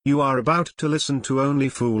You are about to listen to Only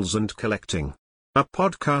Fools and Collecting, a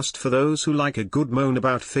podcast for those who like a good moan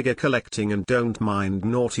about figure collecting and don't mind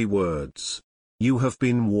naughty words. You have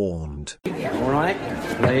been warned. All right,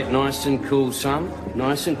 play it nice and cool, son.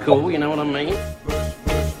 Nice and cool, you know what I mean?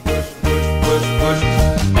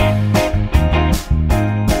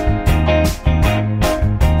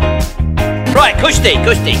 Right, cushy.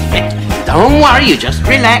 Don't worry, you just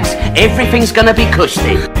relax. Everything's gonna be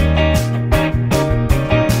cushy.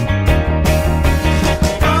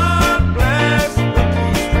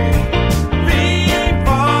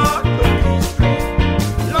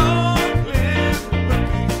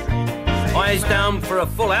 Eyes down for a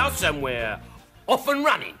full house somewhere. Off and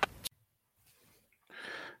running.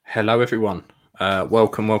 Hello, everyone.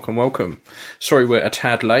 Welcome. Sorry we're a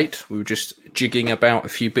tad late. We were just jigging about a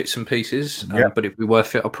few bits and pieces, but it'll be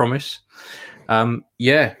worth it, I promise.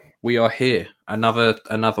 We are here. Another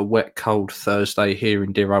wet, cold Thursday here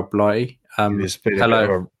in dear old Blighty. It's been a bit of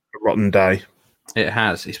a rotten day. It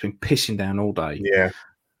has. It's been pissing down all day. Yeah.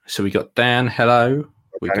 So we got Dan, hello.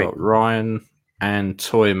 We Okay. got Ryan and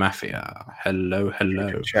Toy Mafia. Hello.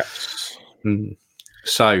 Good chaps.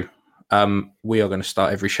 So, we are going to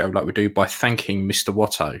start every show like we do by thanking Mr.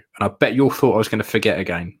 Watto. And I bet you all thought I was going to forget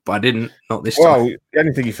again, but I didn't. Not this time. Well, the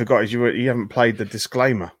only thing you forgot is you haven't played the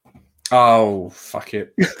disclaimer. Oh, fuck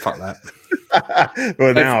it. Fuck that.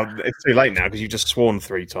 Well, now it's too late now because you just sworn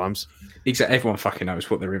 3 times. Exactly. Everyone fucking knows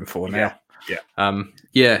what they're in for now.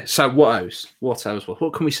 Yeah. So Wattos.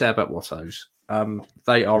 What can we say about Wattos?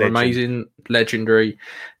 They are amazing, legendary.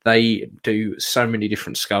 They do so many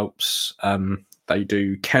different sculpts. They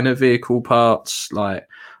do Kenner vehicle parts. Like,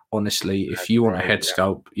 honestly, if you want a head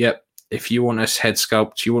sculpt, if you want a head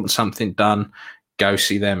sculpt, you want something done, go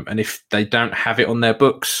see them. And if they don't have it on their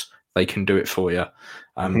books, they can do it for you.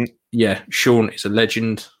 Sean is a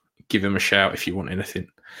legend. Give him a shout if you want anything.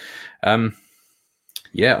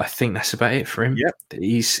 I think that's about it for him. Yep.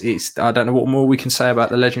 I don't know what more we can say about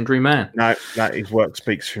the legendary man. No, his work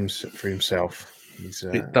speaks for himself.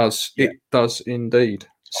 It does. It does indeed.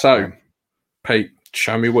 So, Pete,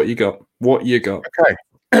 show me what you got.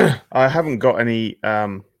 Okay. I haven't got any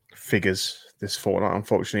figures this fortnight,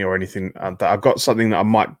 unfortunately, or anything. I've got something that I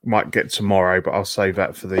might get tomorrow, but I'll save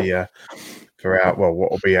that for the for our what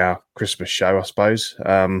will be our Christmas show, I suppose.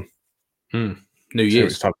 New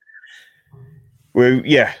Year's time. Well,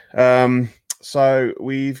 so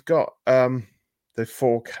we've got the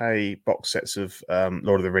 4K box sets of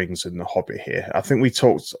Lord of the Rings and The Hobbit here. I think we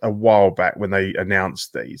talked a while back when they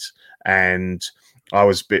announced these, and I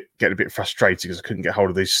was getting a bit frustrated because I couldn't get hold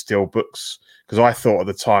of these steel books, because I thought at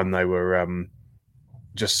the time they were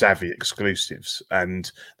just Savvy exclusives,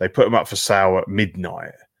 and they put them up for sale at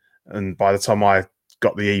midnight. And by the time I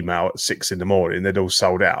got the email at 6 a.m, they'd all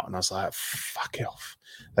sold out, and I was like, "Fuck it off!"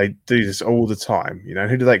 They do this all the time, you know.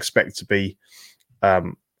 Who do they expect to be up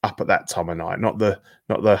at that time of night? Not the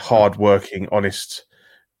hard-working, honest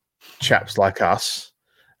chaps like us,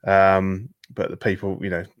 but the people, you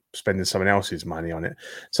know, spending someone else's money on it.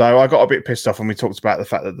 So I got a bit pissed off when we talked about the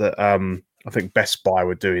fact that I think Best Buy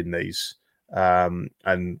were doing these, and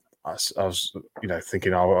I was, you know,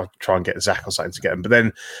 thinking I'll try and get Zach or something to get them, but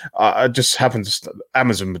then I just happened to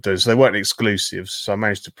Amazon would do, so they weren't exclusives, so I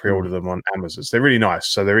managed to pre-order them on Amazon. So they're really nice.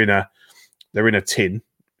 So they're in a tin.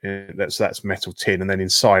 That's metal tin, and then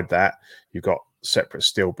inside that you've got separate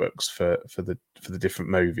steel books for the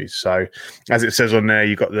different movies. So as it says on there,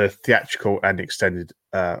 you've got the theatrical and extended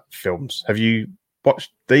films. Have you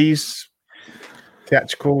watched these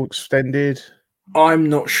theatrical extended? I'm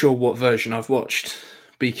not sure what version I've watched,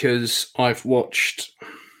 because I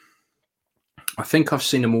think I've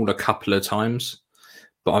seen them all a couple of times,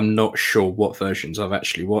 but I'm not sure what versions I've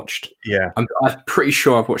actually watched. Yeah. I'm pretty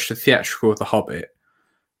sure I've watched the theatrical of The Hobbit,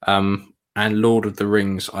 and Lord of the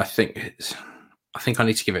Rings. I think I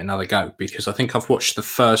need to give it another go, because I think I've watched the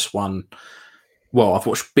first one. Well, I've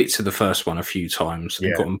watched bits of the first one a few times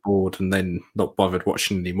and gotten bored and then not bothered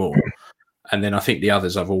watching anymore. And then I think the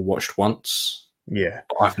others I've all watched once. Yeah.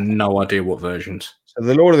 I have no idea what versions. So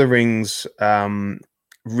the Lord of the Rings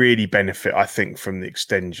really benefit, I think, from the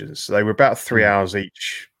extensions. So they were about 3 hours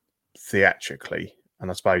each theatrically, and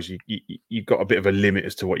I suppose you've got a bit of a limit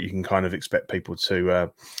as to what you can kind of expect people to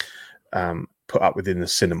put up within the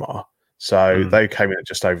cinema. So they came in at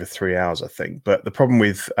just over 3 hours, I think. But the problem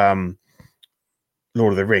with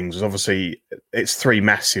Lord of the Rings is obviously it's 3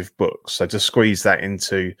 massive books, so to squeeze that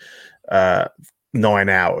into 9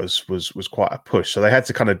 hours was quite a push. So they had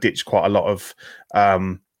to kind of ditch quite a lot of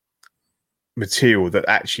material that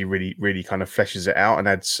actually really kind of fleshes it out and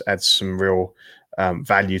adds some real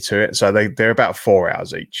value to it. So they're about 4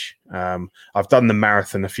 hours each. I've done the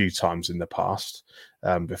marathon a few times in the past,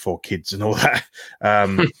 before kids and all that,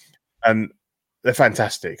 and they're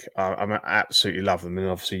fantastic. I absolutely love them, and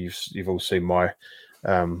obviously you've all seen my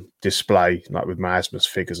display, like with my Asmus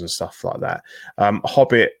figures and stuff like that.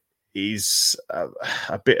 Hobbit is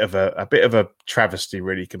a bit of a travesty,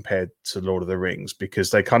 really, compared to Lord of the Rings, because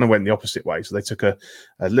they kind of went the opposite way. So they took a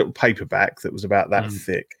little paperback that was about that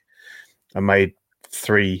thick and made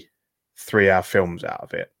 3-hour films out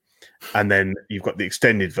of it, and then you've got the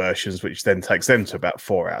extended versions, which then takes them to about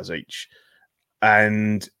 4 hours each,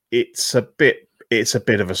 and it's a bit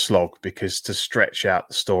of a slog, because to stretch out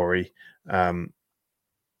the story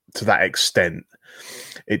to that extent,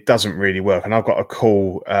 it doesn't really work. And I've got a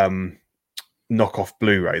cool knockoff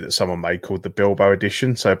Blu-ray that someone made called the Bilbo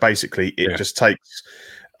edition. So basically it just takes,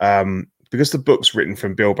 because the book's written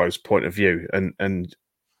from Bilbo's point of view, and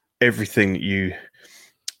everything you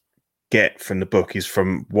get from the book is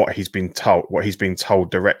from what he's been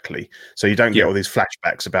told directly. So you don't get all these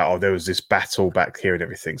flashbacks about, there was this battle back here and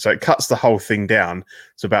everything. So it cuts the whole thing down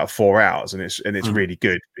to about 4 hours, and it's really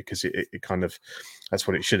good, because it kind of, that's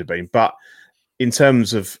what it should have been. But in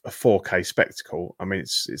terms of a 4K spectacle, I mean,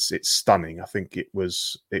 it's stunning. I think it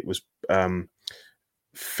was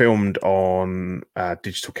filmed on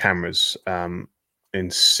digital cameras in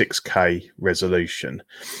 6K resolution,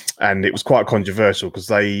 and it was quite controversial because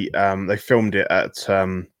they filmed it at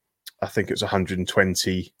I think it was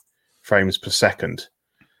 120 frames per second,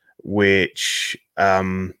 which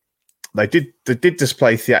they did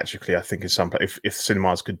display theatrically, I think, in some place, if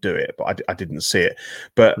cinemas could do it, but I didn't see it.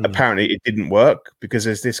 But apparently it didn't work, because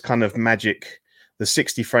there's this kind of magic, the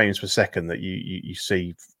 60 frames per second that you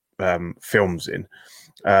see films in.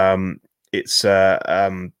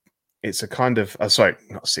 It's a kind of sorry,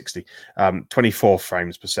 not 60, 24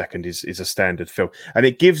 frames per second is a standard film, and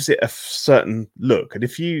it gives it a certain look. And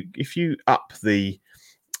if you up the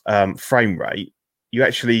frame rate, you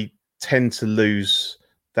actually tend to lose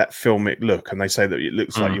that filmic look, and they say that it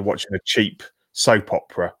looks like you're watching a cheap soap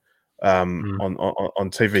opera on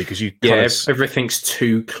TV, because you everything's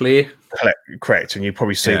too clear. Correct, and you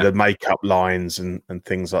probably see the makeup lines and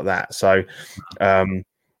things like that. So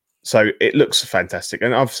so it looks fantastic,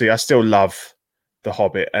 and obviously I still love The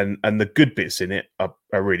Hobbit, and the good bits in it are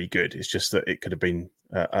really good. It's just that it could have been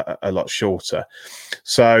a lot shorter.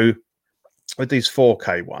 So with these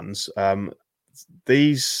 4K ones,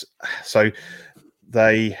 The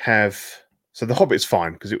Hobbit's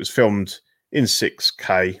fine because it was filmed in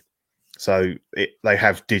 6K, so they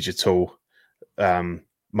have digital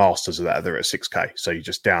masters of that. They're at 6K, so you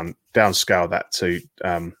just downscale that to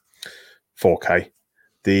 4K.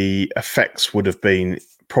 The effects would have been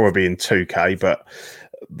probably in 2K, but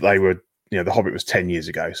they were, The Hobbit was 10 years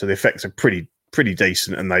ago, so the effects are pretty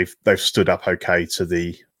decent, and they've stood up okay to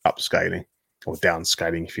the upscaling or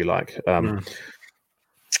downscaling, if you like.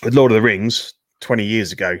 With Lord of the Rings, 20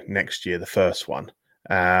 years ago next year, the first one.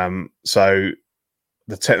 So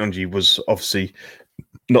the technology was obviously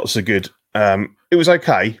not so good. It was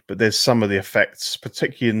okay, but there's some of the effects,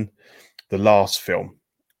 particularly in the last film,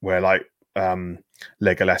 where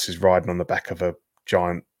Legolas is riding on the back of a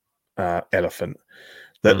giant elephant,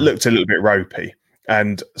 that looked a little bit ropey.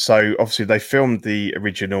 And so obviously they filmed the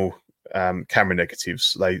original camera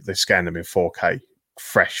negatives. They scanned them in 4K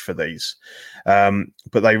fresh for these,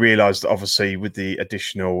 but they realized that obviously with the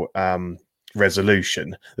additional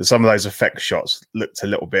resolution, that some of those effect shots looked a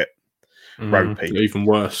little bit ropey, even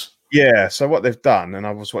worse. Yeah, so what they've done, and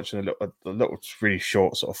I was watching a little really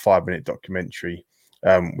short sort of 5-minute documentary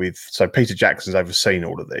so Peter Jackson's overseen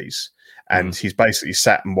all of these, and he's basically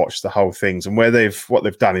sat and watched the whole things. And what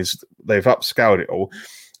they've done is they've upscaled it all,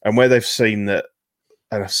 and where they've seen that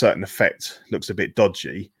a certain effect looks a bit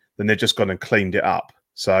dodgy, then they've just gone and cleaned it up.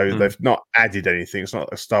 So they've not added anything. It's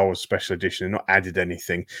not a Star Wars special edition. They've not added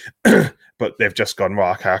anything, but they've just gone,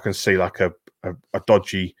 right, okay, I can see like a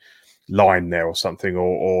dodgy line there or something,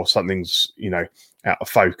 or something's out of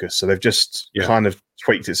focus. So they've just kind of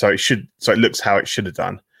tweaked it so it looks how it should have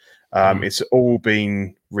done. It's all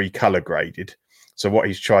been recolor graded. So what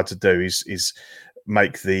he's tried to do is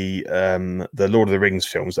make the Lord of the Rings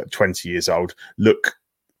films, that 20 years old, look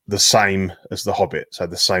the same as The Hobbit. So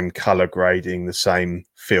the same color grading, the same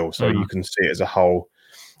feel, so you can see it as a whole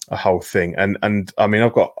thing. And I mean, I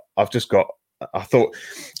thought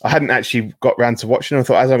I hadn't actually got round to watching them. I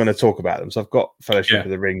thought, as I'm going to talk about them, so I've got Fellowship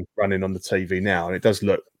of the Ring running on the TV now, and it does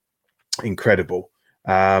look incredible.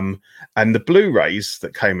 And the Blu-rays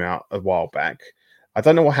that came out a while back, I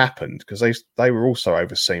don't know what happened, because they were also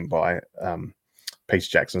overseen by Peter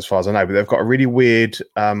Jackson, as far as I know, but they've got a really weird,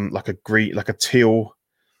 like a teal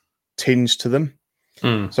tinge to them.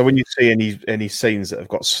 So when you see any scenes that have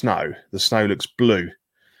got snow, the snow looks blue,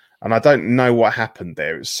 and I don't know what happened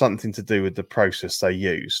there. It's something to do with the process they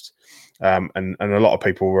used, and a lot of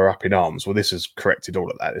people were up in arms. Well, this has corrected all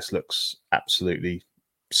of that. This looks absolutely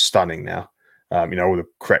stunning now. All the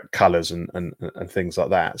correct colours and things like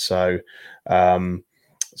that. So,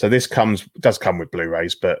 so this does come with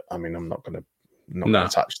Blu-rays, but I mean, I'm not going to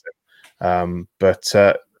touch them.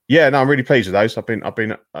 Yeah, no, I'm really pleased with those. I've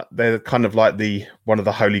been. They're kind of like one of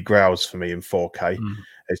the holy grails for me in 4K.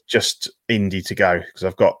 It's just indie to go because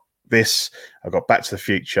I've got this. I've got Back to the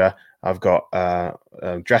Future. I've got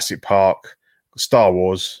Jurassic Park, Star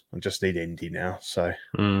Wars. I just need indie now. So.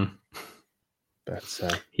 But,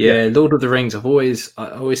 Lord of the Rings. I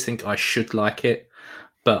always think I should like it,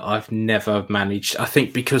 but I've never managed. I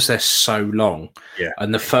think because they're so long,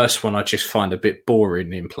 and the first one I just find a bit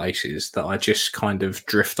boring in places that I just kind of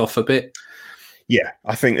drift off a bit. Yeah,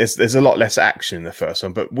 I think there's a lot less action in the first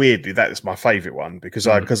one, but weirdly that is my favourite one because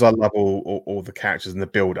I love all the characters and the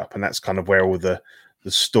build up, and that's kind of where all the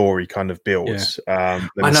story kind of builds. I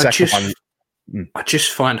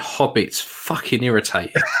just find hobbits fucking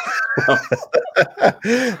irritating.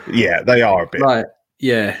 Yeah, they are a bit. I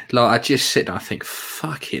just sit and I think,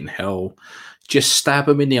 fucking hell, just stab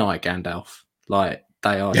them in the eye, Gandalf. Like,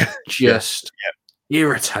 they are just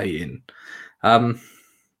irritating.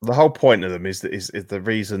 The whole point of them is the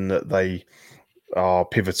reason that they are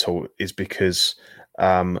pivotal is because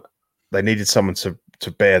they needed someone to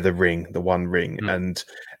bear the ring, the one ring, and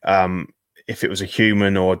if it was a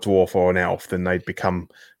human or a dwarf or an elf, then they'd become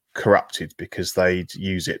corrupted because they'd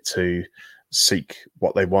use it to seek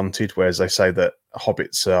what they wanted. Whereas they say that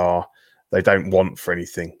hobbits they don't want for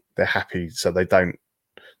anything; they're happy, so they don't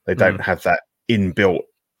have that inbuilt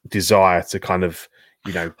desire to kind of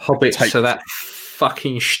hobbits. So that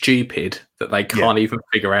fucking stupid that they can't even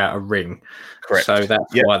figure out a ring. Correct. So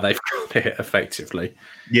that's why they've got it effectively.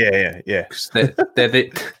 Yeah.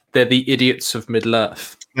 They're the idiots of Middle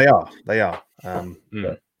Earth. They are. But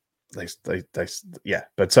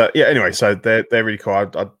anyway, so they're really cool.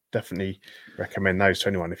 I'd definitely recommend those to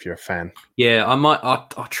anyone if you're a fan. Yeah,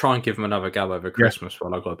 I'll try and give them another go over Christmas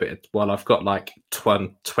while I've got like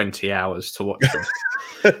 20 hours to watch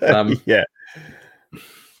them.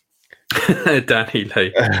 Danny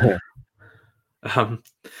Lee.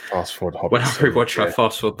 Fast forward Hobbits. When I rewatch, I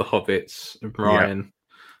fast forward the Hobbits and Ryan.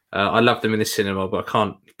 I love them in the cinema, but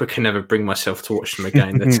I can never bring myself to watch them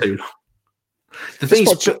again. They're too long. The thing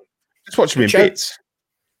is, just watch them in bits.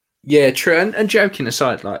 Yeah, true. And joking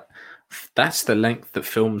aside, like that's the length that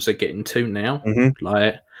films are getting to now.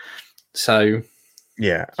 Like, so.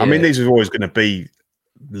 Yeah, I mean, these are always going to be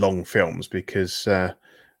long films because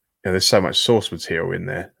there's so much source material in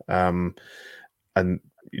there, and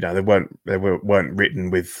they weren't written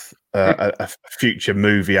with a future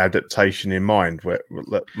movie adaptation in mind, where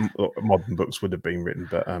modern books would have been written.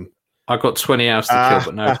 But I got 20 hours to kill,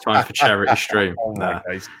 but no time for charity stream.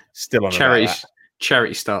 Still on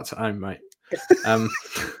charity starts at home, mate.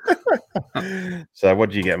 So what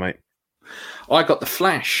did you get, mate? I got The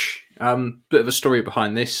Flash. Bit of a story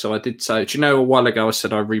behind this. So I did say, do you know a while ago I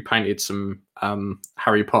said I repainted some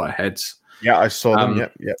Harry Potter heads? Yeah, I saw them.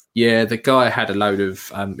 Yep. Yeah, the guy had a load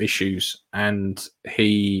of issues, and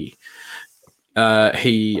he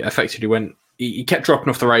effectively went. He kept dropping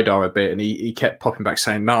off the radar a bit, and he kept popping back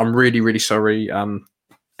saying, "No, I'm really, really sorry.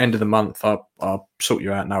 End of the month, I'll sort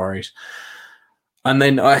you out. No worries." And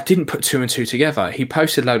then I didn't put two and two together. He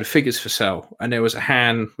posted a load of figures for sale, and there was a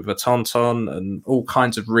hand with a tauntaun and all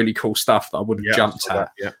kinds of really cool stuff that I would have jumped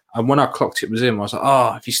at. Yeah. And when I clocked it was him, I was like,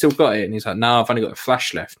 "Oh, have you still got it?" And he's like, "No, I've only got the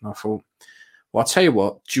Flash left." And I thought, well, I'll tell you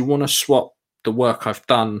what, do you want to swap the work I've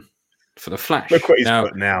done for the Flash? Look what he's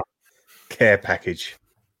put now. Care package.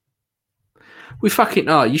 We fucking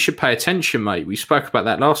are. You should pay attention, mate. We spoke about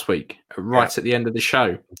that last week, right at the end of the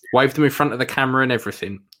show. Waved them in front of the camera and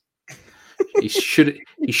everything. He should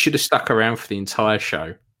have stuck around for the entire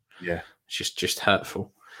show. Yeah. It's just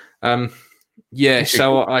hurtful. He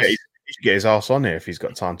should get his ass on here if he's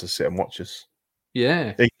got time to sit and watch us.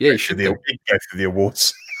 Yeah. He should go through the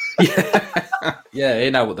awards. Yeah,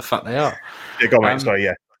 you know what the fuck they are. Yeah, go on, mate. Sorry,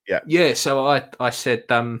 Yeah, so I said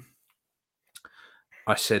I'll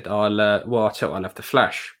have the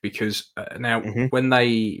Flash because now when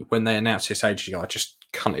they announced this ages ago, I just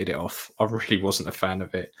cunted it off. I really wasn't a fan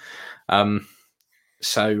of it.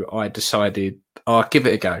 So I decided I'll give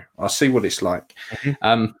it a go. I'll see what it's like.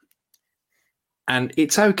 And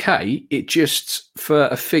it's okay. It just, for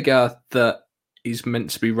a figure that is meant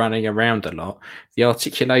to be running around a lot, the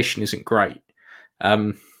articulation isn't great.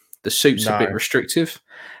 The suit's a bit restrictive,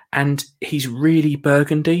 and he's really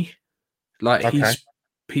burgundy. Like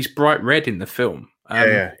he's bright red in the film.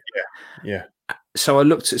 Yeah. So I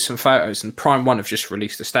looked at some photos, and Prime One have just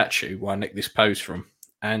released a statue where I nicked this pose from,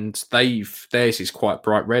 and theirs is quite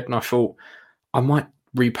bright red, and I thought I might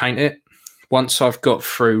repaint it once I've got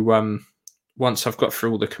through all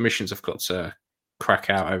the commissions I've got to crack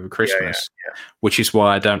out over Christmas, which is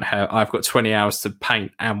why I've got 20 hours to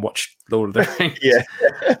paint and watch Lord of the Rings.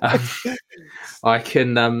 I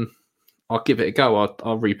can I'll give it a go.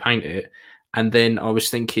 I'll repaint it, and then I was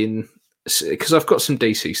thinking, because I've got some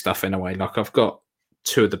DC stuff anyway, like I've got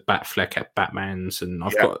 2 of the Batfleck Batmans, and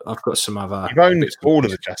I've got some other. You've owned all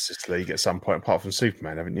of the Justice League at some point, apart from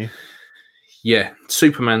Superman, haven't you? Yeah,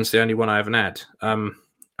 Superman's the only one I haven't had. And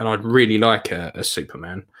I'd really like a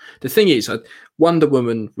Superman. The thing is, Wonder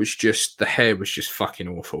Woman was just, the hair was just fucking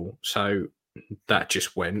awful. So that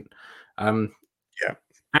just went.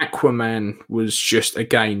 Aquaman was just,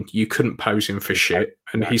 again, you couldn't pose him for shit.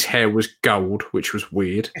 And his hair was gold, which was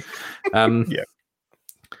weird. And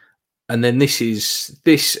then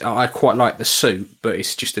this, I quite like the suit, but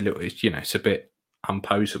it's just a little, it's a bit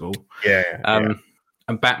unposable.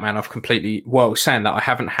 And Batman, I've completely, saying that, I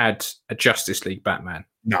haven't had a Justice League Batman.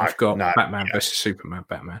 No, I've got Batman versus Superman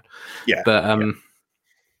Batman. But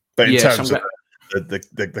in terms of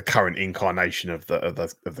the current incarnation of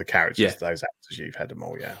the characters, those actors, you've had them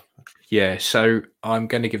all. Yeah. So I'm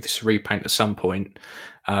going to give this a repaint at some point.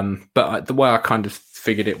 But the way I kind of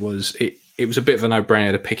figured it was a bit of a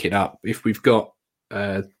no-brainer to pick it up. If we've got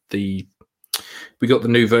the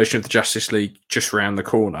new version of the Justice League just around the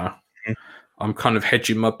corner, I'm kind of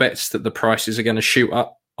hedging my bets that the prices are going to shoot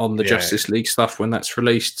up on the Justice League stuff when that's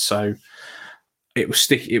released. So it will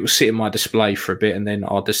sit in my display for a bit, and then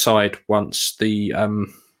I'll decide once the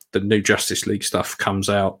new Justice League stuff comes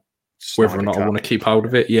out whether or not I want to keep hold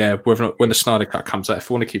of it. Yeah, whether or not when the Snyder Cut comes out,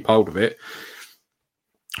 if I want to keep hold of it,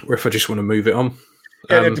 or if I just want to move it on.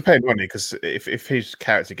 Yeah, it depends on it, because if his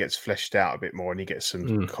character gets fleshed out a bit more and he gets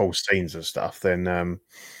some cool scenes and stuff, then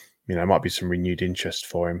it might be some renewed interest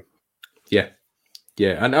for him. Yeah,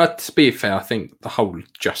 and to be fair, I think the whole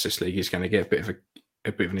Justice League is going to get a bit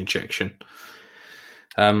of an injection.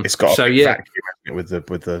 It's got vacuum with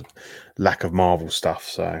the lack of Marvel stuff.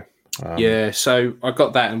 So so I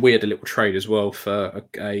got that, and we had a little trade as well for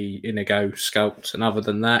a Inigo sculpt. And other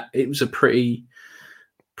than that, it was a pretty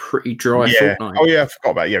dry fortnight. Oh yeah, I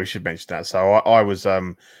forgot about it. Yeah, we should mention that. So I was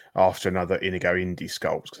after another Inigo indie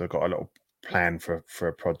sculpt, because I've got a little plan for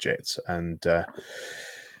a project, and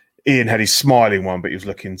Ian had his smiling one, but he was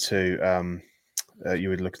looking to you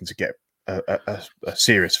were looking to get a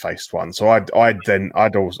serious faced one. So I'd then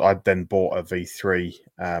bought a V3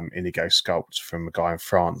 Inigo sculpt from a guy in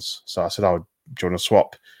France. So I said, "Oh, do you want to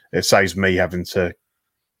swap? It saves me having to,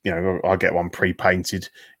 I'll get one pre-painted.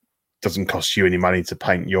 Doesn't cost you any money to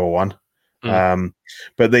paint your one."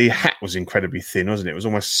 But the hat was incredibly thin, wasn't it? It was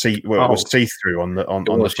almost it was see-through on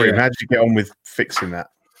the frame. How did you get on with fixing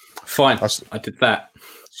that? Fine, I did that.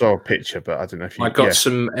 Saw a picture, but I don't know if you. I got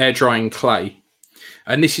some air drying clay,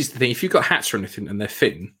 and this is the thing: if you've got hats or anything and they're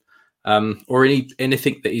thin, or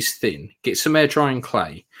anything that is thin, get some air drying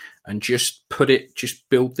clay and just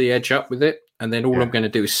build the edge up with it, and then all I'm going to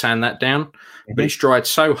do is sand that down. But it's dried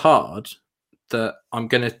so hard that I'm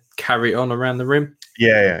going to carry it on around the rim.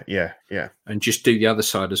 Yeah, and just do the other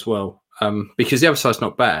side as well, because the other side's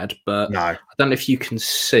not bad. But I don't know if you can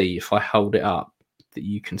see, if I hold it up, that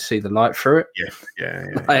you can see the light through it. Yeah.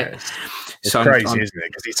 It's crazy, isn't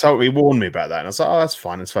it? Because he warned me about that, and I was like, "Oh, that's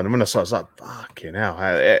fine, it's fine." And when I saw it, I was like, "Fucking hell,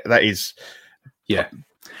 that is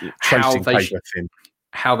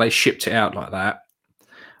how they shipped it out like that."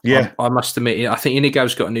 Yeah, I must admit, I think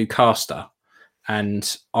Inigo's got a new caster,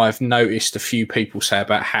 and I've noticed a few people say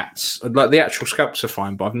about hats, like the actual sculpts are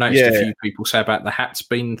fine, but I've noticed a few people say about the hats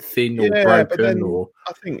being thin or broken. Or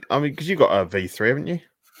because you got a V3, haven't you?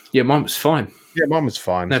 Yeah, mine was fine. Yeah, mine was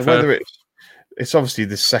fine. So whether it's obviously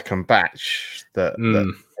the second batch that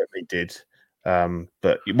they did,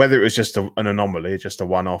 but whether it was just an anomaly, just a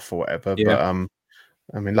one-off or whatever. But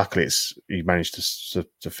luckily you managed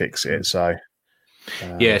to fix it. So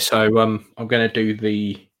so I'm going to do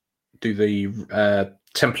the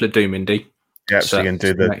Temple of Doom indie. Yeah, so you can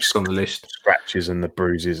do the next on the list, scratches and the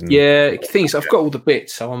bruises. And things. I've got all the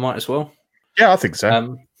bits, so I might as well. Yeah, I think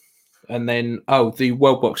so. And then the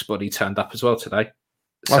Wellbox body turned up as well today.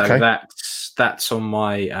 So that's on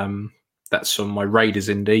my Raiders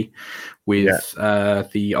indie with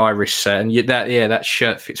the Irish set, and that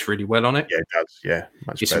shirt fits really well on it. Yeah, it does. Yeah,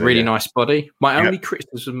 it's a really nice body. My only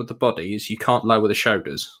criticism of the body is you can't lower the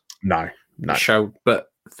shoulders. No. But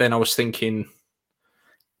then I was thinking,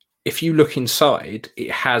 if you look inside,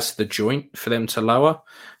 it has the joint for them to lower.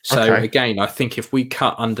 So Okay. again, I think if we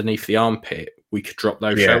cut underneath the armpit, we could drop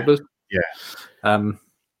those Yeah. shoulders. Yeah.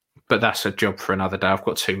 But that's a job for another day. I've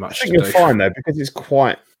got too I much think to you'll do. find though, because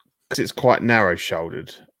it's quite narrow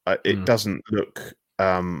shouldered. It doesn't look.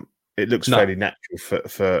 It looks fairly natural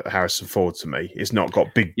for Harrison Ford to me. It's not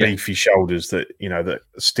got big beefy shoulders that that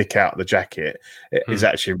stick out the jacket. It is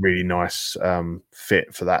actually a really nice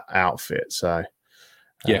fit for that outfit. So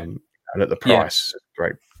and at the price,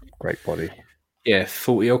 great body. Yeah,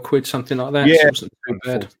 40 odd quid, something like that. Yeah, so it wasn't too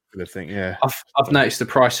bad. I think. Yeah, I've noticed the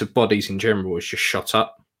price of bodies in general has just shot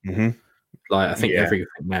up. Mm-hmm. Like I think everything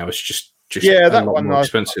now is just that lot one more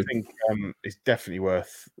expensive. I think it's definitely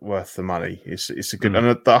worth the money. It's a good, and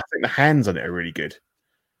I think the hands on it are really good.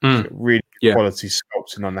 Really good quality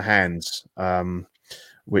sculpting on the hands,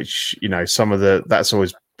 which some of that's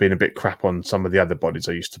always been a bit crap on some of the other bodies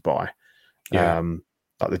I used to buy.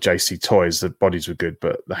 Like the JC Toys, the bodies were good,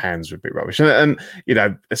 but the hands were a bit rubbish. And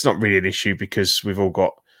it's not really an issue because we've all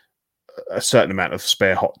got a certain amount of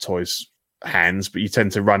spare Hot Toys hands, but you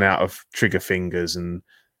tend to run out of trigger fingers and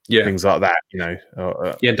things like that. You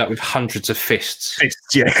end up with hundreds of fists.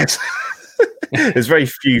 There's very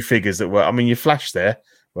few figures that work. I mean, your Flash there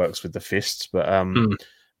works with the fists, but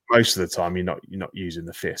most of the time you're not using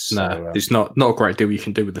the fists. No, so, there's not a great deal you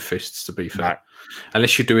can do with the fists, to be fair. No.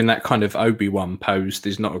 Unless you're doing that kind of Obi-Wan pose,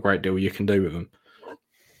 there's not a great deal you can do with them.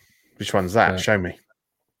 Which one's that? Show me.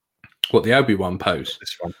 What, the Obi-Wan pose?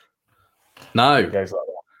 This one. No. It goes like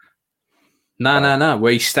that. No.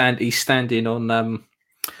 Where he's standing on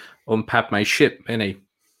Padme's ship, isn't he?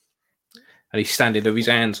 And he's standing with his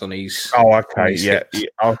hands on his. Oh, okay, yeah.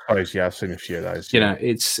 I suppose, I've seen a few of those.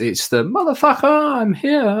 It's the motherfucker, I'm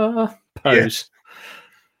here pose.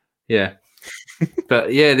 Yeah. But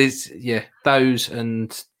there's those,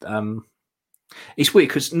 and it's weird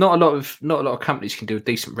because not a lot of companies can do a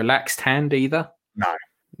decent relaxed hand either.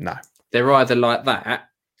 No. They're either like that,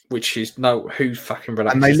 which is who fucking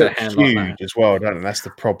relaxes and they their look hand huge like that? as well, don't they? That's the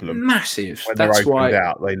problem. Massive. When they're opened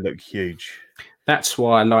out, they look huge. That's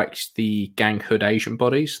why I like the Gang Hood Asian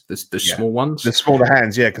bodies, the small ones, the smaller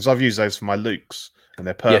hands. Yeah, because I've used those for my Lukes, and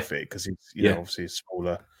they're perfect because he's obviously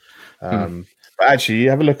smaller. But actually, you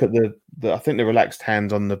have a look at the I think the relaxed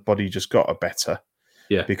hands on the body you just got are better.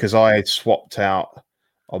 Yeah, because I had swapped out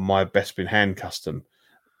on my Bespin hand custom.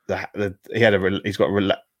 He's got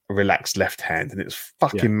a relaxed left hand, and it's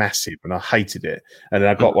fucking massive, and I hated it. And then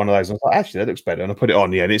I got one of those, and I was like, actually, that looks better, and I put it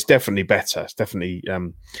on. Yeah, and it's definitely better. It's definitely,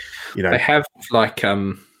 they have like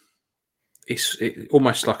it's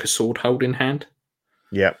almost like a sword holding hand.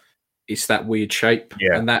 Yeah, it's that weird shape.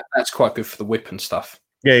 Yeah, and that's quite good for the whip and stuff.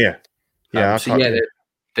 Yeah.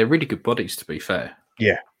 They're really good bodies, to be fair.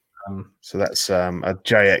 Yeah. So that's a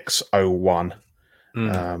JX01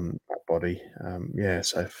 that body.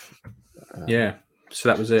 So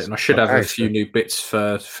that was it, and I should have a few new bits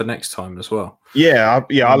for next time as well. I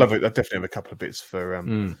love it. I definitely have a couple of bits for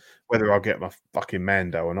whether I'll get my fucking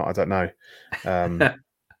Mando or not. I don't know.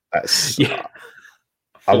 That's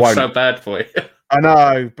I won't. So bad for you. I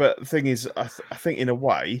know, but the thing is, I think in a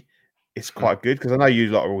way it's quite good because I know you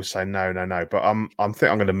lot are always saying no, but I'm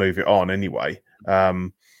going to move it on anyway.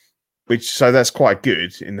 So that's quite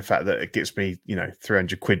good in the fact that it gets me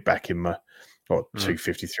 300 quid back in my. Or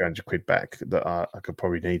 250, 300 quid back that I could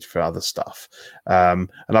probably need for other stuff. And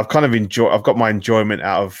I've kind of I've got my enjoyment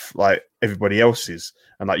out of like everybody else's.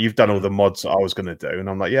 And like you've done all the mods that I was going to do. And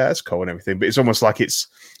I'm like, yeah, that's cool and everything. But it's almost like it's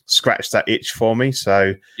scratched that itch for me.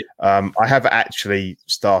 So I have actually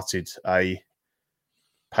started a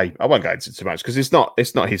pay. I won't go into it too much because it's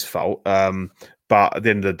not his fault. But at the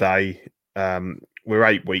end of the day, we're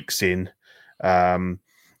 8 weeks in.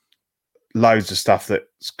 Loads of stuff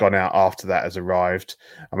that's gone out after that has arrived.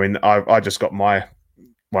 I mean, I just got one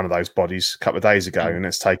of those bodies a couple of days ago, and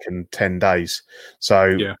it's taken 10 days.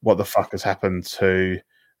 So what the fuck has happened to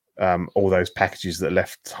all those packages that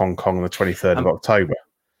left Hong Kong on the 23rd of October?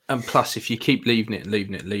 And plus, if you keep leaving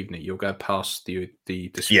it, you'll go past the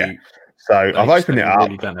dispute. Yeah. So I've opened it up,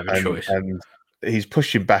 really and he's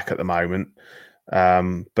pushing back at the moment.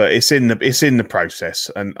 But it's in the process,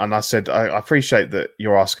 and I said I appreciate that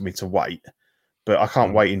you're asking me to wait, but I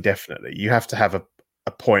can't wait indefinitely. You have to have a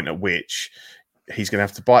point at which he's going to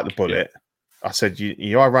have to bite the bullet. Yeah. I said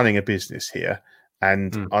you are running a business here,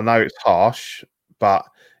 and I know it's harsh, but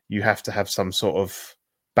you have to have some sort of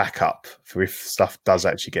backup for if stuff does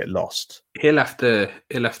actually get lost. He'll have to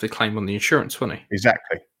claim on the insurance, won't he?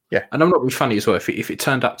 Exactly. Yeah. And I'm not being funny as well. If it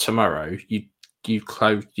turned up tomorrow, you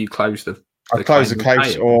close the. I'd close the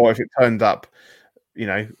case, or if it turned up,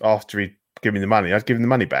 after he'd give me the money, I'd give him the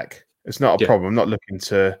money back. It's not a problem. I'm not looking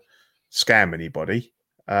to scam anybody,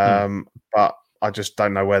 but I just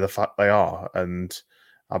don't know where the fuck they are. And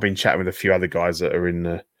I've been chatting with a few other guys that are in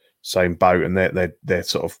the same boat, and they're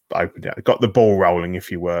sort of opened it, got the ball rolling,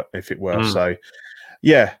 if it were. So,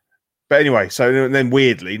 yeah. But anyway, so then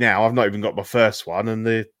weirdly now I've not even got my first one, and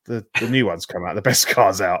the new one's come out. The best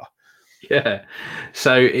car's out. Yeah.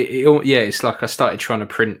 So it's like I started trying to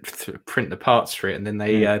print the parts for it, and then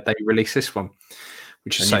they released this one,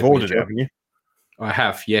 which is you've ordered it, haven't you? I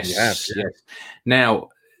have. Yes. You have, yeah.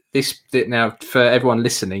 Yes. Now for everyone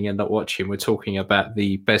listening and not watching, we're talking about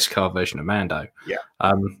the Beskar version of Mando. Yeah.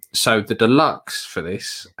 So the deluxe for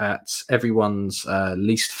this at everyone's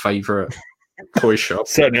least favorite toy shop,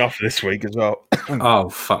 certainly off this week as well. Oh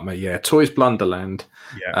fuck me, yeah. Toys Blunderland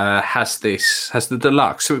has the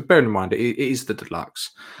deluxe. So bear in mind, it is the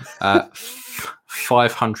deluxe.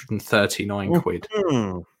 539 quid.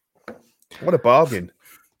 What a bargain!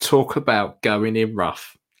 Talk about going in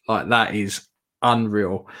rough. Like, that is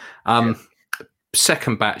unreal.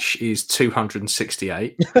 Second batch is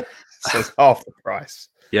 268. So it's half the price.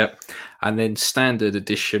 Yep. And then standard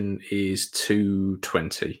edition is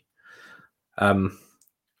 220.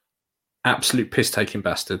 Absolute piss-taking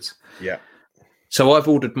bastards. Yeah. So I've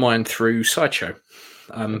ordered mine through Sideshow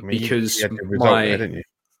because my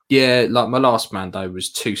last Mando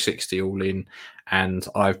was 260 all in, and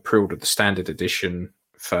I've pre-ordered the standard edition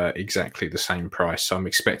for exactly the same price. So I'm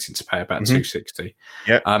expecting to pay about 260.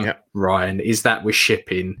 Yeah. Ryan, is that with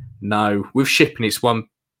shipping? No, with shipping it's $1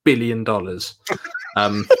 billion.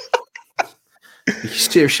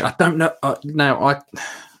 Seriously, I don't know. I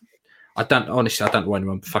don't know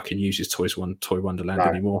anyone fucking uses Toy Wonderland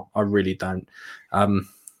anymore. I really don't. And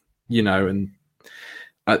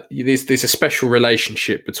there's a special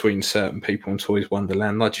relationship between certain people and Toys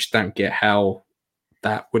Wonderland. I just don't get how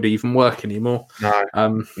that would even work anymore. No.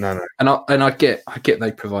 And I get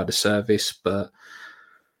they provide a service, but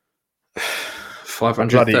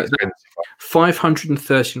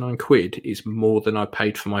 539 quid is more than I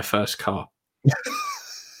paid for my first car.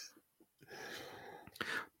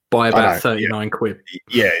 By about 39 quid.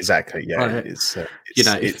 Yeah, exactly. Yeah, it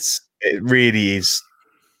really is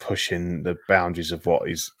pushing the boundaries of what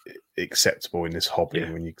is acceptable in this hobby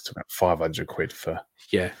when you talk about 500 quid for.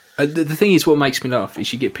 Yeah, the thing is, what makes me laugh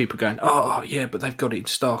is you get people going, "Oh, yeah, but they've got it in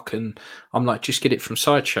stock," and I'm like, just get it from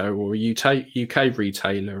Sideshow or a UK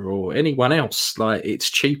retailer or anyone else. Like, it's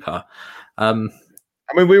cheaper. I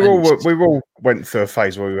mean, we all went through a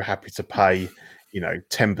phase where we were happy to pay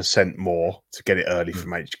 10% more to get it early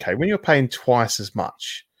from HK. When you're paying twice as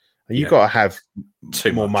much, you've got to have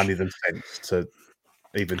more money than sense to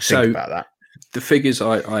even think about that. The figures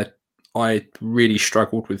I really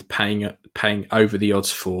struggled with paying over the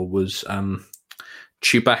odds for was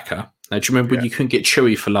Chewbacca. Now, do you remember when you couldn't get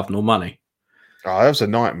Chewie for love nor money? Oh, that was a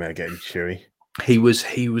nightmare getting Chewie. He was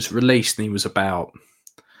released, and he was about,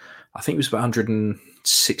 I think it was about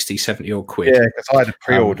 160, 70 odd quid. Yeah, because I had a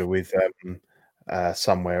pre-order with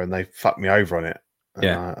somewhere, and they fucked me over on it.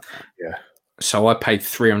 Yeah. So I paid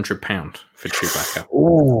 £300 for Chewbacca.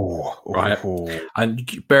 Right.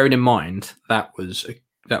 And bearing in mind that was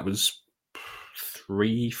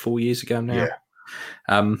 3-4 years ago now.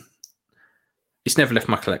 Yeah. It's never left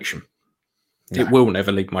my collection. No. It will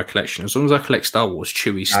never leave my collection as long as I collect Star Wars.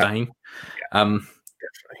 Chewie staying. Definitely.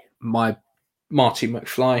 My Marty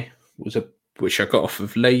McFly was which I got off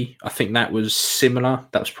of Lee. I think that was similar.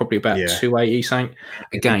 That was probably about 280 something.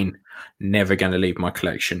 Again, never going to leave my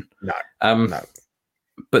collection. No.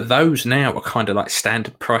 But those now are kind of like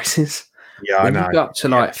standard prices. Yeah, when I know. You go up to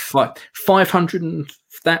like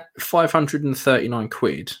 539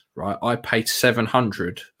 quid, right? I paid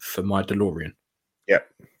 700 for my DeLorean. Yep.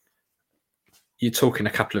 You're talking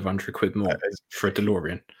a couple of £100 more for a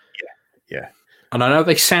DeLorean. Yeah. And I know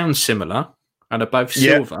they sound similar and are both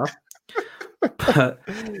silver, but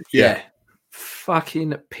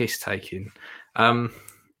fucking piss taking.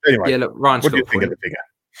 Anyway, look, Ryan's what do you got think of the figure?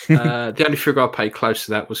 The only figure I paid close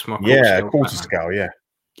to that was my quarter scale. Yeah.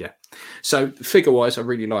 So figure wise, I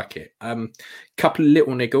really like it. Couple of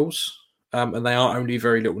little niggles, and they are only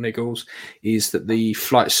very little niggles. Is that the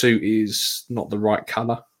flight suit is not the right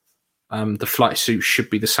color? The flight suit should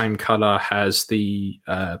be the same color as the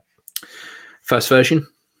first version.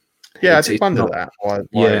 Yeah, I did wonder that. Why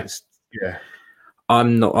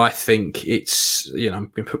I'm not. I think it's I'm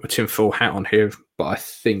going to put my tinfoil hat on here, but I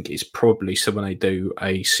think it's probably so when they do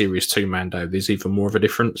a Series 2 Mando, there's even more of a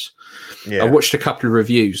difference. Yeah. I watched a couple of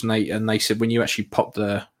reviews, and they said when you actually pop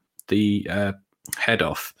the head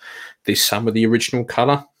off, there's some of the original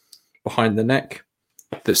color behind the neck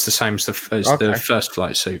that's the same as the first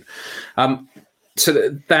flight suit.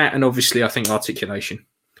 So that, and obviously I think articulation,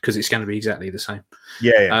 because it's going to be exactly the same.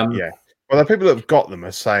 Yeah. Well, the people that have got them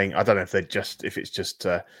are saying, I don't know if it's just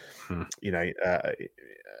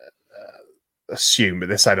assume, but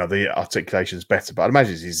they're saying, the articulation's better. But I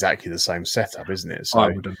imagine it's exactly the same setup, isn't it? So I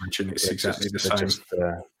would imagine it's exactly the same.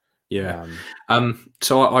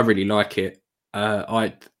 So I really like it.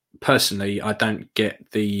 I personally, I don't get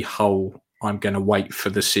the whole I'm going to wait for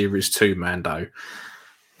the Series 2 Mando.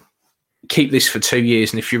 Keep this for 2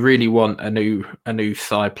 years, and if you really want a new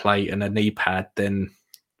thigh plate and a knee pad, then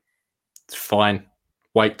it's fine.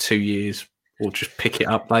 Wait 2 years, or just pick it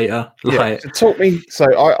up later. Talk me. So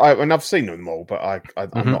and I've seen them all, but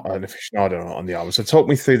I'm not an aficionado on the armor. So talk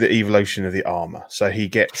me through the evolution of the armor. So he's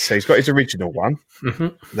got his original one.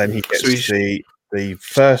 Then he gets the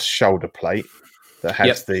first shoulder plate that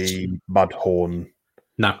has the mud horn.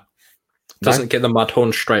 No. Doesn't get the mud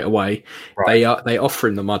horn straight away. Right. They offer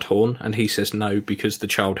him the mud horn, and he says no because the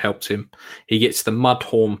child helped him. He gets the mud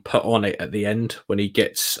horn put on it at the end when he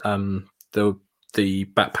gets the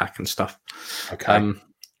backpack and stuff. Okay.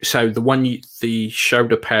 So the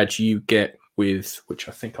shoulder pad you get with, which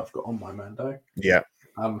I think I've got on my Mando. Yeah.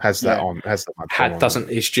 Has the mud horn doesn't.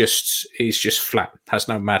 It's just flat. Has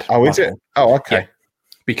no mud. Oh, is it? Oh, okay. Yeah.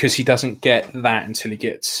 Because he doesn't get that until he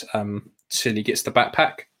gets the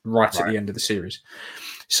backpack. Right at the end of the series.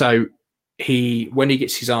 So when he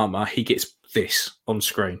gets his armor, he gets this on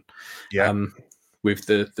screen. Yeah. With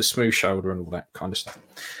the smooth shoulder and all that kind of stuff.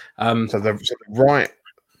 So the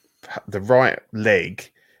right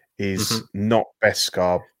leg is not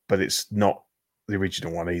Beskar, but it's not the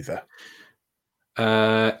original one either.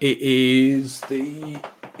 It is the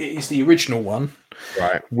original one.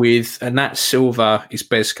 Right. And that silver is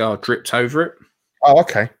Beskar dripped over it. Oh,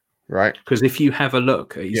 okay. Right, because if you have a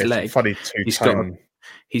look at his leg, funny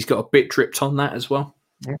he's got a bit dripped on that as well.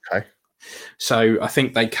 Okay, so I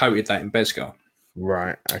think they coated that in Beskar.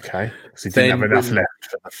 Right. Okay, because he didn't have enough left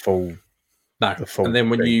for the full. No, and then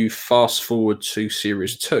when you fast forward to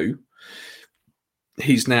Series 2,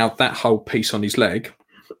 he's now that whole piece on his leg.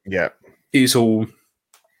 Yeah, is all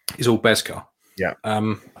Beskar. Yeah.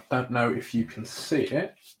 I don't know if you can see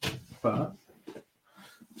it, but I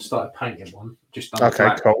started painting one. Just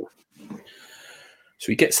okay, cool. So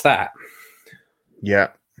he gets that,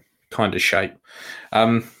 kind of shape,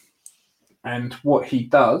 and what he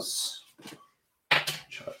does,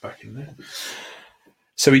 try it back in there.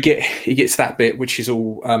 So he gets that bit, which is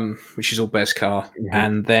all Beskar,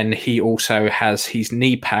 and then he also has his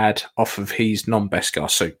knee pad off of his non-Beskar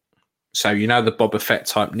suit. So the Boba Fett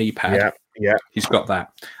type knee pad. Yeah, he's got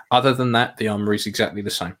that. Other than that, the armor is exactly the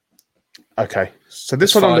same. Okay, so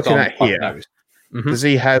this one I'm looking at here. Does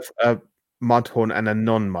he have a mud horn and a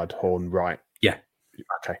non-mud horn? Right. Yeah.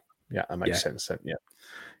 Okay. Yeah, that makes sense then. Yeah.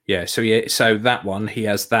 Yeah. So that one, he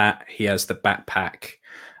has that. He has the backpack,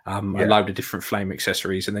 a load of different flame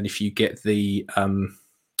accessories, and then if you get the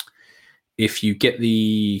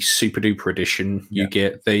super duper edition, you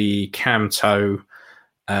get the Camto,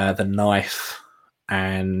 the knife,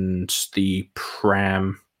 and the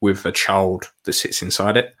pram with a child that sits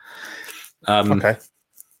inside it. Okay.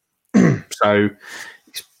 So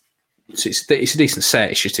it's a decent set.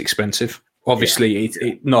 It's just expensive. Obviously,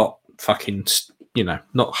 it not fucking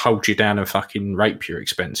not hold you down and fucking rape you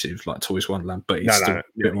expensive like Toys Wonderland, but it's still a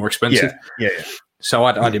bit more expensive. Yeah. So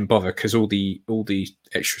I didn't bother because all the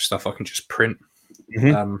extra stuff I can just print.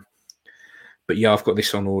 But yeah, I've got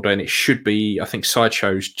this on order, and it should be, I think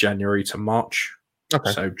Sideshow's January to March.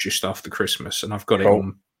 Okay. So just after Christmas, and I've got it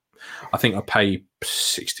on. I think I pay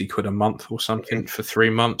 £60 a month or something for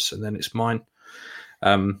 3 months, and then it's mine.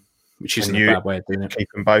 Which isn't a bad way of doing it.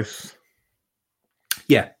 Keep them both.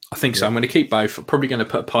 Yeah, I think so. I'm going to keep both. I'm probably going to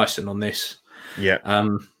put a Python on this. Yeah.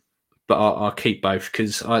 But I'll keep both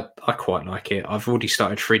because I quite like it. I've already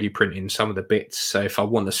started 3D printing some of the bits, so if I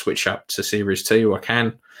want to switch up to Series 2, I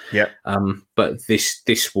can. Yeah. But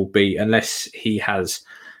this will be, unless he has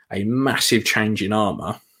a massive change in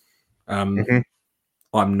armor,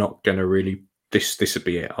 I'm not going to really. This will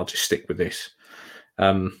be it. I'll just stick with this.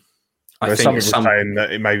 I think some people saying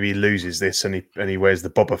that it maybe loses this and he wears the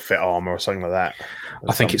Boba Fett armor or something like that.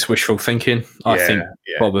 I think it's wishful thinking. I think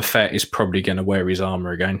Boba Fett is probably going to wear his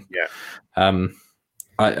armor again. Yeah.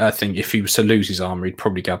 I think if he was to lose his armor, he'd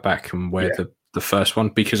probably go back and wear the first one,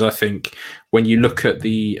 because I think when you look at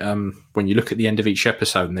the end of each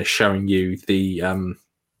episode and they're showing you the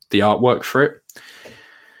artwork for it,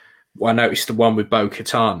 I noticed the one with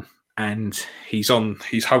Bo-Katan. And he's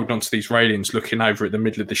holding onto these railings, looking over at the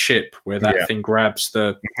middle of the ship where that thing grabs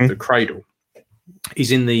the cradle.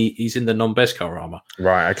 He's in the non-Beskar armor.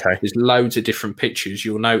 Right. Okay. There's loads of different pictures.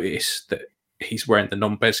 You'll notice that he's wearing the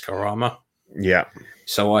non-Beskar armor. Yeah.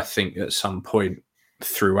 So I think at some point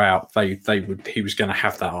throughout, he was going to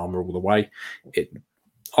have that armor all the way.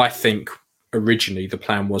 I think originally the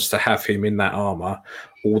plan was to have him in that armor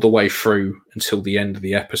all the way through until the end of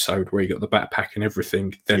the episode where he got the backpack and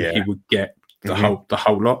everything. Then he would get the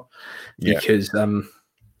whole lot. Yeah. Because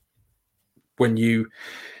when you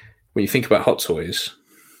think about Hot Toys,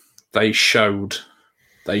 they showed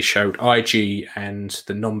IG and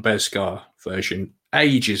the non-Beskar version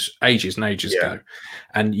ages and ages ago.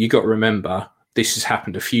 And you got to remember, this has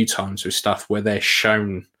happened a few times with stuff where they're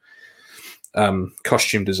shown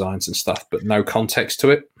costume designs and stuff, but no context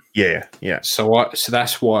to it. Yeah. So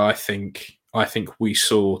that's why I think we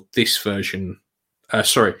saw this version.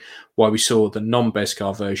 Why we saw the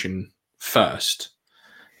non-Beskar version first,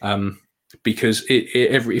 because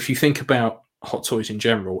if you think about Hot Toys in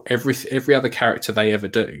general, every other character they ever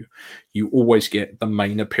do, you always get the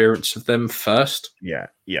main appearance of them first. Yeah.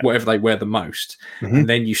 Whatever they wear the most, and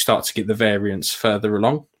then you start to get the variants further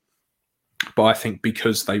along. But I think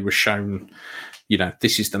because they were shown,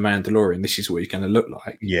 this is the Mandalorian, this is what he's going to look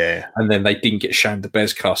like. Yeah. And then they didn't get shown the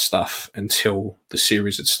Beskar stuff until the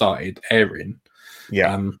series had started airing.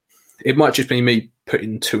 Yeah. It might just be me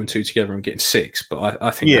putting 2 and 2 together and getting 6, but I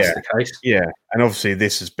think that's the case. Yeah. And obviously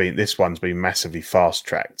this one's been massively fast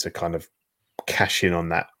tracked to kind of cash in on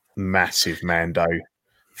that massive Mando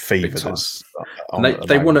fever.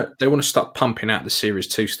 They want to start pumping out the Series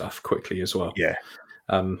 2 stuff quickly as well. Yeah.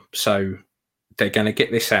 So they're going to get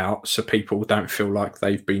this out so people don't feel like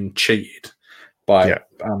they've been cheated by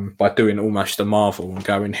doing almost a Marvel and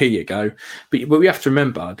going, here you go. But we have to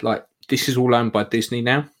remember, like, this is all owned by Disney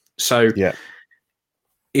now. So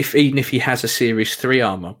even if he has a Series 3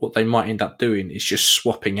 armor, what they might end up doing is just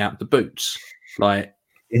swapping out the boots. Like,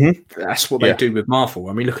 that's what they do with Marvel.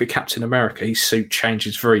 I mean, look at Captain America. His suit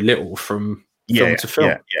changes very little from film to film.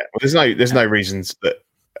 Yeah. Well, there's no reasons that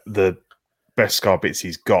the Beskar bits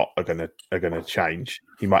he's got are gonna change.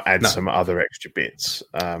 He might add some other extra bits,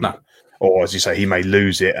 or as you say, he may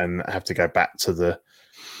lose it and have to go back to the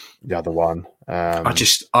other one.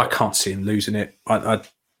 I can't see him losing it.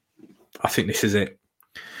 I think this is it.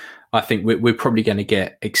 I think we're probably going to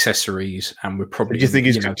get accessories, and we're probably. Do you think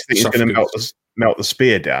he's going to melt the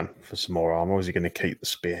spear down for some more armor, or is he going to keep the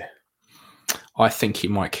spear? I think he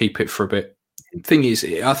might keep it for a bit. Thing is,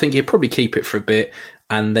 I think he'll probably keep it for a bit,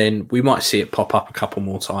 and then we might see it pop up a couple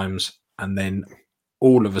more times, and then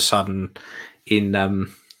all of a sudden, in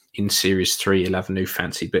Series 3, he'll have a new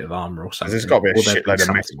fancy bit of armor or something. There's got to be a shitload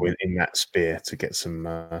of metal in that spear to get some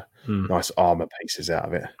nice armor pieces out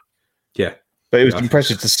of it. Yeah, but it was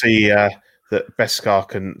impressive to see that Beskar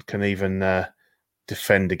can even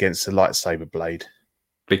defend against the lightsaber blade.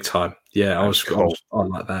 Big time. Yeah, I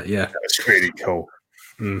like that. Yeah, that's really cool.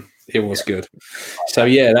 It was good. So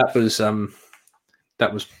yeah, that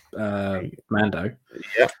was Mando.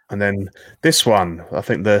 Yeah, and then this one, I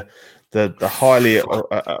think the highly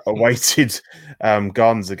awaited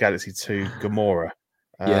Guardians of the Galaxy 2 Gamora.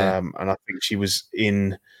 And I think she was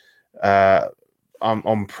in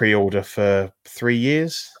on pre-order for 3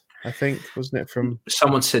 years. I think, wasn't it? From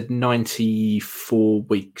someone said 94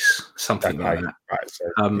 weeks, something like that. Right.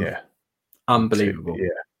 So, unbelievable. Yeah.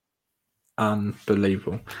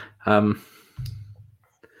 Unbelievable.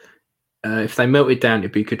 If they melt it down,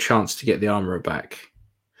 it'd be a good chance to get the armor back.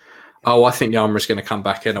 Oh, I think the armor is going to come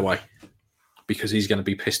back anyway, because he's going to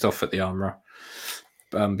be pissed off at the armor.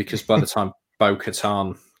 Because by the time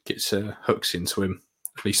Bo-Katan gets hooks into him,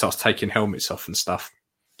 and he starts taking helmets off and stuff.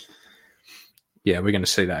 Yeah, we're going to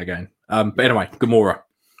see that again. But anyway, Gamora,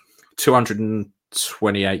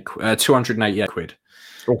 288 quid.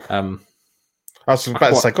 I was about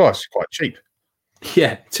to say, gosh, it's quite cheap.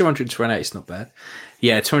 Yeah, 228 is not bad.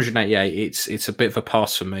 Yeah, 288. It's a bit of a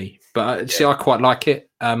pass for me, but see, I quite like it.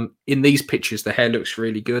 In these pictures, the hair looks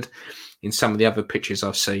really good. In some of the other pictures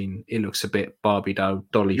I've seen, it looks a bit Barbie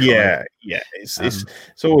dolly. Yeah. It's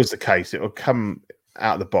always the case. It will come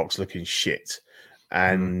out of the box looking shit,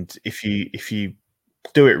 and if you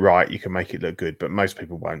do it right, you can make it look good. But most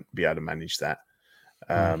people won't be able to manage that.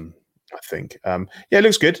 I think. It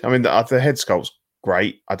looks good. I mean, the head sculpt's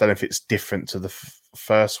great. I don't know if it's different to the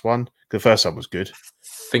first one. The first one was good. I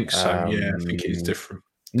think so. I think it is different.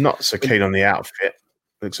 Not so keen on the outfit.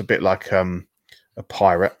 Looks a bit like a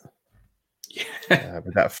pirate. Yeah.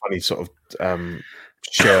 With that funny sort of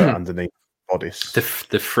shirt underneath the bodice. The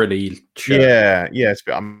frilly shirt. Yeah. It's a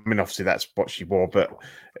bit, I mean, obviously that's what she wore, but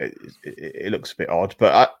it looks a bit odd.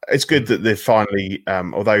 But it's good that they finally,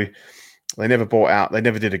 although they never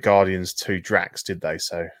did a Guardians 2 Drax, did they?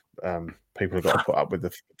 So people have got to put up with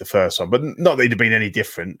the first one. But not that he'd have been any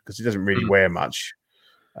different, because he doesn't really wear much.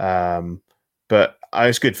 but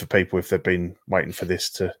it's good for people if they've been waiting for this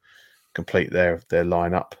to complete their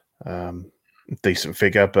lineup. Decent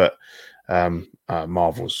figure, but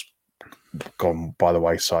Marvel's gone by the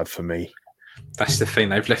wayside for me. That's the thing;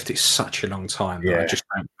 they've left it such a long time that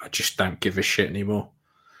I just don't give a shit anymore.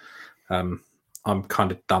 I'm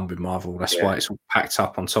kind of done with Marvel. That's why it's all packed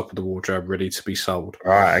up on top of the wardrobe, ready to be sold.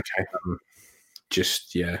 Right, okay.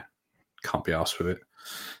 Can't be arsed with it.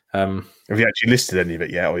 Have you actually listed any of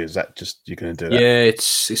it yet, or is that just you're going to do that? Yeah,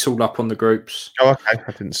 it's all up on the groups. Oh, okay.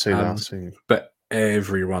 I didn't see that. But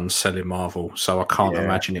everyone's selling Marvel, so I can't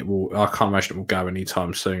imagine it will. I can't imagine it will go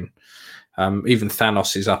anytime soon. Even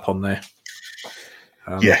Thanos is up on there.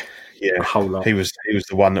 Yeah, a whole lot. He was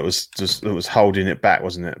the one that was holding it back,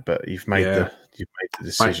 wasn't it? But you've made the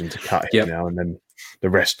decision to cut him now, and then the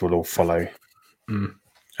rest will all follow. Mm.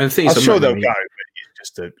 And things I'm sure they'll go, but it's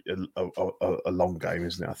just a long game,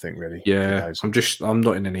 isn't it? I think really. Yeah, I'm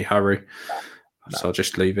not in any hurry, so I'll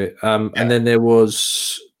just leave it. And then there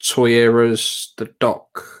was Toy Era's the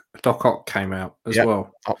Doc Ock came out as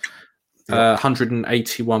well.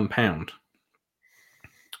 £181.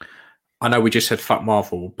 I know we just said fuck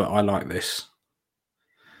Marvel, but I like this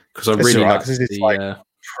because I really like it's like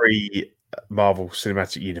pre-Marvel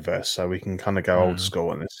Cinematic Universe, so we can kind of go old school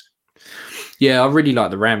on this. Yeah, I really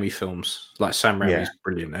like the Raimi films. Like Sam Raimi's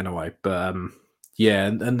brilliant anyway, but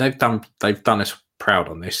and they've done us proud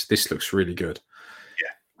on this. This looks really good.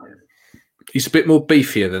 Yeah, he's a bit more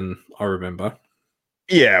beefier than I remember.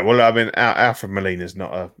 Yeah, well, I mean, Alfred Molina's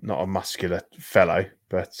not a muscular fellow,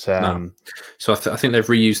 but no. So I think they've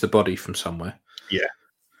reused the body from somewhere. Yeah,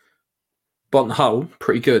 but on the whole,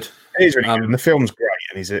 pretty good. He's really good, and the film's great,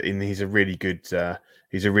 and he's a really good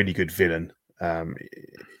villain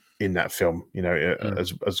in that film. You know,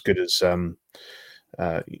 as good as you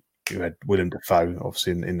had Willem Dafoe,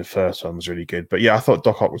 obviously in the first one was really good. But yeah, I thought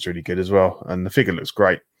Doc Ock was really good as well, and the figure looks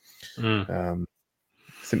great. I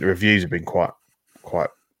think the reviews have been quite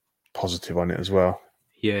positive on it as well.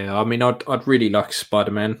 Yeah, I mean, I'd really like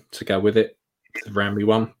Spider-Man to go with it, the Raimi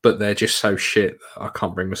one, but they're just so shit that I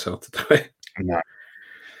can't bring myself to do it. No.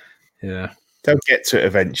 Yeah. They'll get to it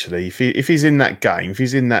eventually. If he's in that game, if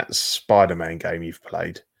he's in that Spider-Man game you've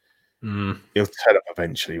played, he'll turn up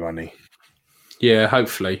eventually, won't he? Yeah,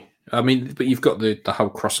 hopefully. I mean, but you've got the whole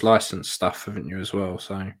cross-license stuff, haven't you, as well?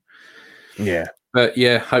 So yeah. But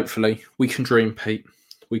yeah, hopefully. We can dream, Pete.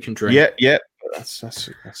 We can dream. Yeah. That's a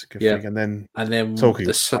good thing. And then talking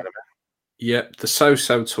the So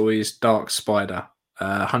Toys Dark Spider,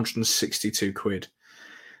 162 quid.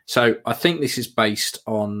 So I think this is based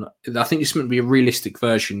on. I think this is meant to be a realistic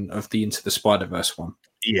version of the Into the Spider-Verse one.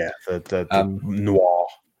 Yeah, the noir.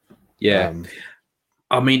 Yeah,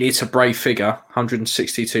 I mean it's a brave figure,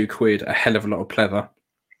 162 quid, a hell of a lot of pleather.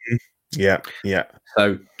 Yeah.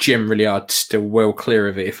 So generally, I'd still well clear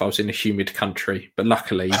of it if I was in a humid country. But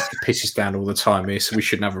luckily, it pisses down all the time here, so we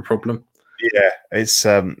shouldn't have a problem. Yeah, it's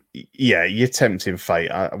you're tempting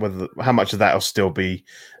fate. How much of that will still be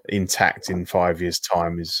intact in 5 years'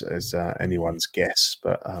 time is anyone's guess.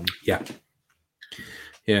 But yeah.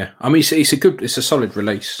 I mean, it's a solid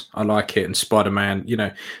release. I like it. And Spider-Man,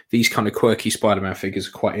 these kind of quirky Spider-Man figures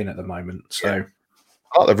are quite in at the moment. So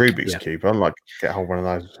I like the Rubik's Cube. I'd like to get a hold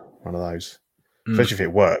of one of those. Especially if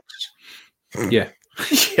it works. Yeah.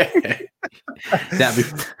 that'd be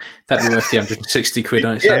worth the 160 quid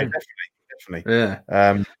on its own. Definitely. Yeah.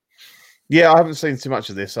 I haven't seen too much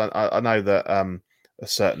of this. I know that a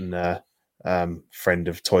certain friend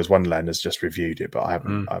of Toys Wonderland has just reviewed it, but I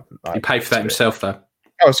haven't. He paid for that himself, though.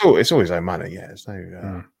 Oh, it's all his own money. Yeah, it's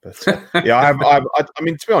no. But yeah, I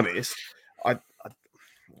mean, to be honest, I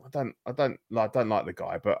don't like the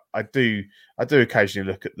guy, but I do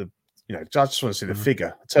occasionally look at the. I just want to see the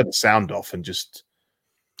figure. I turn the sound off and just.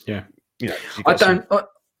 Yeah. I don't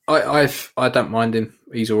mind him.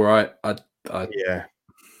 He's all right.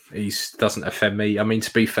 He doesn't offend me. I mean,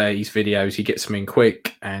 to be fair, his videos he gets them in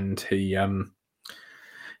quick, and he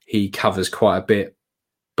covers quite a bit.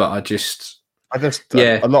 But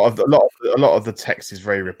a lot of the text is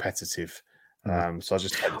very repetitive. So I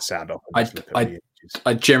just take the sound off.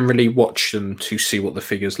 I generally watch them to see what the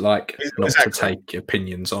figure's like, not to take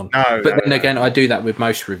opinions on. Then again, I do that with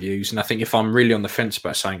most reviews, and I think if I'm really on the fence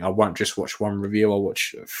about something, I won't just watch one review. I'll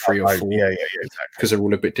watch 3 or 4. Yeah, exactly. Because they're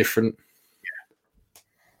all a bit different.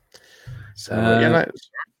 Yeah. So,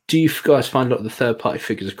 do you guys find a lot of the third-party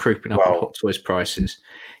figures are creeping up on Hot Toys prices?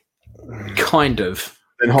 Kind of.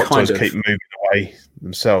 Then Hot Toys keep moving away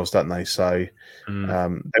themselves, don't they? So,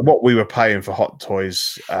 what we were paying for Hot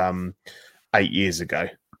Toys 8 years ago,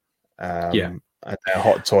 and now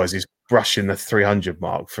Hot Toys is brushing the 300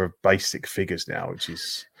 mark for basic figures now, which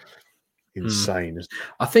is insane. Isn't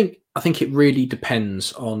I think it really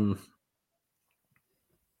depends on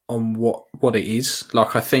what it is.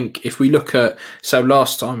 Like, I think if we look at, so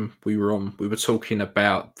last time we were on, we were talking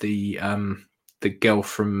about the girl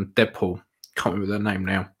from Deadpool. Can't remember their name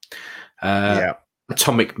now. yeah.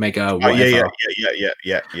 Atomic Mega, Oh, whatever.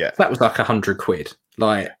 Yeah. That was like £100.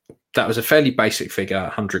 Like, that was a fairly basic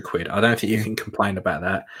figure, £100. I don't think you can complain about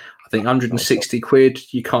that. I think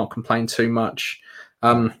 £160, you can't complain too much.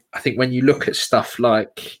 I think when you look at stuff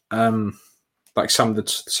like some of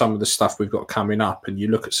the stuff we've got coming up, and you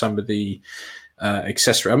look at some of the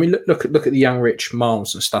accessory. I mean, look at the Young Rich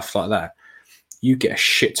Miles and stuff like that. You get a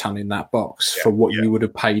shit ton in that box for what you would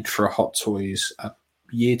have paid for a Hot Toys a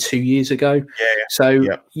year, 2 years ago. Yeah.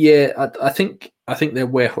 So I think they're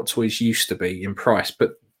where Hot Toys used to be in price,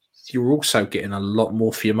 but you're also getting a lot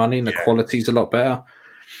more for your money, and the quality's a lot better.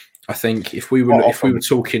 I think if we were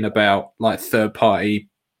talking about like third party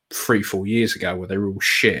 3-4 years ago where they were all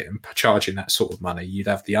shit and charging that sort of money, you'd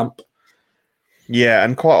have the ump. Yeah,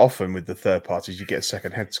 and quite often with the third parties, you get a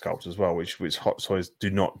second head sculpt as well, which Hot Toys do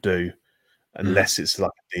not do unless it's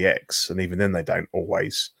like a DX, and even then they don't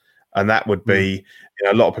always. And that would be,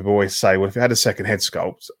 a lot of people always say, well, if it had a second head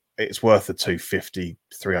sculpt, it's worth the 250,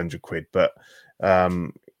 300 quid, but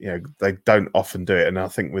they don't often do it. And I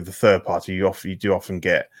think with the third party, you do often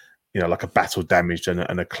get, like a battle damaged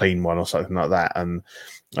and a clean one or something like that, and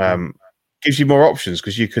gives you more options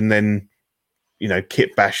because you can then,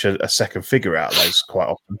 kit bash a second figure out of those quite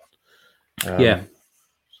often. I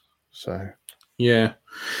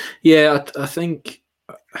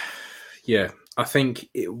think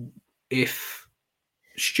if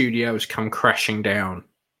studios come crashing down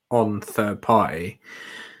on third party,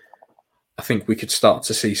 I think we could start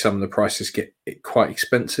to see some of the prices get quite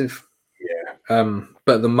expensive.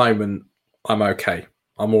 But at the moment, I'm okay.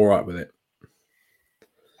 I'm all right with it.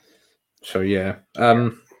 So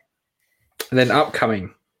and then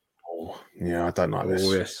upcoming. I don't like this.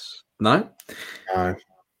 Yes. No.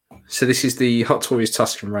 So this is the Hot Toys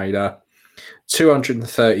Tusken Raider,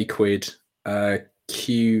 230 quid.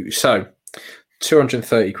 So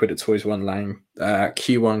 230 quid at Toys One Lane,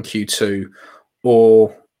 Q1, Q2,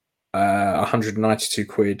 or 192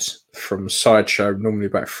 quid from Sideshow. Normally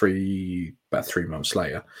about 3 months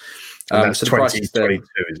later. And that's so the 2022,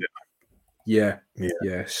 is it?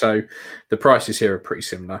 Yeah. So the prices here are pretty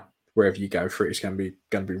similar. Wherever you go for it, it's going to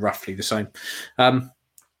be roughly the same.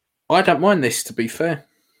 I don't mind this, to be fair.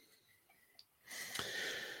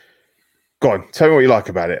 Go on, tell me what you like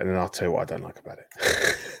about it, and then I'll tell you what I don't like about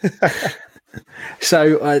it.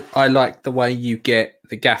 So I like the way you get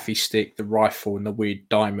the gaffy stick, the rifle, and the weird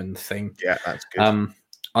diamond thing. Yeah, that's good.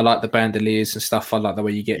 I like the bandoliers and stuff. I like the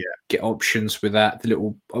way you get options with that. The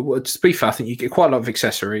little, to be fair, I think you get quite a lot of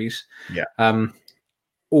accessories. Yeah.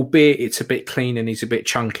 Albeit it's a bit clean and he's a bit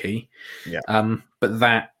chunky. Yeah. But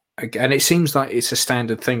that, and it seems like it's a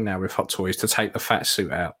standard thing now with Hot Toys to take the fat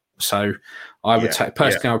suit out. So I would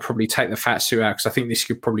personally, I would probably take the fat suit out because I think this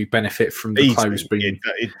could probably benefit from the clothes being.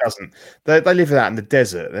 It doesn't. They live out in the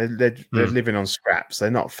desert. They're living on scraps. They're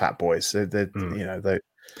not fat boys.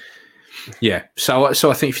 Yeah. So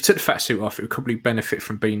I think if you took the fat suit off, it would probably benefit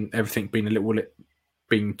from everything being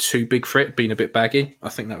being too big for it, being a bit baggy. I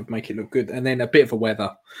think that would make it look good. And then a bit of a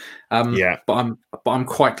weather. But I'm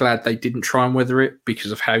quite glad they didn't try and weather it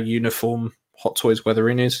because of how uniform Hot Toys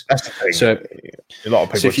weathering is. That's the thing. So a lot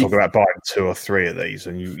of people talk about buying 2 or 3 of these,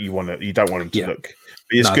 and you don't want them to look. But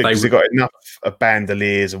it's good because they've got enough of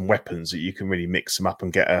bandoliers and weapons that you can really mix them up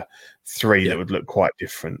and get a 3 that would look quite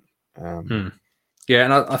different. Yeah,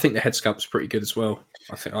 and I think the head sculpt's pretty good as well.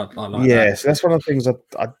 I think I like that. Yeah, so that's one of the things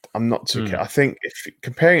I'm not too. I think if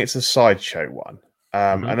comparing it to the Sideshow one,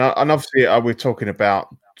 and obviously we're talking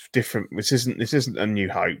about different. This isn't A New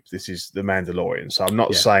Hope. This is the Mandalorian. So I'm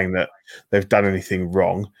not saying that they've done anything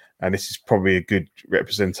wrong, and this is probably a good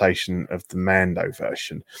representation of the Mando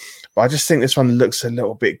version. But I just think this one looks a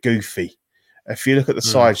little bit goofy. If you look at the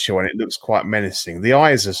Sideshow one, it looks quite menacing. The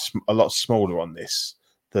eyes are a lot smaller on this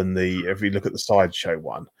than if you look at the Sideshow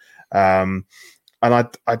one. And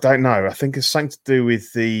I don't know. I think it's something to do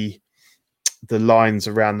with the lines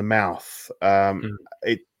around the mouth.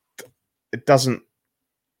 It doesn't.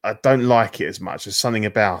 I don't like it as much. There's something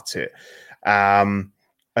about it. And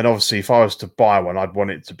obviously, if I was to buy one, I'd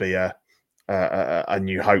want it to be a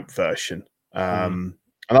New Hope version. And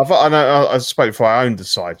I spoke before I owned the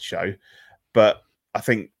Sideshow, but I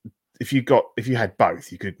think if you had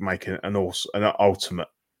both, you could make an ultimate.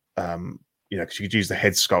 Because you could use the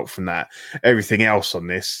head sculpt from that. Everything else on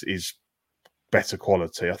this is better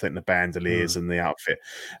quality. I think the bandoliers and the outfit.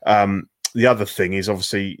 The other thing is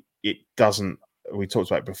obviously it doesn't we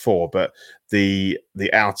talked about it before, but the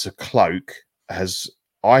outer cloak has,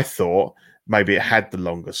 I thought maybe it had the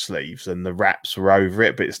longer sleeves and the wraps were over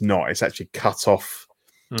it, but it's not. It's actually cut off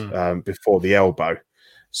before the elbow,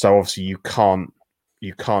 so obviously you can't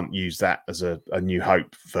use that as a New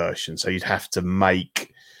Hope version. So you'd have to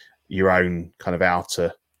make your own kind of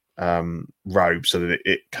outer robe so that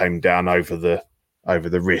it came down over the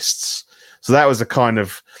wrists. So that was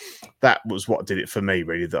that was what did it for me,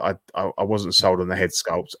 really. That I wasn't sold on the head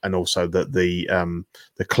sculpt, and also that the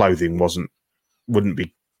clothing wouldn't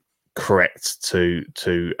be correct to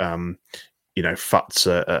futz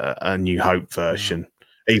a New Hope version,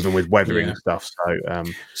 even with weathering and stuff.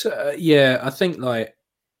 So I think, like,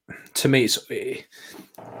 to me,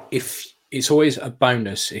 it's always a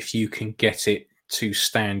bonus if you can get it to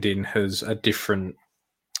stand in as a different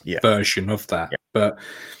version of that. Yeah. But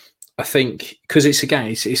I think because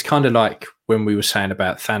it's kind of like when we were saying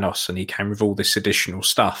about Thanos, and he came with all this additional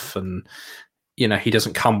stuff, and he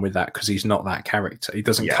doesn't come with that because he's not that character. He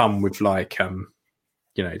doesn't come with like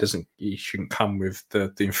he shouldn't come with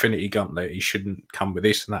the Infinity Gauntlet. He shouldn't come with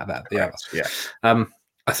this and that, the other. Yeah.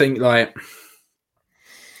 I think, like,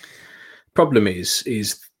 problem is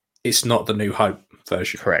it's not the New Hope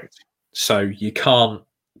version. Correct. So you can't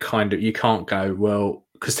go, well,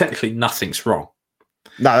 because technically nothing's wrong.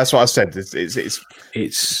 No, that's what I said. It's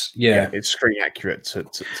screen accurate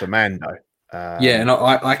to Mando. And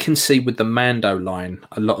I can see with the Mando line,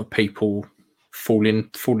 a lot of people falling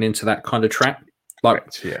into that kind of trap. Like,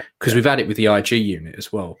 because we've had it with the IG unit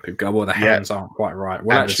as well. People go, well, the hands aren't quite right.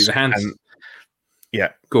 Well, actually, the hands.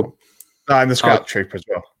 Good. And the Scout Trooper as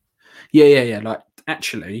well. Yeah. Like,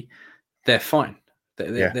 actually, they're fine.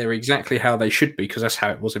 They're exactly how they should be, because that's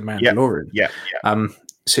how it was in Mandalorian. Yeah.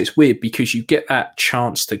 So it's weird because you get that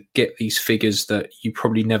chance to get these figures that you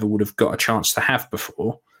probably never would have got a chance to have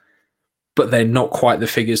before, but they're not quite the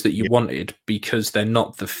figures that you wanted, because they're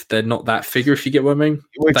not that figure. If you get what I mean,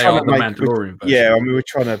 they are the Mandalorian version. Yeah, I mean, we're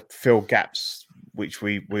trying to fill gaps which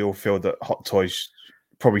we all feel that Hot Toys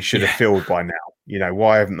probably should have filled by now.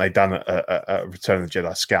 Why haven't they done a Return of the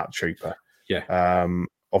Jedi Scout Trooper? Yeah.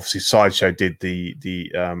 Obviously, Sideshow did the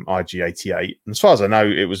IG-88, and as far as I know,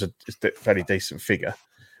 it was a fairly decent figure.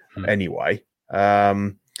 Anyway,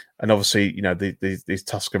 and obviously, these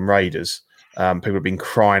Tusken Raiders, people have been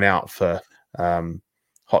crying out for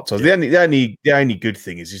Hot Toys. The only good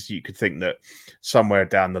thing is you could think that somewhere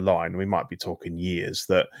down the line, we might be talking years,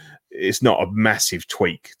 that it's not a massive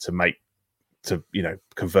tweak to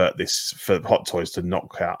convert this for Hot Toys to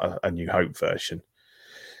knock out a New Hope version,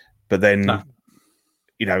 but then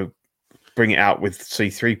bring it out with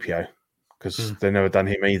C-3PO, because they've never done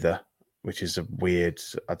him either, which is a weird.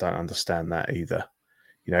 I don't understand that either.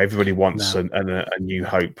 Everybody wants a New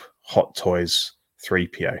Hope Hot Toys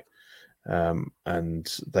 3PO,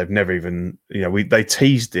 and they've never even. They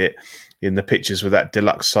teased it in the pictures with that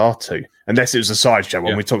deluxe R2, unless it was a Sideshow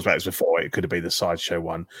one. We talked about this before. It could have been the Sideshow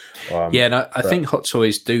one. I think Hot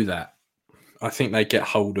Toys do that. I think they get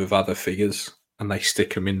hold of other figures and they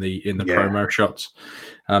stick them in the promo shots.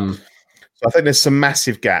 So I think there's some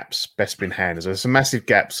massive gaps. Bespin Handers. There's some massive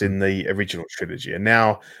gaps in the original trilogy, and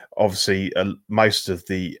now obviously most of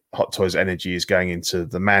the Hot Toys energy is going into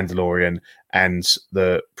the Mandalorian and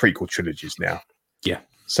the prequel trilogies now. Yeah.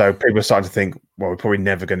 So people are starting to think, well, we're probably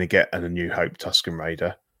never going to get a New Hope Tusken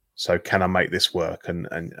Raider. So can I make this work? And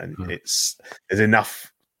there's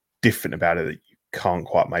enough different about it that you can't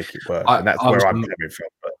quite make it work, and that's where I'm coming from.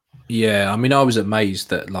 But. Yeah, I mean, I was amazed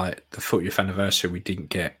that, like, the 40th anniversary, we didn't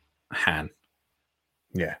get Han.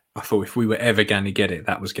 Yeah, I thought if we were ever going to get it,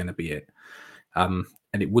 that was going to be it. And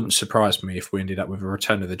it wouldn't surprise me if we ended up with a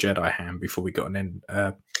Return of the Jedi Han before we got an end.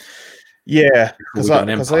 Because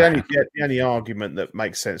the only argument that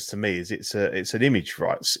makes sense to me is it's an image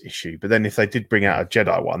rights issue. But then if they did bring out a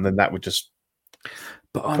Jedi one, then that would just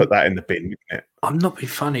put that in the bin, wouldn't it? I'm not being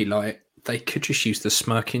funny. Like, they could just use the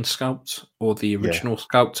smirking sculpt or the original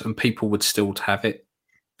sculpt, and people would still have it.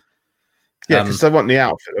 Yeah, because they want the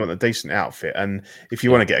outfit, they want a decent outfit, and if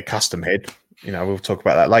you want to get a custom head, we'll talk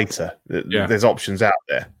about that later. There's options out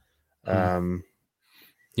there. At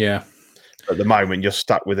the moment, you're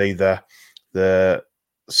stuck with either the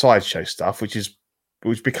Sideshow stuff,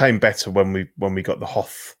 which became better when we got the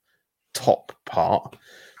Hoth top part.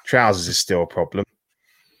 Trousers is still a problem,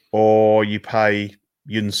 or you pay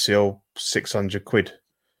Yunsil £600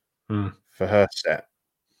 for her set.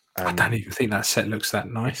 I don't even think that set looks that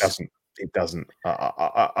nice. It doesn't.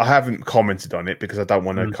 I haven't commented on it because I don't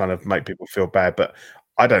want to kind of make people feel bad, but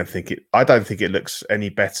I don't think it looks any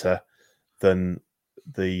better than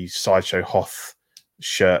the Sideshow Hoth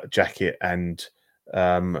shirt, jacket, and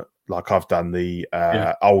like I've done the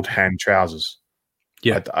old hand trousers.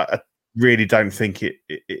 Yeah, I really don't think it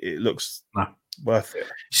looks worth it.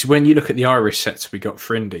 So when you look at the Irish sets we got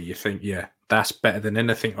for Indy, you think, yeah, that's better than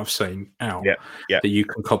anything I've seen out that you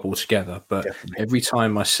can cobble together. But every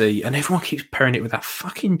time I see, and everyone keeps pairing it with that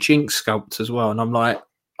fucking Jinx sculpt as well, and I'm like,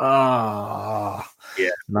 no,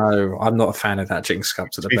 I'm not a fan of that Jinx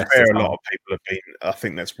sculpt. To be fair, a lot of people have been. I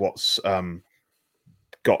think that's what's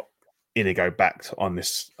got Inigo backed on the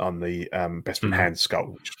Bestman hand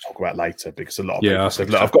sculpt, which we'll talk about later, because a lot of people said,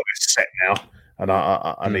 look, I've got this set now, and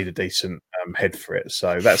I need a decent head for it.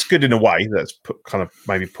 So that's good in a way. That's kind of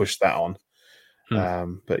maybe pushed that on.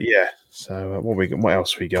 But yeah, so what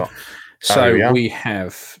else we got? So we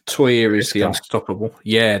have Toya is the Unstoppable.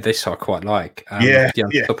 Yeah, this I quite like. The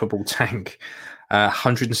Unstoppable tank.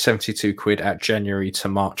 172 quid at January to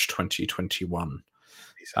March 2021.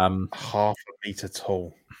 Half a meter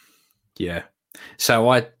tall. Yeah.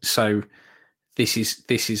 So this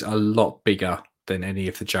is a lot bigger than any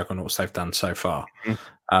of the juggernauts they've done so far.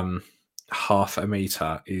 Half a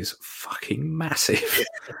meter is fucking massive.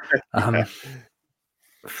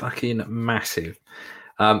 Fucking massive.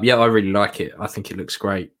 Yeah, I really like it. I think it looks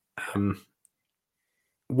great.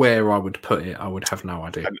 Where I would put it, I would have no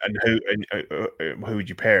idea. And who would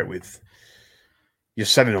you pair it with? You're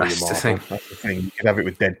selling all your Marvel. That's the thing. You could have it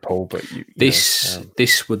with Deadpool, but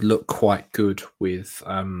this would look quite good with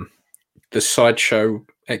the Sideshow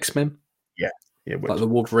X-Men. Yeah, like the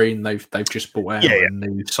Wolverine they've just bought out, and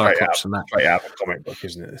the Cyclops and that. Straight out of a comic book,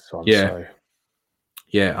 isn't it? This one,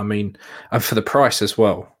 yeah. I mean, and for the price as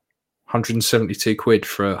well, 172 quid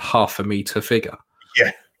for a half a meter figure.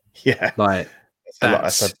 Yeah. Like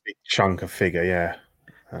that's a big chunk of figure.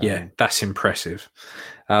 Yeah, that's impressive.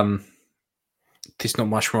 There's not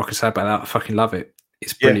much more I can say about that. I fucking love it.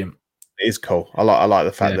 It's brilliant. It is cool. I like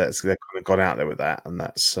the fact that they've kind of gone out there with that, and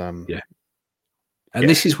that's And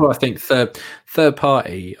this is what I think third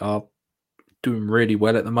party are doing really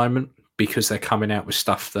well at the moment, because they're coming out with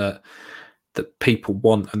stuff that people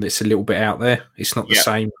want, and it's a little bit out there. It's not the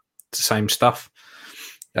same stuff.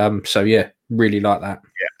 So yeah, really like that.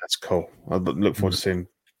 Yeah, that's cool. I look forward to seeing.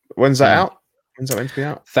 When's that out? When's that meant to be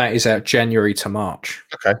out? That is out January to March.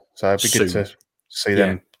 Okay, so it'd be good to see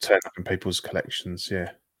them turn up in people's collections.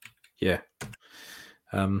 Yeah.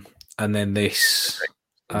 And then this.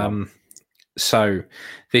 So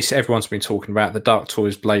this everyone's been talking about, the Dark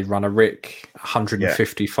Toys Blade Runner Rick,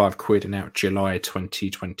 155 quid, and out July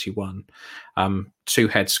 2021. 2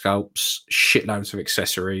 head sculpts, shitloads of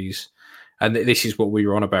accessories, and this is what we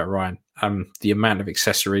were on about, Ryan. The amount of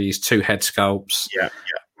accessories, 2 head sculpts,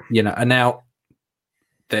 and now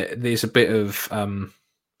there's a bit of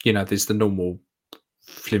there's the normal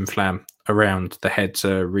flim flam around the heads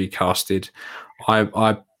are recasted.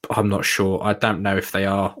 I'm not sure. I don't know if they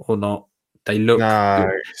are or not. They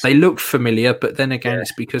look familiar, but then again,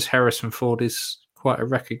 it's because Harrison Ford is quite a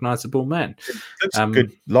recognizable man. It's a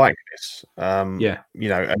good likeness. And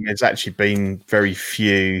there's actually been very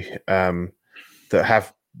few that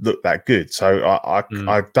have looked that good. So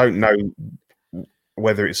I don't know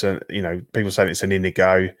whether it's people saying it's an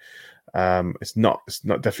Inigo. It's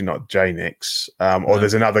definitely not Janix. Or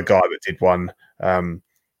there's another guy that did one.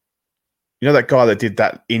 That guy that did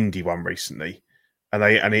that indie one recently,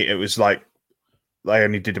 it was like they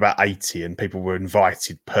only did about 80, and people were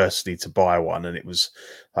invited personally to buy one, and it was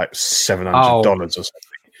like $700 or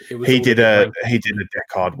something. He did a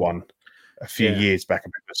Deckard one a few years back,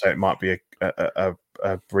 and people say it might be a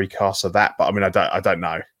recast of that, but I mean, I don't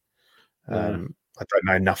know. I don't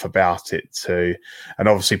know enough about it to, and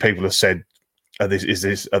obviously people have said, are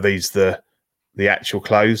these the actual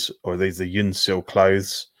clothes, or are these the Yunsil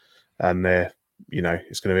clothes? And they're,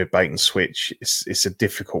 it's going to be a bait and switch. It's a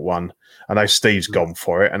difficult one. I know Steve's gone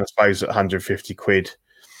for it, and I suppose at 150 quid,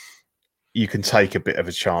 you can take a bit of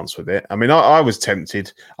a chance with it. I mean, I was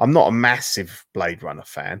tempted. I'm not a massive Blade Runner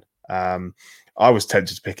fan. I was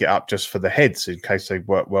tempted to pick it up just for the heads in case they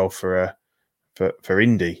work well for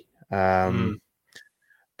Indy. But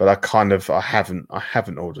I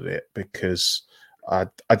haven't ordered it because I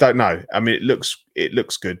don't know. I mean, it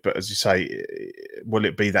looks good, but as you say, will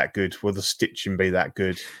it be that good? Will the stitching be that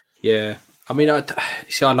good? Yeah, I mean, I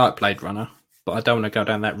like Blade Runner, but I don't want to go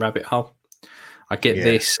down that rabbit hole. I get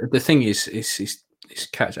this. The thing is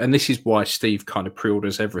catch, and this is why Steve kind of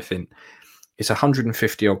pre-orders everything. It's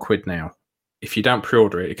 150 odd quid now. If you don't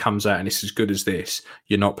pre-order it, it comes out and it's as good as this.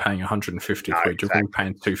 You're not paying 150 quid. Exactly. You're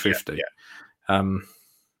paying 250.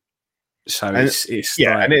 So and it's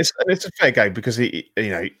and it's a fair game because he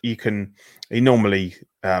normally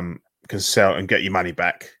can sell and get your money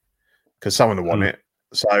back because someone will want it.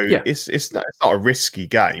 So it's not a risky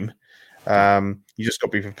game. You just got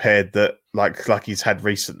to be prepared that, like he's had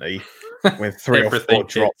recently, when 3 or 4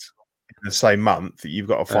 drops in the same month, that you've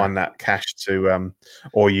got to find that cash to,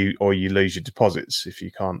 or you lose your deposits if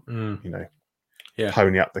you can't,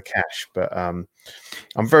 pony up the cash. But I'm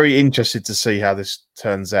very interested to see how this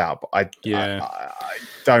turns out. But I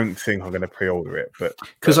don't think I'm going to pre-order it. But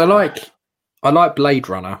because I like Blade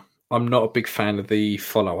Runner. I'm not a big fan of the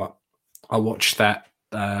follow-up. I watched that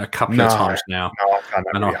a couple of times now. No, I found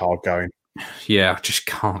that really hard going. Yeah, I just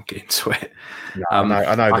can't get into it. No,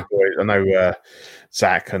 I know the boys. I know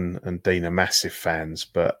Zach and Dean are massive fans,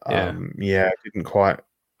 but I didn't quite.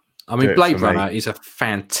 I mean, Blade Runner is a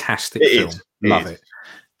fantastic film. Love it.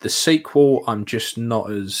 The sequel, I'm just not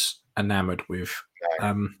as enamored with. No.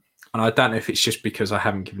 And I don't know if it's just because I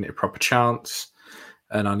haven't given it a proper chance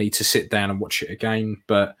and I need to sit down and watch it again.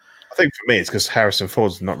 But I think for me, it's because Harrison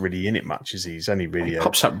Ford's not really in it much, is he? He's only really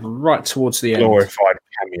pops up right towards the glorified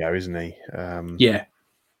cameo, isn't he?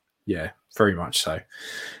 Yeah, very much so.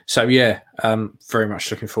 So very much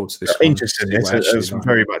looking forward to this. Interesting. It's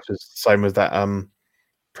very much the same as that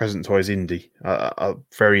Present Toys Indie. I'm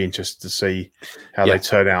very interested to see how they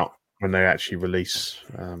turn out when they actually release.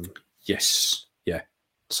 Yes, yeah,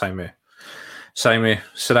 same here. So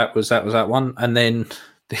that was that one, and then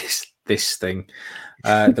this thing,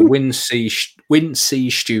 the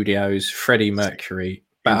Windsea Studios, Freddie Mercury,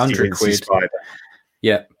 about 100 quid.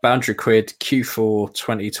 Yeah, about 100 quid. Q4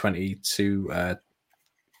 2020 to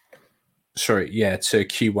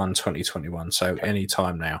Q1 2021. So any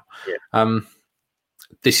time now. Yeah.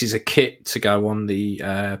 This is a kit to go on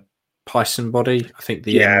the Python body. I think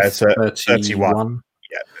the it's a 31.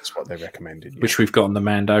 Yeah, that's what they recommended. Which we've got on the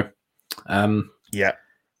Mando. I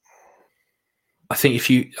think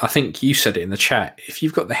you said it in the chat. If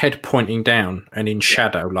you've got the head pointing down and in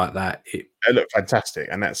shadow like that, it looks fantastic,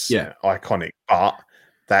 and that's iconic. But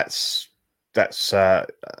that's a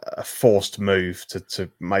forced move to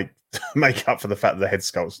make up for the fact that the head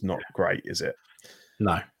sculpt's not great, is it?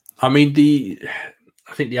 No, I mean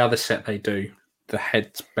I think the other set they do, the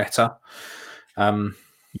head's better. That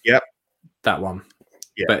one.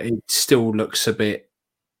 Yeah, but it still looks a bit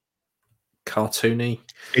cartoony.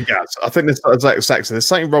 It does. I think there's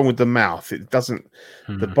something wrong with the mouth. It doesn't.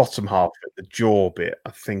 The bottom half, the jaw bit, I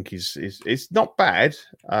think is it's not bad,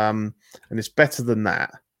 and it's better than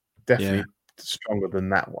that. Definitely stronger than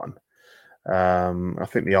that one. I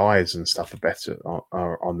think the eyes and stuff are better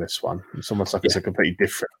on this one. It's almost like it's a completely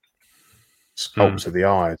different sculpt of the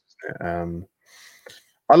eyes.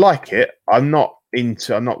 I like it. I'm not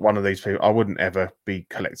one of these people. I wouldn't ever be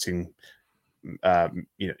collecting,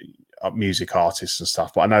 music artists and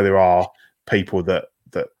stuff. But I know there are people that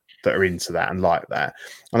are into that and like that.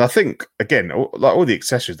 And I think again, like all the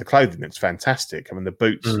accessories, the clothing looks fantastic. I mean, the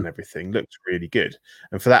boots and everything looks really good.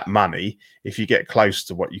 And for that money, if you get close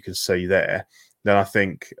to what you can see there, then I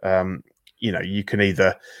think you can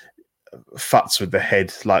either futz with the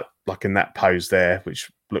head like in that pose there,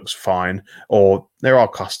 which looks fine, or there are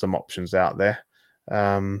custom options out there.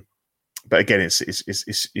 But again, it's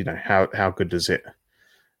how good does it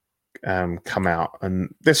come out?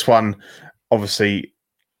 And this one, obviously,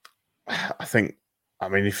 I think, I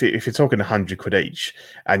mean, if you're talking 100 quid each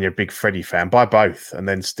and you're a big Freddie fan, buy both and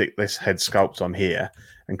then stick this head sculpt on here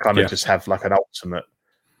and kind of just have like an ultimate,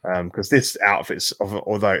 because this outfit's,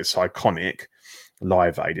 although it's iconic,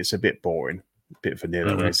 Live Aid, it's a bit boring, a bit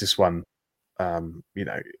vanilla. Whereas this one,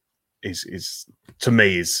 is to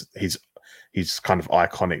me is his kind of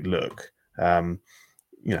iconic look.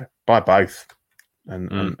 Buy both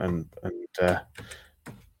and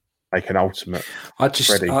make an ultimate.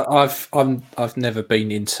 I've never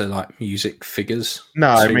been into like music figures.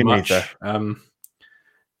 No, me neither.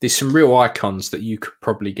 There's some real icons that you could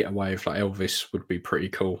probably get away with, like Elvis would be pretty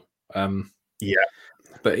cool.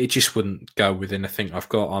 But it just wouldn't go with anything I've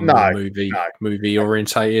got. I'm movie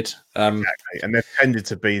orientated. Exactly. And they've tended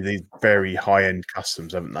to be these very high end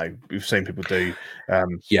customs, haven't they? We've seen people do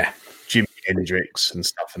Jimi Hendrix and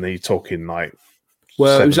stuff, and they're talking like.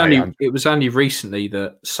 Well, it was only recently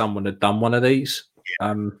that someone had done one of these.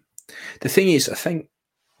 The thing is, I think.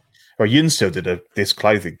 Well, Yun still did this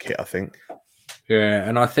clothing kit, I think. Yeah,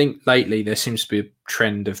 and I think lately there seems to be a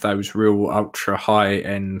trend of those real ultra high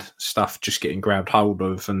end stuff just getting grabbed hold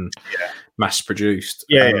of and mass produced.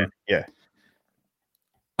 Yeah.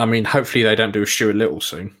 I mean, hopefully they don't do a Stuart Little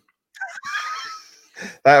soon.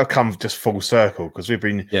 That'll come just full circle because we've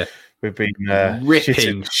been ripping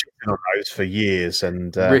shitting on those for years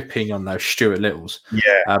and ripping on those Stuart Littles.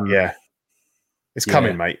 Yeah. It's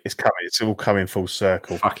coming, mate. It's coming. It's all coming full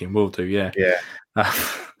circle. Fucking will do, yeah. Yeah.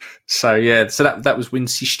 So that was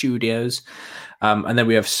Windsea Studios. And then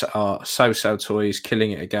we have our So Toys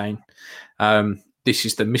killing it again. This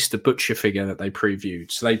is the Mr. Butcher figure that they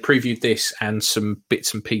previewed. So they previewed this and some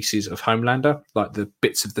bits and pieces of Homelander, like the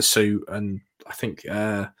bits of the suit and I think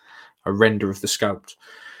a render of the sculpt.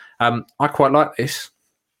 I quite like this.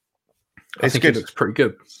 I think it looks pretty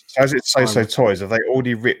good. So as it's So Toys, have they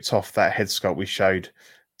already ripped off that head sculpt we showed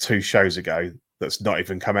 2 shows ago that's not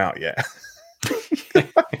even come out yet? Because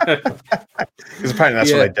apparently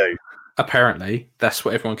that's what they do. Apparently, that's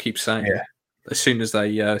what everyone keeps saying. Yeah. As soon as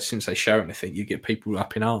they show anything, you get people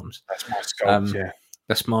up in arms. That's my sculpt,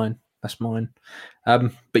 That's mine.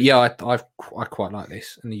 But yeah, I quite like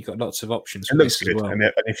this, and you've got lots of options. It looks good, as well.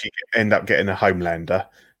 and if you end up getting a Homelander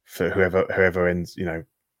for whoever ends,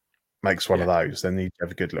 makes one of those, then you have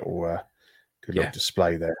a good little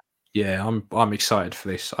display there. Yeah, I'm excited for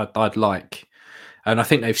this. I'd like, and I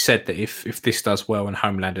think they've said that if this does well and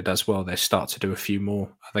Homelander does well, they'll start to do a few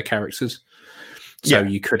more other characters. So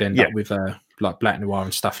you could end up with like Black Noir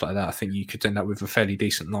and stuff like that. I think you could end up with a fairly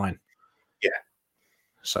decent line. Yeah.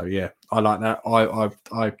 So yeah, I like that.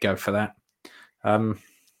 I go for that.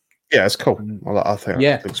 Yeah, it's cool. I think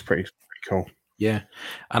it looks pretty cool. Yeah,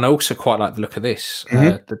 and I also quite like the look of this.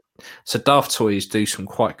 So Daft Toys do some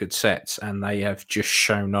quite good sets, and they have just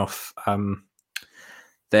shown off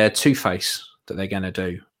their Two-Face that they're going to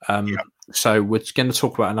do. So we're going to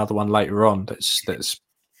talk about another one later on that's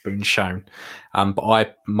been shown, but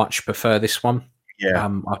I much prefer this one.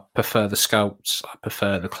 I prefer the sculpts, I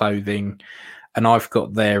prefer the clothing, and I've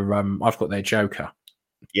got their Joker,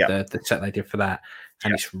 the set they did for that,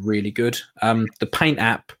 and it's really good. The paint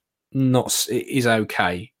app is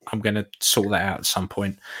okay. I'm going to sort that out at some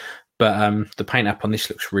point, but the paint app on this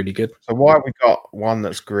looks really good. So why have we got one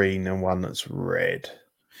that's green and one that's red?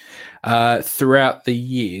 Throughout the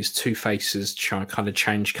years, Two-Faces kind of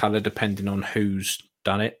change color depending on who's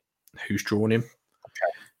done it, who's drawn him.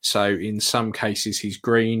 Okay. So in some cases he's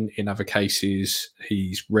green, in other cases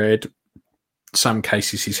he's red, some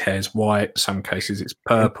cases his hair's white, some cases it's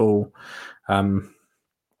purple.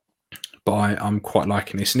 But I'm quite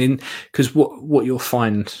liking this, and because what you'll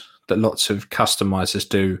find that lots of customizers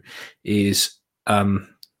do is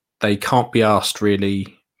they can't be asked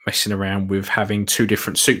really messing around with having 2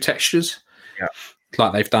 different suit textures.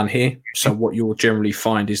 Like they've done here. So what you'll generally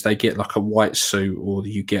find is they get like a white suit or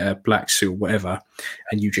you get a black suit or whatever,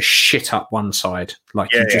 and you just shit up one side.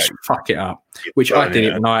 Like you just fuck it up. Which I did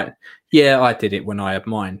it when I did it when I had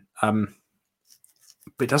mine. But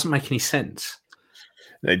it doesn't make any sense.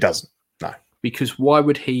 It doesn't. No. Because why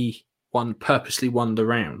would he purposely wander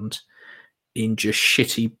around in just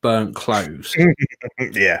shitty burnt clothes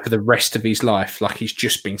for the rest of his life, like he's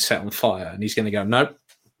just been set on fire, and he's going to go, nope,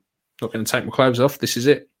 not going to take my clothes off. This is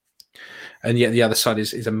it. And yet the other side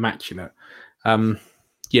is immaculate. Rhyme.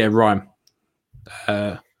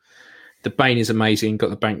 The Bane is amazing. Got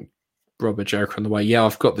the bank robber Joker on the way. Yeah,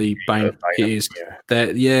 I've got the Bane. It is.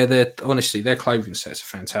 They're honestly, their clothing sets are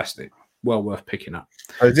fantastic. Well worth picking up.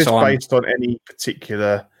 So is this based on any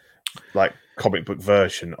particular like comic book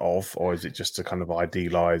version of, or is it just a kind of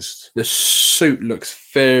idealized? The suit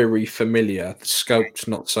looks very familiar. The sculpt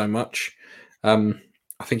not so much. I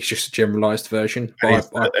think it's just a generalized version, but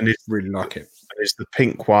I really like it. Is the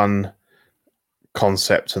pink one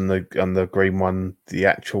concept and the green one the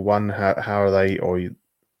actual one? How are they? Or do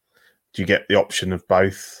you get the option of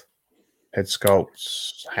both head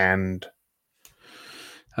sculpts, hand?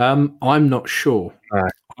 I'm not sure. No.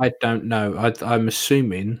 I don't know. I'm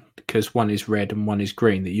assuming because one is red and one is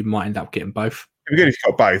green that you might end up getting both. It'd be good if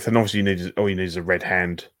you got both, and obviously all you need is a red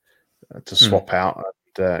hand to swap out.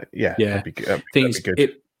 That'd be good.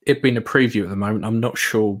 It being a preview at the moment, I'm not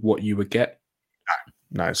sure what you would get.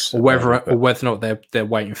 No, or whether or not they're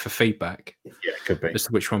waiting for feedback. Yeah, it could be as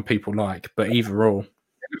to which one people like. But either or,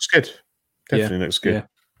 it looks good. Definitely looks good.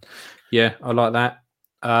 Yeah, I like that.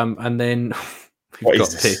 And then we've got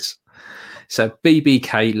this. So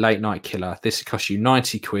BBK Late Night Killer. This costs you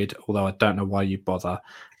 £90, although I don't know why you bother.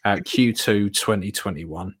 Q2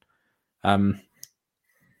 2021. The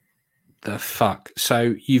fuck.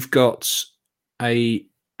 So you've got a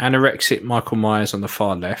anorexic Michael Myers on the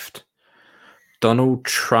far left, Donald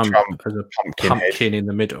Trump as a pumpkin in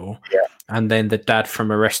the middle, and then the dad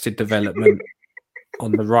from Arrested Development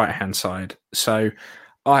on the right hand side. So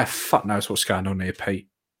I fuck knows what's going on here, Pete.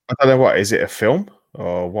 I don't know what is it, a film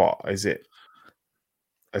or what is it?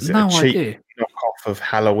 Is it no a cheap idea. knockoff of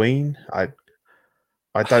Halloween? I've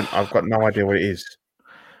got no idea what it is.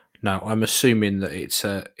 No, I'm assuming that it's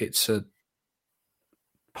a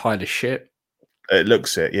pile of shit. It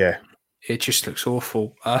looks it, yeah. It just looks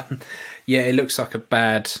awful. It looks like a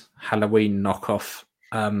bad Halloween knockoff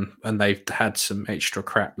and they've had some extra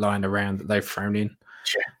crap lying around that they've thrown in.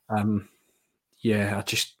 Yeah. I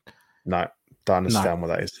just don't understand what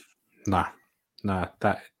that is. No.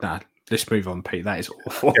 Let's move on, Pete. That is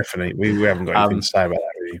awful. Definitely, we haven't got anything to say about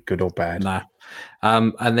that, really, good or bad. No.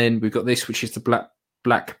 And then we've got this, which is the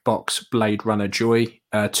Black Box Blade Runner Joy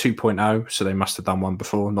 2.0. So they must have done one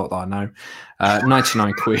before, not that I know.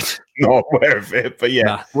 99 quid. Not aware of it, but yeah.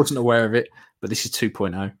 Nah, wasn't aware of it, but this is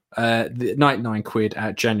 2.0. 99 quid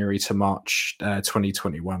at January to March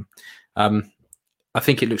 2021. I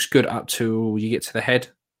think it looks good up till you get to the head,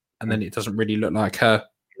 and then it doesn't really look like her.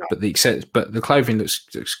 No. But the clothing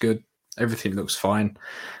looks good. Everything looks fine.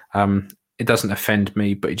 It doesn't offend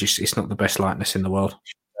me, but it's not the best likeness in the world.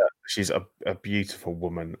 She's a beautiful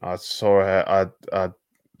woman. I saw her.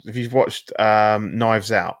 If you've watched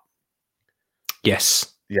Knives Out,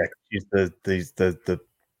 yes, yeah, she's the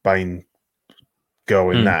Bane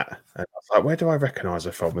girl in that. And I was like, where do I recognise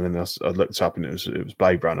her from? And then I looked up, and it was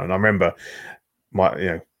Blade Runner, and I remember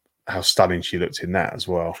how stunning she looked in that as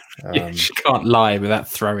well. She can't lie without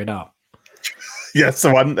throwing up. Yeah, that's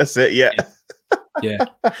the one. That's it. Yeah. Yeah.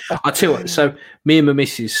 I tell you what, so me and my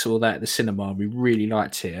missus saw that at the cinema. We really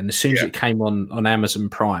liked it. And as soon as it came on Amazon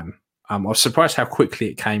Prime, I was surprised how quickly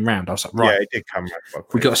it came round. I was like, right. Yeah, it did come round.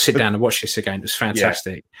 We got to sit down and watch this again. It was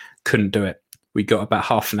fantastic. Yeah. Couldn't do it. We got about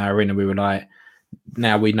half an hour in and we were like,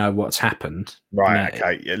 now we know what's happened. Right,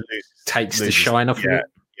 okay. Yeah, takes the shine off of it.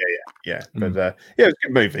 Yeah. But it was a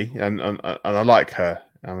good movie. And I like her.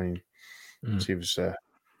 I mean, she was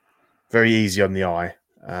very easy on the eye.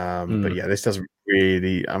 But yeah, this doesn't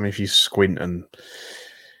really. I mean, if you squint, and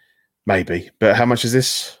maybe. But how much is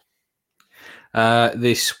this?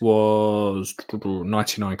 This was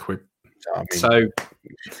 99 quid. I mean, so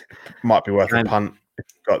might be worth a punt.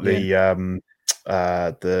 Got the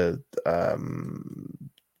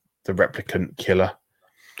replicant killer.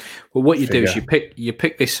 Well, what you do is you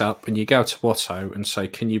pick this up and you go to Watto and say,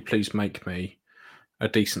 "Can you please make me a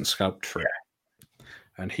decent sculpt for it?"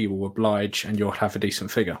 And he will oblige, and you'll have a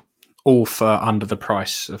decent figure, all for under the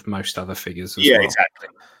price of most other figures as well. Exactly.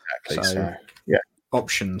 So,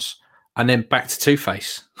 options, and then back to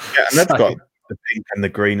Two-Face. Yeah, and that's got the pink and the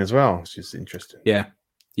green as well, which is interesting.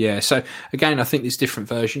 Yeah. So again, I think there's different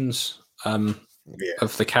versions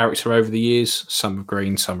of the character over the years. Some are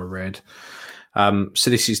green, some are red. So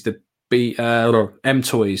this is the M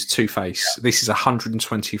Toys Two-Face. This is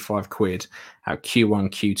 125 quid at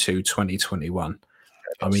Q1, Q2 2021.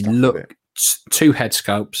 I mean, look, 2 head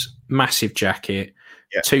sculpts, massive jacket,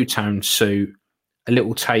 2-tone suit, a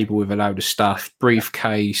little table with a load of stuff,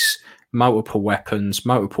 briefcase, multiple weapons,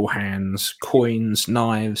 multiple hands, coins,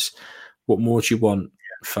 knives. What more do you want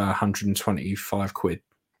for 125 quid?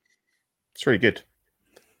 It's really good.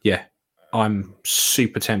 Yeah, I'm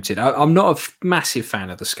super tempted. I'm not a massive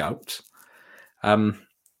fan of the sculpt. I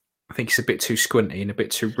think it's a bit too squinty and a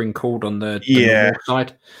bit too wrinkled on the normal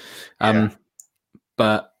side.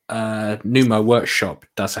 But Numo Workshop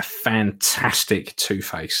does a fantastic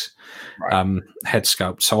Two-Face head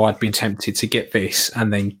sculpt. So I'd been tempted to get this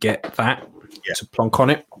and then get that to plonk on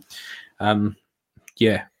it.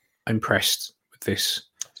 Impressed with this.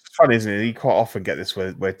 It's funny, isn't it? You quite often get this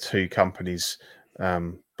where 2 companies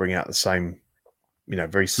bring out the same,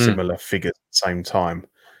 very similar figures at the same time,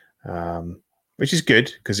 which is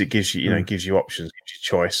good because it gives you, gives you options, gives you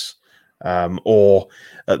choice. Or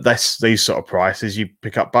at these sort of prices, you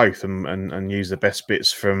pick up both and use the best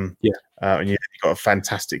bits from. And you've got a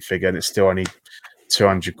fantastic figure, and it's still only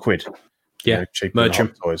 200 quid. Cheaper than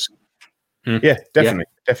Hot Toys. Yeah, definitely.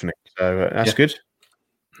 So that's good.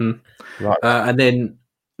 Right. And then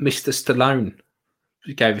Mr. Stallone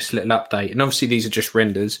gave us a little update, and obviously these are just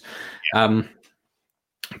renders. But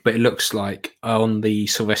it looks like on the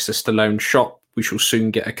Sylvester Stallone shop, we shall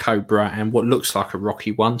soon get a Cobra and what looks like a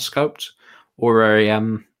Rocky 1 sculpt, or a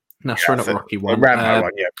not Rocky 1, Rambo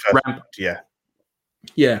one, Rambo.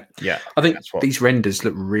 Yeah. I think these renders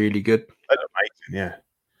look really good. They look amazing,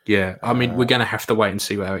 yeah. I mean, we're going to have to wait and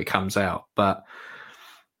see how it comes out, but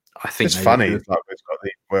I think it's funny. It's like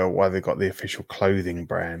why they've got the official clothing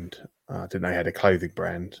brand. I didn't know they had a clothing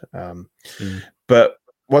brand, but.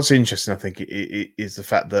 What's interesting, I think, is the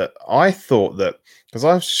fact that I thought that, because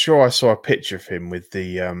I'm sure I saw a picture of him with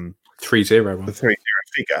the 3-0 one, the 3-0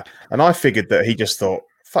 figure, and I figured that he just thought,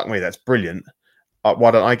 "Fuck me, that's brilliant.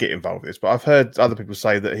 Why don't I get involved with this?" But I've heard other people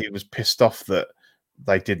say that he was pissed off that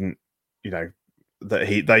they didn't, that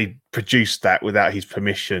they produced that without his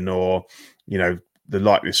permission, or the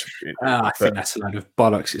likeness. I think that's a load of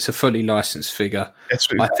bollocks. It's a fully licensed figure.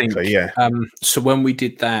 Exactly, I think. Yeah. So when we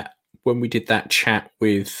did that chat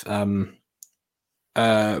with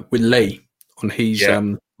Lee on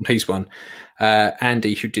his one.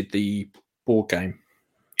 Andy, who did the board game,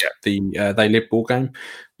 the They Live board game,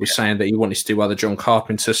 was saying that he wanted to do other John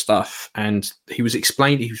Carpenter stuff, and he was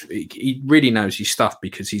explaining he really knows his stuff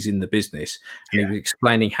because he's in the business, and he was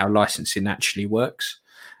explaining how licensing actually works.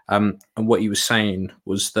 And what he was saying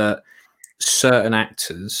was that certain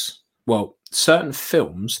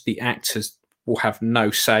films, the actors will have no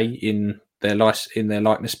say in their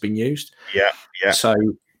likeness being used. Yeah. So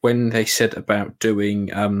when they said about doing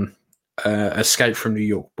Escape from New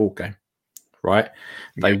York board game, right?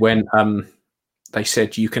 They went. They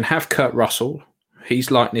said you can have Kurt Russell,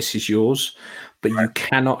 his likeness is yours, but you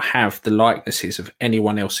cannot have the likenesses of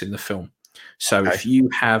anyone else in the film. So if you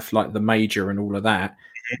have like the Major and all of that,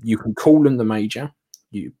 you can call them the Major,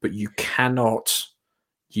 but you cannot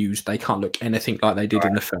use. They can't look anything like they did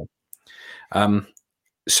in the film.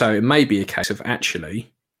 So it may be a case of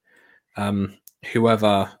actually,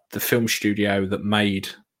 whoever the film studio that made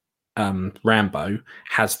Rambo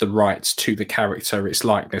has the rights to the character, its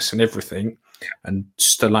likeness and everything, and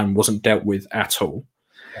Stallone wasn't dealt with at all.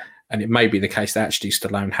 And it may be the case that actually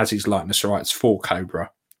Stallone has his likeness rights for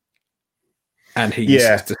Cobra, and he's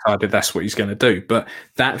decided that's what he's going to do. But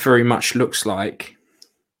that very much looks like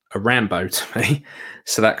a Rambo to me,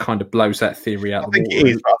 so that kind of blows that theory out of the water. It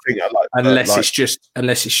is, I think I like unless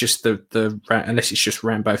it's just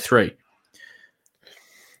Rambo 3.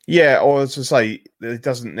 Yeah, or as I say, it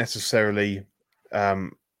doesn't necessarily.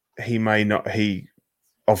 He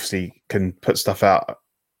obviously can put stuff out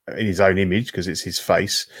in his own image because it's his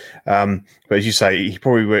face. But as you say, he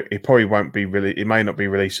probably won't be really. It may not be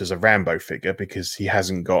released as a Rambo figure because he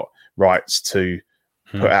hasn't got rights to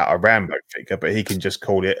put out a Rambo figure. But he can just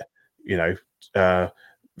call it,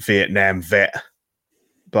 Vietnam vet,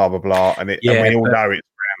 blah blah blah, and we all know it's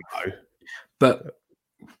Rambo. But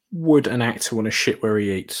would an actor want to shit where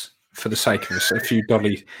he eats for the sake of a few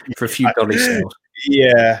dolly sales?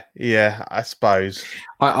 Yeah, I suppose.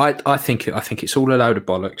 I think it's all a load of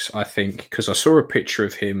bollocks. I think because I saw a picture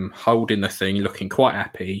of him holding the thing, looking quite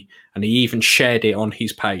happy, and he even shared it on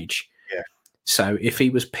his page. Yeah. So if he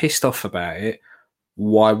was pissed off about it,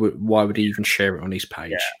 why would he even share it on his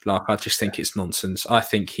page? Like, I just think it's nonsense. I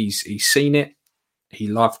think he's seen it, he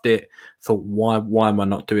loved it, thought, why am I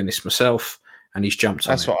not doing this myself? And he's jumped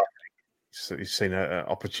on it. That's what I think. So he's seen an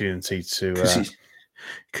opportunity to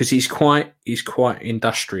because he's quite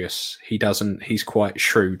industrious. He's quite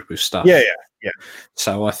shrewd with stuff. Yeah.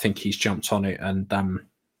 So I think he's jumped on it and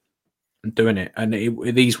doing it. And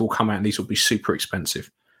these will come out and these will be super expensive.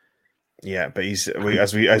 Yeah, but as we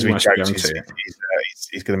joked,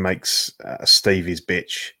 he's going to make Steve his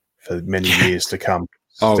bitch for many years to come.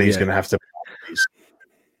 Steve's going to have to.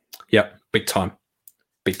 Yep, big time.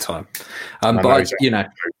 But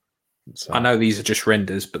I know these are just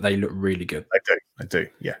renders, but they look really good. They do.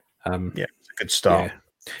 Yeah. It's a good start.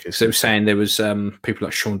 Yeah. So saying there was people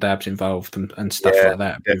like Sean Dabbs involved and stuff like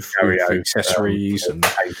that with accessories and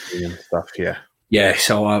stuff. Yeah.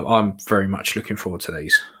 So I'm very much looking forward to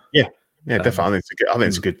these. Yeah, definitely. I think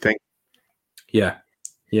it's a good thing. Yeah.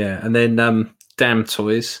 And then Damn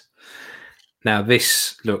Toys. Now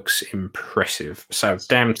this looks impressive. So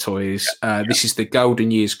Damn Toys. This is the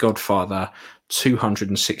Golden Years Godfather.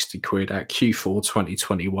 260 quid at Q4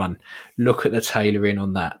 2021. Look at the tailoring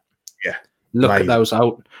on that. Yeah. Look at those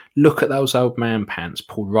old man pants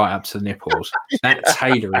pulled right up to the nipples. That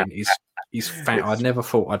tailoring is fat. I never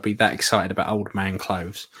thought I'd be that excited about old man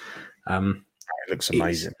clothes. It looks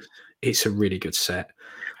amazing. It's a really good set.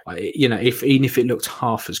 Even if it looked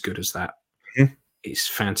half as good as that, it's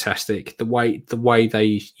fantastic. The way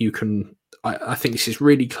you can. I think this is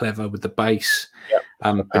really clever with the base.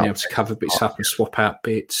 Being able to cover bits up and swap out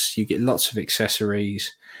bits. You get lots of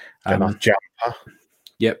accessories. Nice jumper.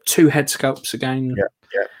 Yep, 2 head sculpts again.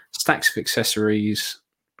 Yeah. Stacks of accessories.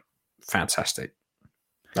 Fantastic.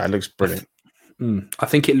 That looks brilliant. I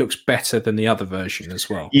think it looks better than the other version as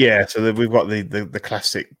well. Yeah, so we've got the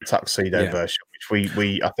classic tuxedo version, which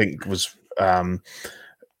we I think was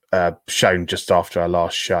shown just after our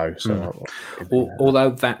last show. So, although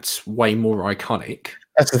that's way more iconic.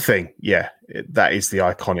 That's the thing. Yeah, that is the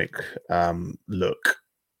iconic look.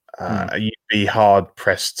 You'd be hard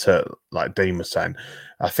pressed to, like Dean was saying.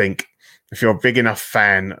 I think if you're a big enough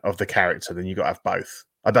fan of the character, then you got to have both.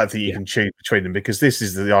 I don't think you can choose between them because this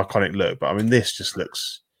is the iconic look. But I mean, this just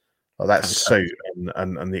looks like that suit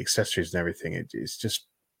and the accessories and everything. It just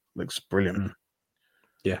looks brilliant.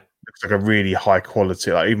 Yeah, looks like a really high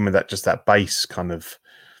quality. Like even with that base kind of.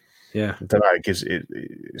 Yeah, I don't know. It gives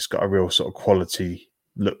it's got a real sort of quality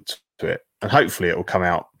look to it, and hopefully it will come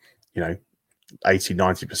out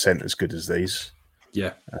 80-90% as good as these.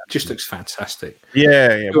 Yeah, just looks fantastic.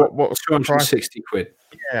 Yeah. What 260 quid?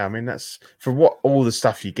 Yeah, I mean that's for what all the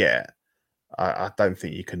stuff you get. I don't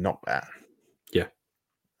think you can knock that. Yeah,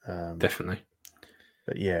 Um, definitely.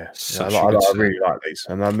 But yeah, Such I a good really like these,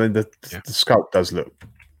 and I mean the sculpt does look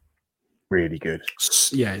really good.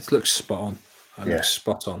 Yeah, it looks spot on. It looks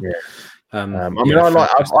spot on. Yeah. I mean,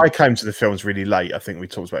 fantastic. I came to the films really late. I think we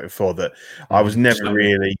talked about it before that I was never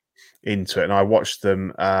really into it, and I watched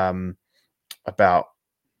them about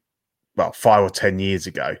 5 or 10 years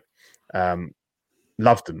ago.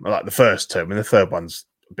 Loved them, like the first two. I mean, the third one's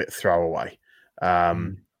a bit throwaway.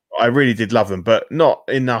 I really did love them, but not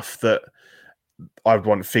enough that I'd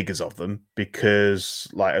want figures of them because,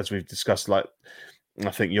 like as we've discussed, like I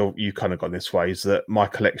think you kind of gone this way, is that my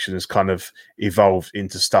collection has kind of evolved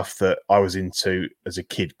into stuff that I was into as a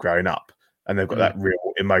kid growing up, and they've got that real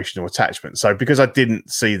emotional attachment. So because I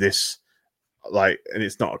didn't see this, like, and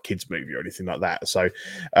it's not a kids movie or anything like that, so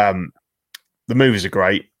the movies are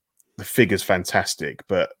great, the figure's fantastic,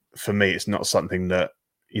 but for me, it's not something that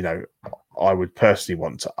I would personally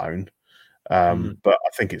want to own. But I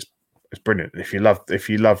think it's brilliant. If you love, if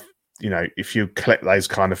you collect those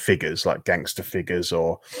kind of figures, like gangster figures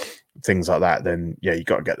or things like that, then you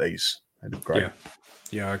got to get these. They look great.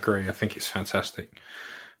 Yeah, I agree. I think it's fantastic.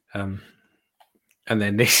 And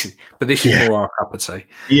then this is more our cup of tea.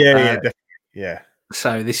 Definitely. Yeah.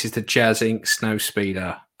 So this is the Jazz Inc. Snow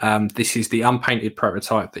Speeder. This is the unpainted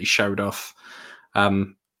prototype that he showed off.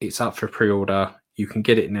 It's up for pre-order. You can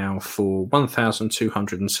get it now for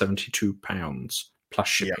 £1,272 plus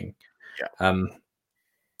shipping. Yeah.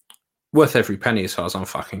 Worth every penny as far as I'm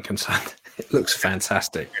fucking concerned. It looks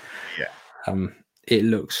fantastic. Yeah. It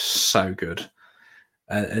looks so good.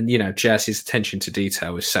 And Jazz's attention to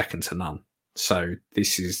detail is second to none. So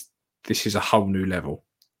this is a whole new level.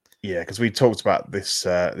 Yeah, because we talked about this.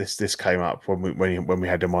 This came up when we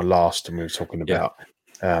had him on last, and we were talking about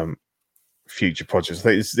future projects. I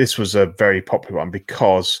think this was a very popular one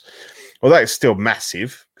because, although it's still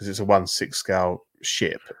massive because it's a 1/6 scale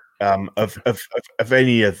ship, of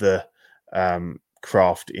any of the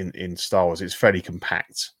craft in Star Wars, it's fairly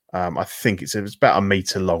compact. I think it's about a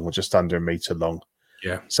meter long or just under a meter long.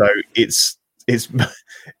 Yeah. So it's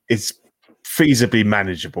feasibly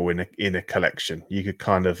manageable in a collection. You could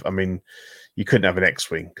kind of, I mean, you couldn't have an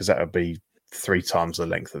X-wing because that would be 3 times the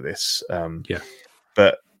length of this.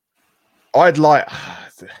 But I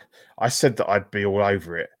said that I'd be all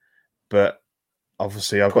over it, but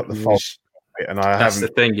obviously I've got the fold cockpit, and that's the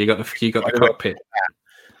thing. You got the cockpit,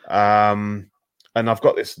 and I've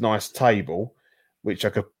got this nice table, which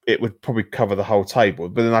it would probably cover the whole table,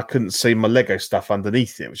 but then I couldn't see my Lego stuff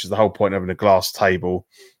underneath it, which is the whole point of having a glass table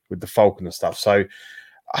with the Falcon and stuff. So,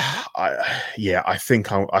 I think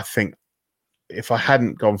if I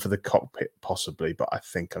hadn't gone for the cockpit, possibly, but I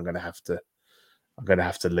think I'm going to have to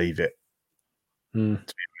leave it. To be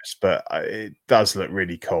honest, but it does look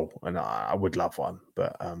really cool, and I would love one.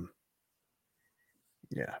 But but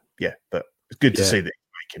it's good to see that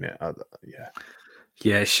you're making it.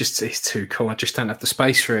 It's too cool. I just don't have the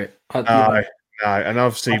space for it. No, and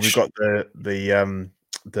obviously we've got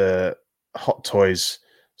the Hot Toys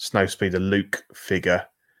Snowspeeder Luke figure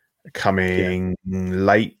coming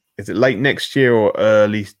late. Is it late next year or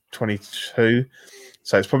early 22?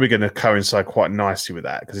 So it's probably going to coincide quite nicely with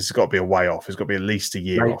that because it's got to be a way off. It's got to be at least a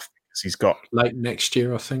year off because he's got late next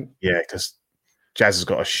year, I think. Yeah, because Jazz has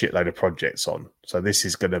got a shitload of projects on. So this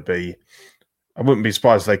is going to be. I wouldn't be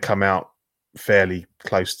surprised if they come out fairly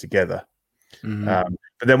close together. But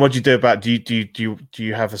then what do you do about? Do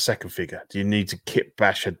you have a second figure? Do you need to kit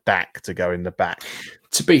bash a DAC to go in the back?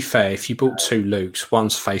 To be fair, if you bought 2 Lukes,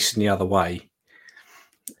 one's facing the other way,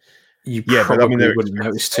 you probably wouldn't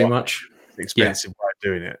notice too much. Expensive way of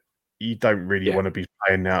doing it. You don't really want to be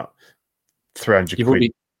paying out 300 quid.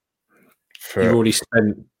 You've already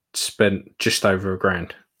spent just over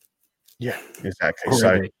 £1,000. Yeah, exactly.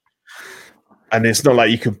 Already. So, and it's not like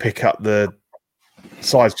you can pick up the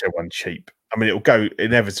sideshow one cheap. I mean,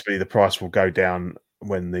 inevitably the price will go down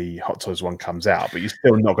when the Hot Toys one comes out, but you're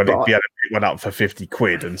still not going to be able to pick one up for 50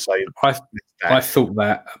 quid and say. I thought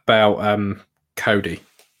that about Cody.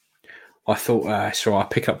 I thought, so I'll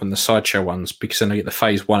pick up on the sideshow ones because then I get the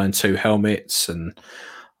phase 1 and 2 helmets, and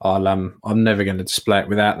I'm never going to display it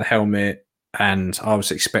without the helmet. And I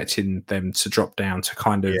was expecting them to drop down to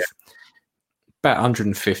kind of about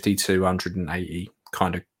 150 to 180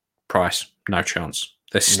 kind of price. No chance.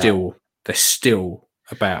 They're still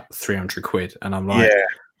about 300 quid, and I'm like,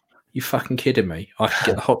 you fucking kidding me? I could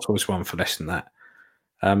get the Hot Toys one for less than that.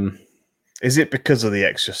 Is it because of the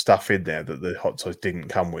extra stuff in there that the Hot Toys didn't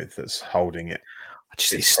come with that's holding it?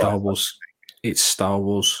 It's Star Wars. it's Star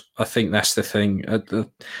Wars. I think that's the thing.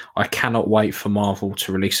 I cannot wait for Marvel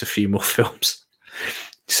to release a few more films,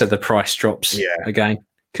 so the price drops again.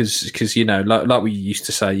 Because like we used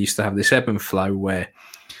to say, used to have this ebb and flow where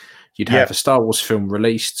you'd have a Star Wars film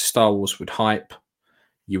released, Star Wars would hype.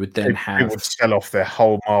 You would then People would sell off their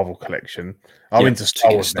whole Marvel collection. I'm into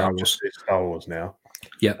Star Wars now. Just Star Wars now.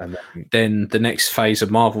 Yeah. And then the next phase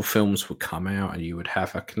of Marvel films would come out, and you would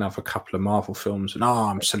have another couple of Marvel films. And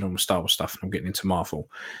I'm selling all Star Wars stuff, and I'm getting into Marvel.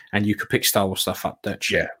 And you could pick Star Wars stuff up dirt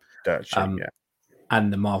cheap. Yeah, dirt cheap.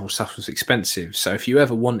 And the Marvel stuff was expensive. So if you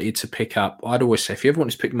ever wanted to pick up, I'd always say, if you ever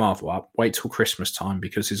wanted to pick Marvel up, wait till Christmas time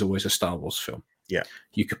because there's always a Star Wars film. Yeah.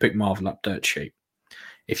 You could pick Marvel up dirt cheap.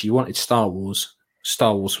 If you wanted Star Wars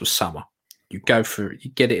was summer. You go for it,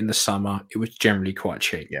 you get it in the summer. It was generally quite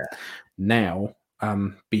cheap. Yeah. Now,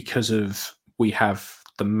 because of we have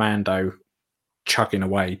the Mando chugging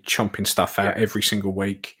away, chomping stuff out every single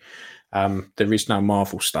week. There is no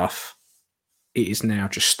Marvel stuff. It is now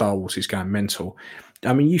just Star Wars is going mental.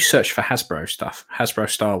 I mean, you search for Hasbro stuff, Hasbro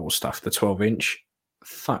Star Wars stuff, the 12-inch.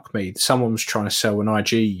 Fuck me. Someone was trying to sell an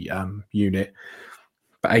IG unit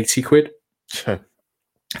for 80 quid.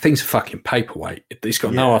 Things are fucking paperweight. It's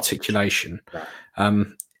got no articulation.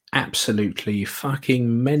 Absolutely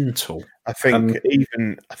fucking mental. I think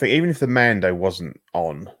even if the Mando wasn't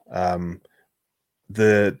on,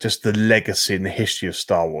 the legacy and the history of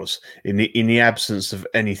Star Wars in the absence of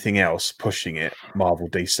anything else pushing it, Marvel,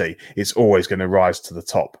 DC, it's always going to rise to the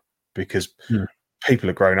top because people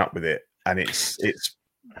have grown up with it and it's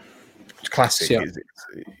classic. See,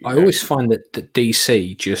 I always find that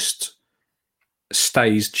DC just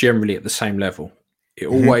stays generally at the same level. It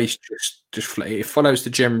always just it follows the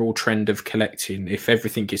general trend of collecting. If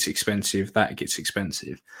everything gets expensive, that gets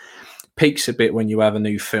expensive. Peaks a bit when you have a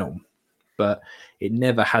new film, but it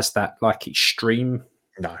never has that like extreme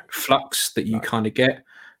flux that you kind of get.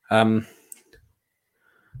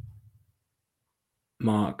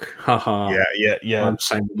 Mark, haha. Yeah. I'm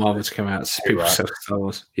saying Marvel's come out. People sell Star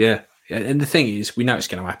Wars. Yeah. And the thing is, we know it's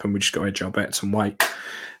going to happen. We just got to hedge our bets and wait.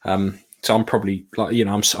 So I'm probably like,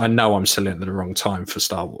 I know I'm selling at the wrong time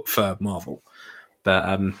for Marvel,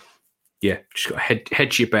 but just got to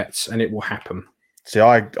hedge your bets and it will happen. See,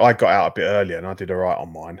 I got out a bit earlier and I did all right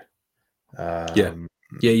on mine.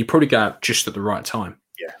 You probably go out just at the right time.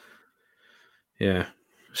 Yeah.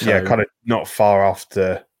 So, kind of not far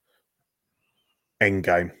after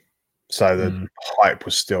Endgame, so the hype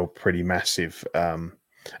was still pretty massive.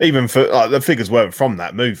 Even for the figures weren't from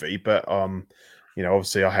that movie, but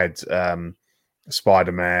obviously I had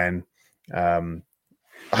Spider-Man. I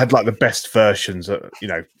had like the best versions,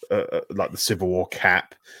 like the Civil War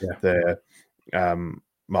Cap, the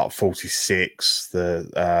Mark 46,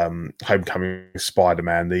 the Homecoming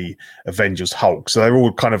Spider-Man, the Avengers Hulk. So they're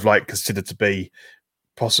all kind of like considered to be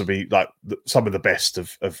possibly like some of the best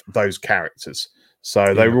of those characters.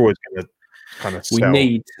 So they were always going to kind of sell.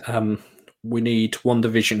 We need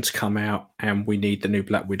WandaVision to come out, and we need the new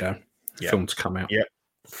Black Widow film to come out.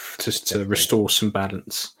 Just to restore some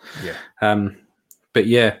balance. But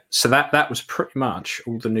so that was pretty much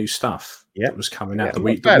all the new stuff that was coming out the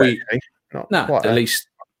week. At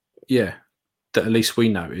least we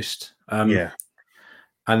noticed. And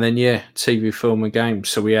then TV, film, and games.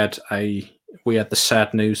 So we had the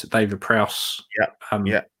sad news that David Prowse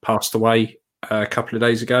passed away a couple of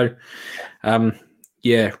days ago.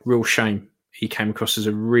 Real shame. He came across as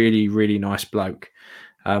a really, really nice bloke.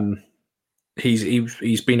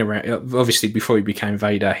 He's been around. Obviously, before he became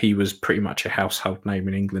Vader, he was pretty much a household name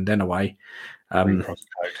in England anyway.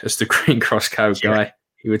 As the Green Cross Code guy,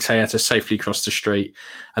 he would say how to safely cross the street,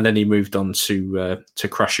 and then he moved on to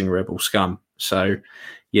crushing rebel scum. So,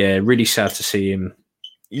 really sad to see him.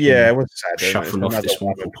 It was sad. Shuffle off this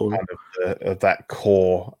one of that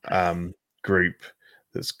core group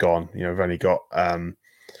that's gone. We've only got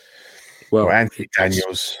Anthony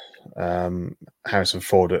Daniels, Harrison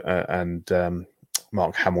Ford, and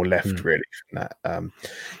Mark Hamill left really from that.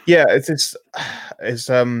 It's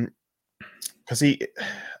because he,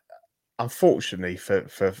 unfortunately for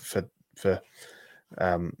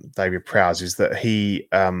David Prowse, is that he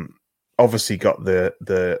obviously got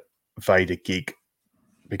the Vader gig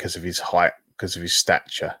because of his height, because of his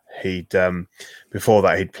stature. He'd before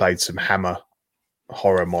that he'd played some Hammer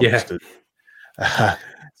horror monsters,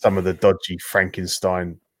 some of the dodgy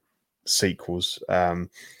Frankenstein sequels, and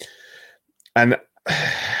I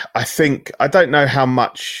don't know how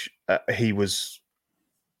much he was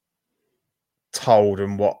told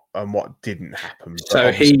and what didn't happen.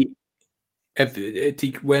 So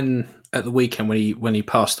when at the weekend when he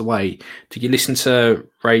passed away, did you listen to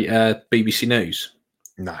BBC News?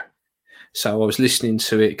 No. So I was listening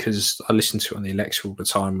to it because I listen to it on the Alexa all the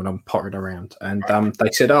time when I'm pottering around, and they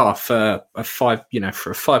said, for a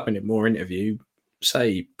 5-minute more interview,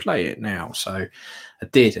 say play it now. So I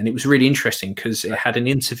did, and it was really interesting because it had an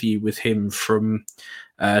interview with him from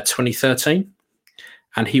 2013,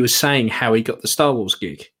 and he was saying how he got the Star Wars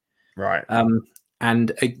gig. Right.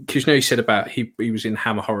 And because he said about he was in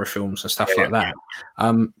Hammer horror films and stuff like that.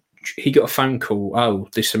 He got a phone call. Oh,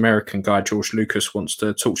 this American guy, George Lucas, wants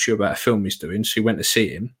to talk to you about a film he's doing. So he went to see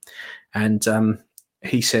him, and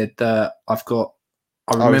he said, I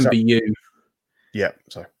remember you. Yeah,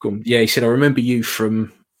 sorry. Yeah, he said, I remember you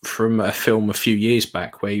from a film a few years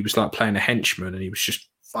back where he was like playing a henchman and he was just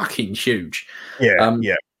fucking huge. Yeah,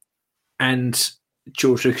 And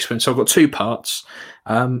George Lucas went, so I've got two parts.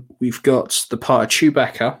 We've got the part of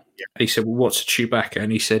Chewbacca. Yeah. He said, well, what's a Chewbacca?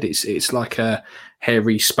 And he said, it's like a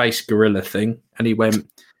hairy space gorilla thing. And he went,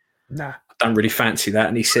 nah, I don't really fancy that.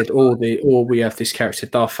 And he said, or we have this character,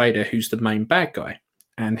 Darth Vader, who's the main bad guy.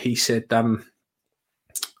 And he said, I'll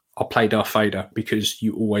play Darth Vader because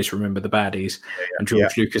you always remember the baddies. And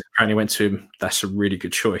George Lucas apparently went to him, that's a really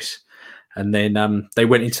good choice. And then they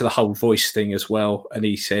went into the whole voice thing as well. And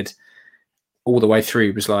he said all the way through,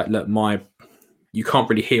 he was like, look, you can't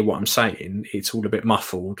really hear what I'm saying. It's all a bit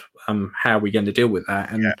muffled. How are we going to deal with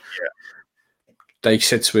that? And they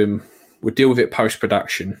said to him, we'll deal with it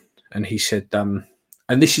post-production. And he said,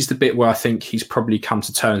 and this is the bit where I think he's probably come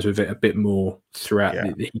to terms with it a bit more throughout.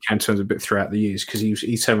 He came to terms a bit throughout the years because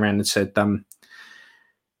he turned around and said the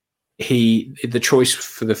choice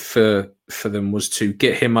for them was to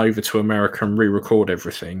get him over to America and re-record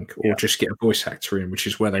everything, or just get a voice actor in, which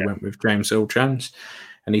is where they went with James Earl Jones.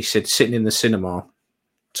 And he said sitting in the cinema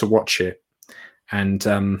to watch it, and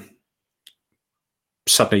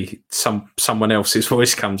suddenly someone else's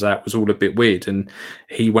voice comes out was all a bit weird, and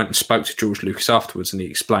he went and spoke to George Lucas afterwards, and he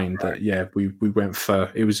explained that we went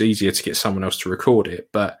for, it was easier to get someone else to record it.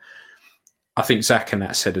 But I think Zach and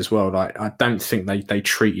that said as well, like, I don't think they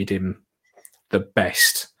treated him the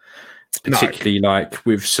best, particularly like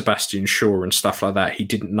with Sebastian Shaw and stuff like that. He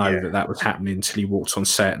didn't know that was happening until he walked on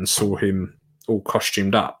set and saw him all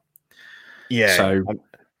costumed up. Yeah. So, and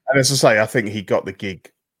as I say, I think he got the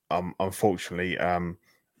gig, unfortunately, on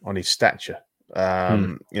his stature.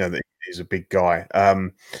 He's a big guy.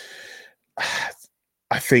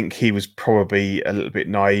 I think he was probably a little bit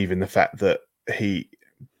naive in the fact that he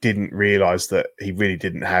didn't realise that he really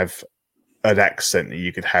didn't have an accent that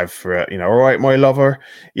you could have for all right, my lover.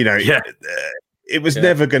 It was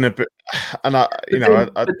never going to be. And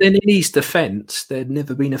but then in his defence, there'd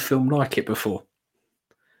never been a film like it before.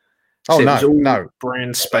 Oh, so no,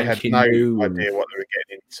 brand spanking they had no new idea what they were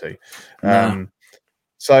getting into.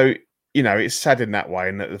 So it's sad in that way,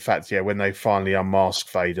 and that the fact, when they finally unmasked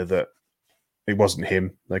Vader, that it wasn't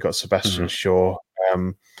him. They got Sebastian Shaw.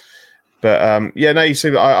 You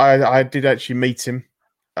see, I did actually meet him.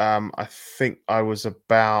 I think I was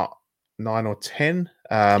about 9 or 10.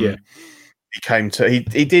 He came to.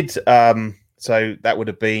 He did. So that would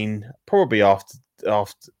have been probably after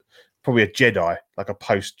probably a Jedi, like a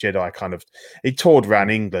post Jedi kind of. He toured around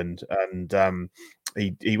England, and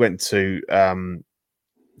he went to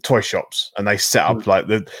toy shops, and they set up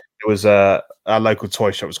there was a local toy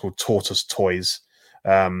shop. It was called Tortoise Toys.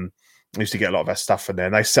 We used to get a lot of our stuff in there,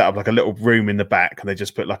 and they set up like a little room in the back, and they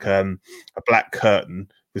just put like a black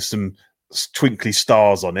curtain with some twinkly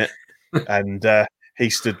stars on it, and he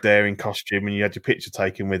stood there in costume, and you had your picture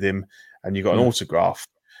taken with him, and you got an autograph.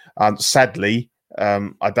 Sadly,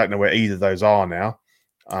 I don't know where either of those are now.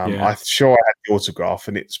 I'm sure I had the autograph,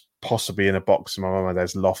 and it's possibly in a box in my mum and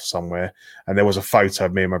dad's loft somewhere. And there was a photo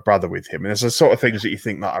of me and my brother with him. And there's the sort of things that you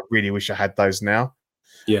think that I really wish I had those now.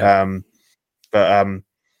 But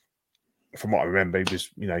from what I remember, he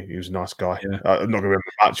was a nice guy. I'm not going to remember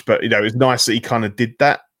much, but it was nice that he kind of did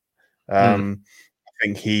that. I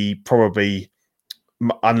think he probably,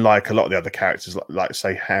 unlike a lot of the other characters, like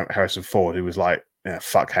say Harrison Ford, who was like,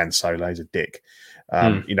 fuck Han Solo, he's a dick.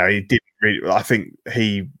 He didn't really. I think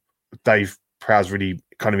Dave Prowse really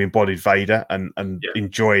kind of embodied Vader and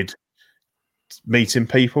enjoyed meeting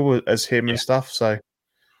people as him and stuff. So,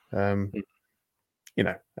 he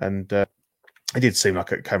did seem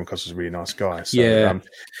like it came across as a really nice guy. So,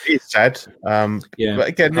 it's sad. But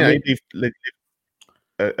again, he lived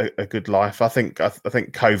a good life. I think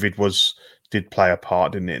COVID did play a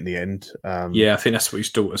part, didn't it, in the end? I think that's what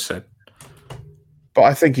his daughter said. But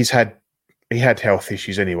I think he had health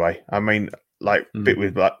issues anyway. I mean, like a bit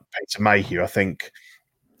with like Peter Mayhew. I think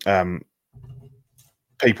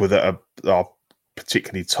people that are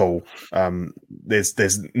particularly tall.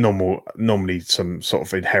 There's normally some sort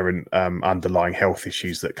of inherent underlying health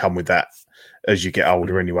issues that come with that as you get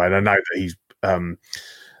older anyway. And I know that he's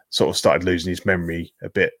sort of started losing his memory a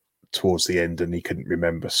bit towards the end, and he couldn't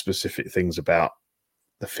remember specific things about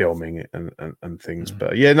the filming and things.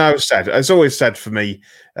 But yeah, no, it was sad. It's always sad for me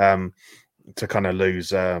to kind of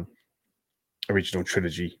lose original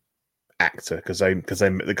trilogy actor because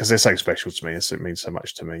they're so special to me. It means so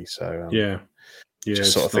much to me. So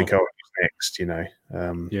just sort of think, oh, who's next, you know?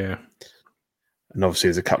 And obviously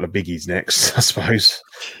there's a couple of biggies next, I suppose.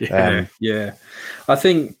 Yeah. I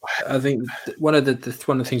think one of the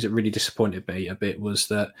things that really disappointed me a bit was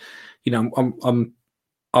that, you know,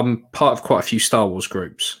 I'm part of quite a few Star Wars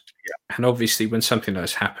groups, and obviously when something like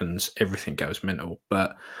this happens, everything goes mental.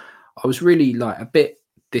 But I was really like a bit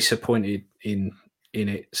disappointed in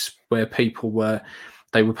it, where people were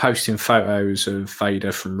posting photos of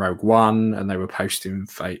Vader from Rogue One, and they were posting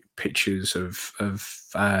pictures of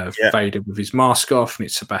Vader with his mask off, and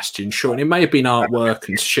it's Sebastian Shaw. And it may have been artwork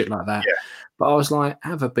and shit like that, but I was like,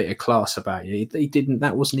 have a bit of class about you. He didn't.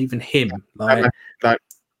 That wasn't even him. Like, no.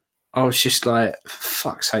 I was just like,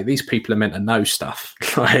 fuck's sake, these people are meant to know stuff.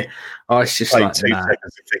 Like, I was just Take like, 2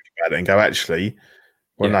 seconds to think about it and go, actually,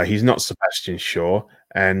 no, he's not Sebastian Shaw,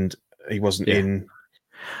 and he wasn't in.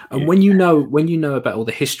 And when you know about all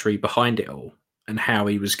the history behind it all and how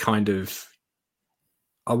he was kind of,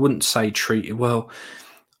 I wouldn't say treated well,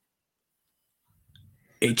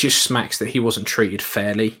 it just smacks that he wasn't treated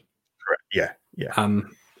fairly. Yeah.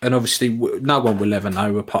 And obviously, no one will ever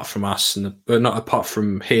know apart from us, and not apart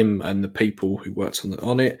from him and the people who worked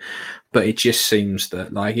on it. But it just seems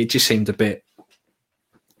that, like, it just seemed a bit.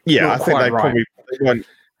 Yeah, I think they probably weren't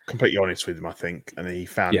completely honest with him. I think, and he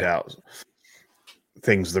found out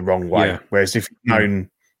things the wrong way. Whereas if he'd known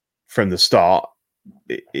from the start,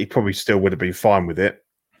 he probably still would have been fine with it.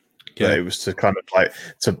 But it was to kind of like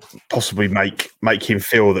to possibly make him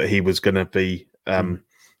feel that he was going to be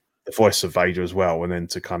the voice of Vader as well, and then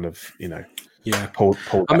to kind of, you know, pull.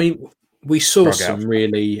 I mean, we saw some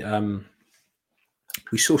really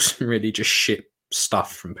just shit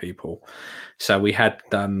stuff from people. So we had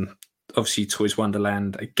obviously Toys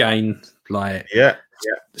Wonderland again, like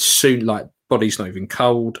soon, like Body's Not Even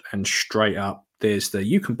Cold, and straight up there's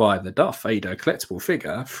you can buy the Darth Vader collectible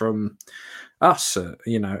figure from us,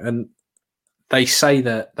 you know, and they say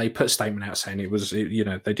that they put a statement out saying it was, you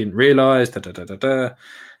know, they didn't realise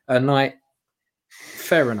and like,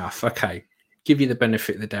 fair enough, okay, give you the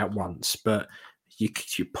benefit of the doubt once, but you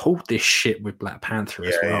pulled this shit with Black Panther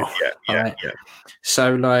as well.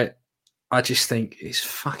 So like, I just think it's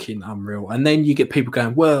fucking unreal. And then you get people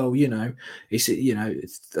going, well, you know, it's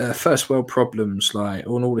first world problems, like,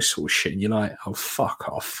 and all this sort of shit. And you're like, oh, fuck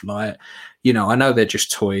off. Like, you know, I know they're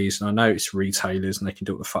just toys, and I know it's retailers and they can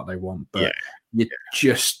do what the fuck they want, but you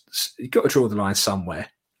got to draw the line somewhere,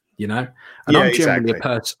 you know? And I'm generally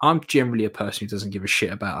a person who doesn't give a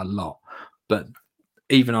shit about a lot. But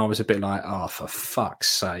even I was a bit like, oh, for fuck's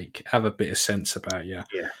sake, have a bit of sense about you.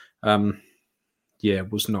 It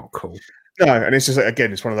was not cool. No, and it's just,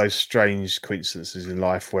 again, it's one of those strange coincidences in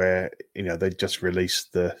life where, you know, they just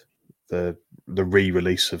released the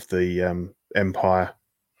re-release of the Empire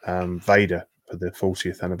Vader for the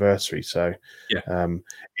 40th anniversary. So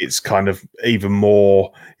it's kind of even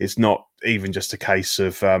more, it's not even just a case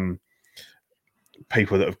of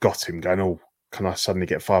people that have got him going, oh, can I suddenly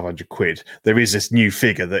get 500 quid? There is this new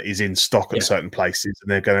figure that is in stock at certain places, and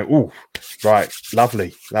they're going, oh, right,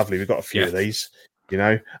 lovely. We've got a few of these. You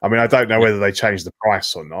know, I mean, I don't know whether they changed the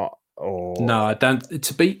price or not. Or no, I don't.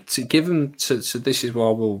 To give them. So this is what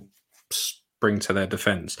I will bring to their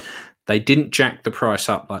defence. They didn't jack the price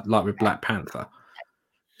up like with Black Panther.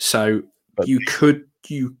 So you could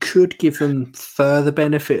give them further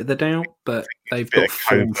benefit of the doubt, but they've got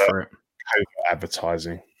form for it. Covert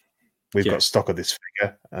advertising. We've got stock of this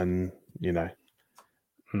figure, and you know,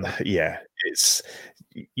 it's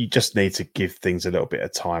you just need to give things a little bit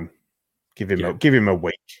of time. Give him a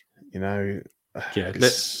week, you know.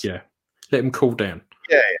 Let him cool down.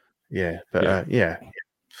 But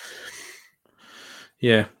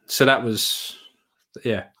So that was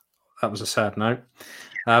a sad note.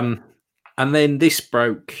 And then this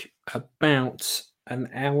broke about an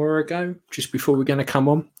hour ago, just before we're going to come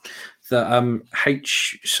on.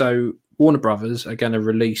 That Warner Brothers are going to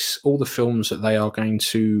release all the films that they are going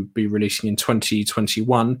to be releasing in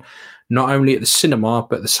 2021, not only at the cinema,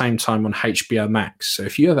 but at the same time on HBO Max. So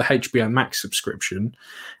if you have a HBO Max subscription,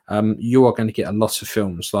 you are going to get a lot of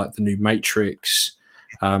films like the new Matrix,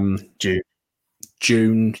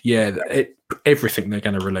 June. Yeah, everything they're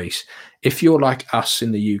going to release. If you're like us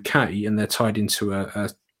in the UK and they're tied into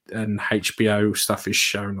an HBO stuff is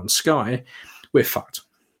shown on Sky, we're fucked.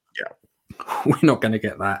 Yeah, we're not going to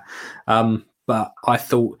get that. But I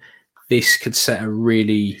thought this could set a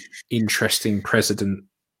really interesting precedent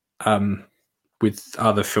with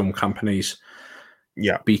other film companies.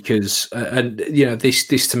 Yeah, because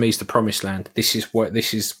this to me is the promised land. This is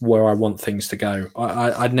where I want things to go.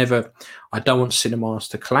 I don't want cinemas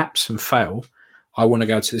to collapse and fail. I want to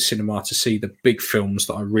go to the cinema to see the big films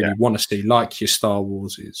that I really want to see, like your Star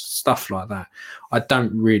Wars, stuff like that. I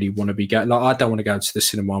don't really want to be I don't want to go to the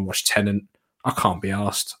cinema and watch Tenet. I can't be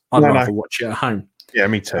asked. I'd rather watch it at home. Yeah,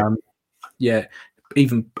 me too.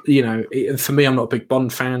 Even for me, I'm not a big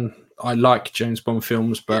Bond fan. I like James Bond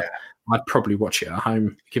films, but I'd probably watch it at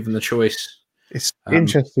home, given the choice. It's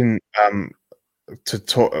interesting to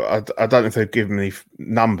talk. I don't know if they've given any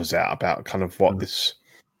numbers out about kind of what this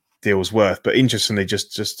deal's worth, but interestingly,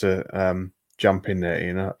 just to jump in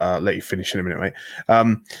there, let you finish in a minute, mate.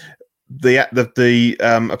 The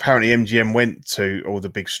apparently MGM went to all the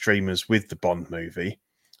big streamers with the Bond movie,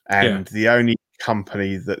 and the only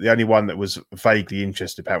one that was vaguely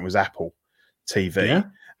interested about was Apple TV,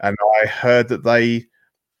 and I heard that they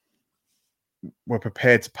were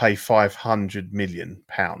prepared to pay £500 million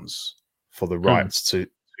for the rights to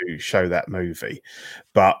show that movie,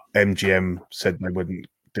 but MGM said they wouldn't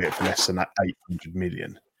do it for less than 800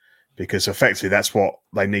 million, because effectively that's what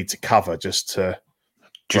they need to cover just to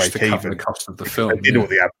break even. The cost of the film. They did all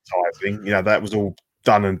the advertising, that was all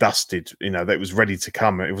done and dusted. That was ready to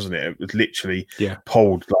come. It wasn't. It was literally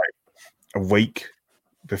pulled like a week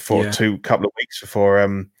before, couple of weeks before.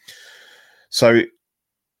 So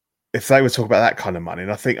if they were talking about that kind of money,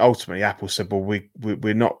 and I think ultimately Apple said, well,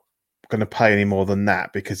 we're not going to pay any more than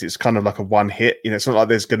that, because it's kind of like a one hit. It's not like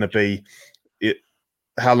there's going to be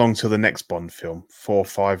how long till the next Bond film? 4 or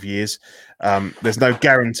 5 years. There's no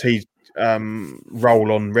guaranteed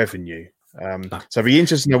roll on revenue. So it'd be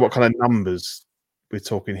interesting to know what kind of numbers we're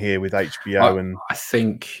talking here with HBO.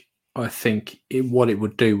 I think what it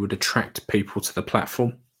would do would attract people to the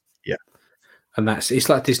platform. Yeah. And it's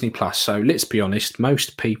like Disney Plus. So let's be honest,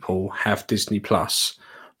 most people have Disney Plus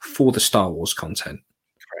for the Star Wars content.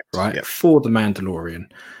 Correct. Right? Yep. For the Mandalorian.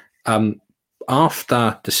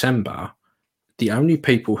 After December, the only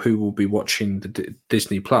people who will be watching the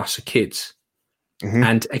Disney Plus are kids. Mm-hmm.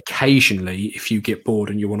 And occasionally, if you get bored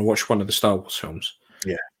and you want to watch one of the Star Wars films.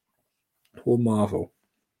 Yeah. Or Marvel.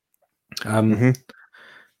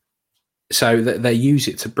 So they use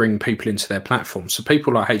it to bring people into their platform. So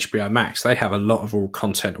people like HBO Max, they have a lot of all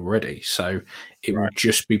content already. So it will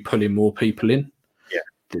just be pulling more people in. Yeah.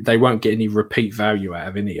 They won't get any repeat value out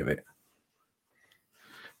of any of it.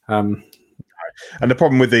 And the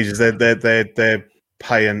problem with these is they're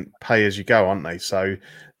pay as you go, aren't they? So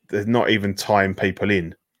they're not even tying people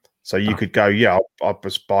in. So you could go, I'll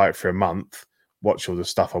just buy it for a month, watch all the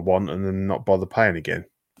stuff I want, and then not bother paying again.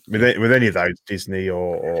 With any of those, Disney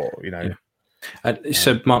or.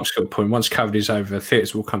 So Mark's got a point. Once COVID is over,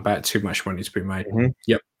 theatres will come back. Too much money to be made. Mm-hmm.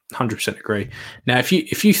 Yep, 100% agree. Now, if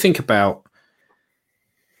you think about,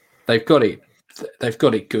 they've got it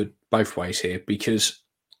good both ways here, because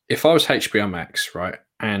if I was HBO Max, right,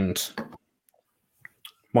 and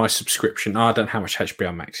my subscription, I don't know how much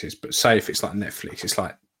HBO Max is, but say if it's like Netflix, it's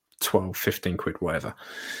like 12, 15 quid, whatever.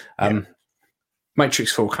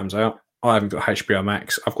 Matrix 4 comes out. I haven't got HBO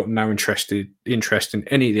Max. I've got no interest in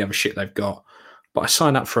any of the other shit they've got, but I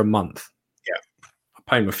sign up for a month. Yeah. I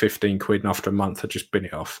pay my 15 quid, and after a month, I just bin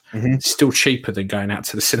it off. Mm-hmm. It's still cheaper than going out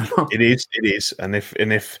to the cinema. It is. And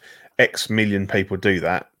if X million people do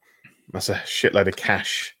that, that's a shitload of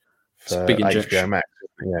cash for HBO Max.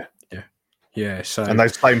 Yeah. So, and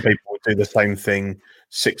those same people will do the same thing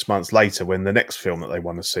 6 months later when the next film that they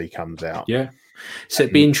want to see comes out. Yeah. So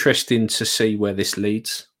it'd be interesting to see where this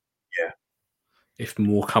leads. Yeah. If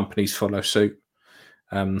more companies follow suit.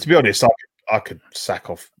 To be honest, I could sack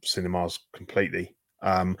off cinemas completely.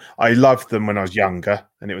 I loved them when I was younger,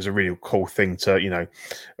 and it was a really cool thing to,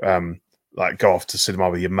 like go off to cinema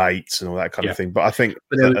with your mates and all that kind of thing. But I think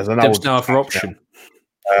there's no other option.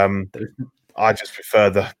 I just prefer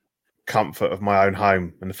the comfort of my own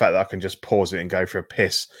home and the fact that I can just pause it and go for a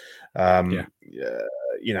piss. That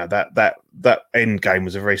end game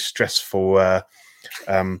was a very stressful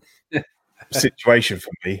situation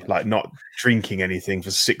for me, like not drinking anything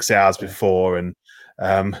for 6 hours before, and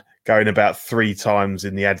going about 3 times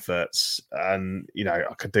in the adverts, and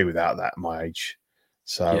I could do without that at my age.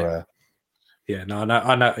 So I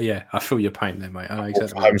know. Yeah, I feel your pain there, mate. I know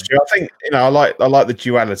exactly. I think I like the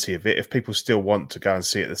duality of it. If people still want to go and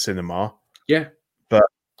see it at the cinema, but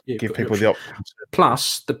Yeah, give got the people the option.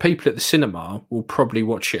 Plus, the people at the cinema will probably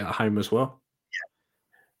watch it at home as well.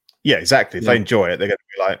 Yeah, exactly. If they enjoy it, they're going to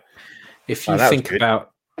be like, if you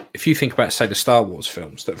think about, say, the Star Wars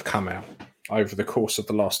films that have come out over the course of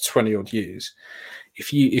the last 20 odd years,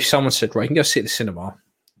 if someone said, right, you can go see it at the cinema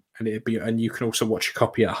and you can also watch a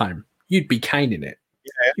copy at home, you'd be caning it.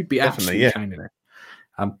 Yeah, you'd be absolutely caning it.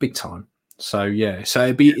 Big time. So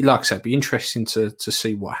it'd be, like I said, it'd be interesting to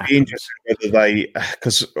see what happens. Interesting whether they,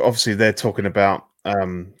 because obviously they're talking about,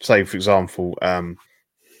 say for example,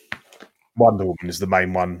 Wonder Woman is the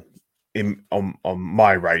main one on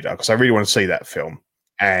my radar because I really want to see that film,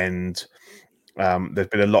 and there's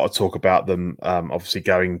been a lot of talk about them obviously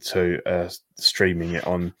going to streaming it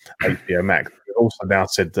on HBO Max. They've also now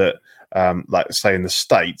said that, like say in the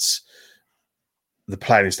States, the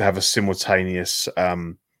plan is to have a simultaneous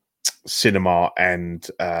cinema and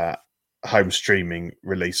home streaming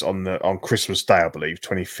release on Christmas Day, I believe,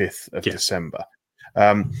 25th of December.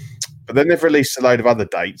 But then they've released a load of other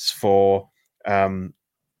dates for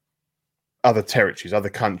other territories, other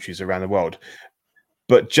countries around the world,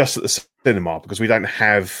 but just at the cinema because we don't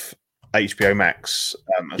have HBO Max,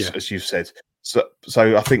 as you've said. So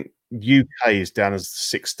I think UK is down as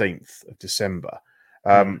the 16th of December.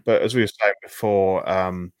 But as we were saying before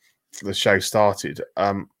the show started,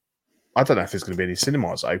 I don't know if there's going to be any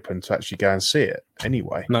cinemas open to actually go and see it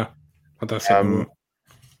anyway. No, I don't think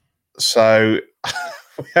so.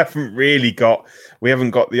 We haven't got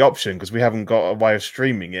the option because we haven't got a way of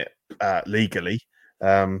streaming it legally.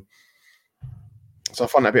 So I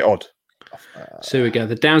find that a bit odd. So here we go.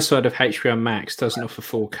 The downside of HBO Max doesn't offer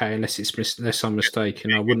 4K unless I'm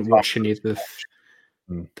mistaken. I wouldn't watch any of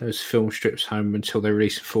those film strips home until they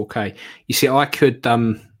release in 4K. You see, I could,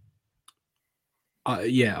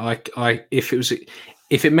 if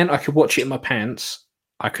it meant I could watch it in my pants,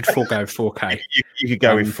 I could forego 4K. You could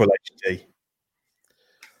go in full HD.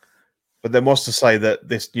 But then what's to say that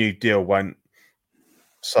this new deal won't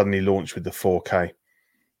suddenly launch with the 4K?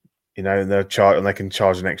 You know, and they can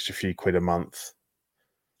charge an extra few quid a month.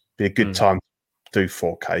 Be a good time to do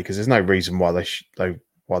 4K because there's no reason why they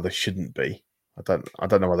shouldn't be. I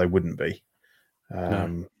don't know why they wouldn't be.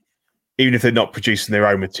 No. Even if they're not producing their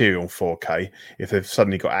own material on 4K, if they've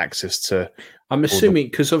suddenly got access to, I'm assuming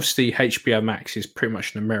because obviously HBO Max is pretty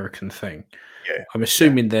much an American thing. Yeah, I'm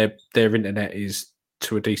assuming their internet is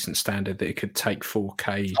to a decent standard that it could take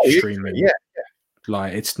 4K streaming. Yeah.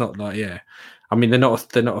 Like it's not like I mean they're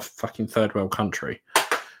not a fucking third world country.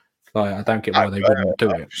 Like I don't get why they wouldn't do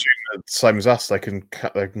it. Same as us, they can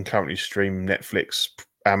currently stream Netflix,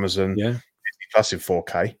 Amazon, Disney Plus in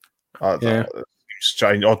 4K. It's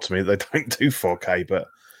strange, odd to me that they don't do 4K, but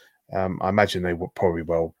I imagine they would probably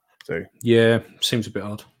well do. Yeah, seems a bit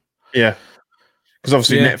odd. Yeah, because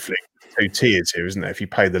obviously Netflix. 2 tiers here, isn't there? If you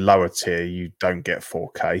pay the lower tier, you don't get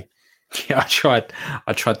 4K. Yeah, I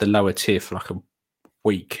tried the lower tier for like a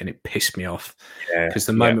week and it pissed me off. Because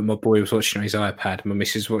the moment my boy was watching on his iPad, my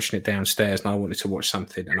missus was watching it downstairs, and I wanted to watch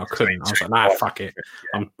something and I couldn't. I was like, nah, fuck it.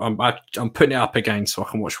 I'm putting it up again so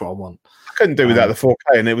I can watch what I want. I couldn't do without the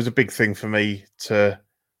 4K, and it was a big thing for me to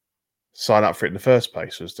sign up for it in the first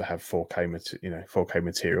place, was to have 4K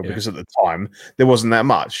material because at the time there wasn't that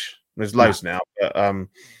much. There's loads now, but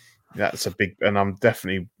that's a big, and I'm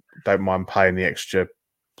definitely don't mind paying the extra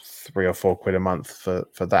 3 or 4 quid a month for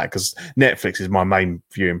that because Netflix is my main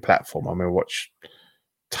viewing platform. I'm going to watch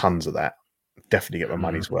tons of that. Definitely get my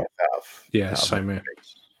money's worth out of. Same here.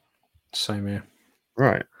 Same here.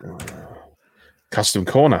 Right. Custom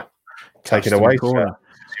corner. Take it away. Corner.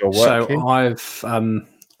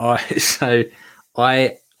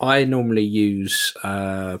 I normally use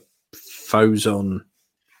Fozon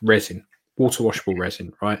resin. Water washable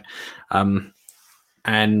resin, right? And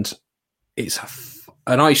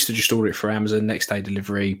and I used to just order it for Amazon, next day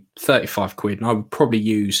delivery, 35 quid, and I would probably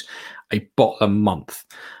use a bottle a month.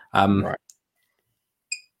 Right.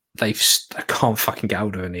 I can't fucking get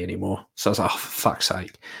hold of any anymore. So I was like, oh, for fuck's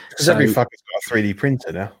sake. Because every fucker's got a 3D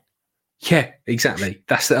printer now. Yeah, exactly.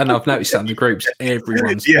 And I've noticed that in the groups,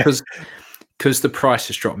 everyone's because the price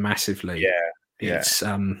has dropped massively. It's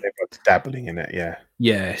everyone's dabbling in it.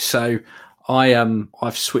 Yeah. So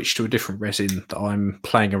I've switched to a different resin that I'm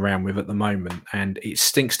playing around with at the moment, and it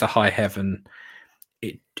stinks to high heaven.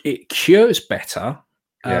 It cures better,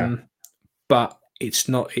 but it's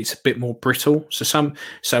a bit more brittle. So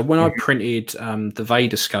when I printed the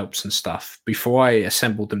Vader sculpts and stuff, before I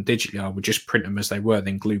assembled them digitally, I would just print them as they were,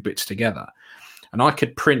 then glue bits together. And I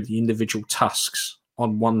could print the individual tusks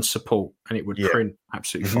on one support and it would print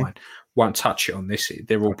absolutely fine. Won't touch it on this.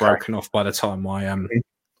 They're all broken off by the time I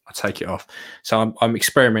take it off. So I'm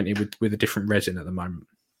experimenting with a different resin at the moment.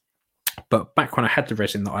 But back when I had the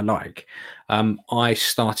resin that I like, I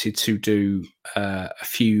started to do a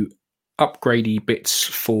few upgradey bits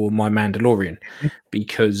for my Mandalorian,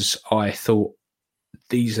 because I thought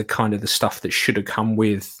these are kind of the stuff that should have come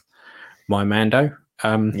with my Mando.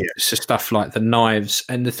 So stuff like the knives.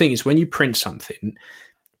 And the thing is, when you print something,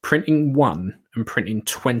 printing one and printing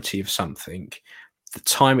 20 of something, the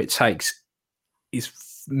time it takes is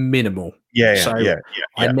minimal.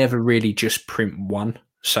 I never really just print one.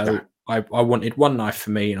 So I wanted one knife for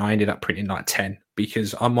me, and I ended up printing like 10,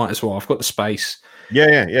 because I might as well. I've got the space.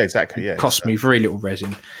 Exactly. It cost me very little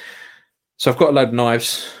resin. So I've got a load of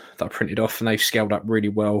knives that I printed off, and they've scaled up really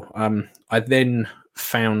well. I then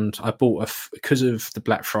bought because of the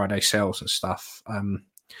Black Friday sales and stuff,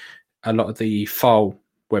 a lot of the file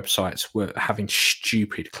websites were having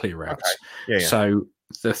stupid clear outs. So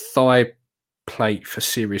the thigh plate for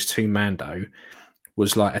Series 2 Mando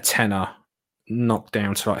was like a tenner, knocked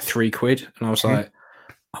down to like £3, and I was like,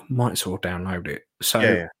 I might as well download it. So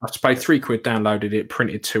I paid £3, downloaded it,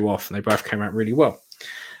 printed 2 off, and they both came out really well.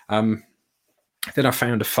 Then I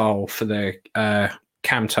found a file for the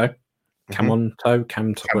Camel Toe,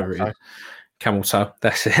 whatever it is. Camel Toe,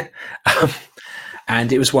 that's it.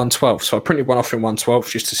 And it was 1/12. So I printed one off in 1/12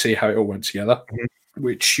 just to see how it all went together,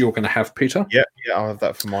 which you're going to have, Peter. Yeah, I'll have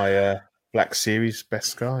that for my Black Series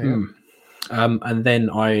Beskar. And then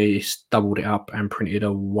I doubled it up and printed a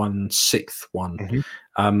 1/6 one.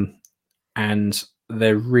 And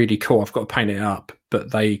they're really cool. I've got to paint it up,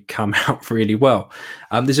 but they come out really well.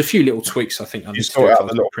 There's a few little tweaks I think I need to do. You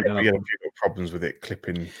had problems with it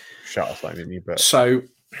clipping shut or something, didn't you? But so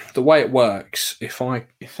the way it works, I think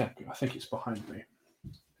it's behind me,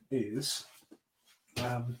 is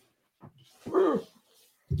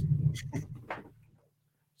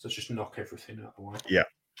so just knock everything out of the way. Yeah.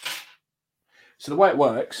 So the way it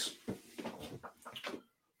works,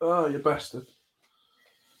 oh, you bastard,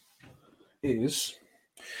 is,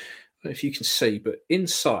 I don't know if you can see, but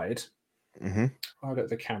inside, I'll get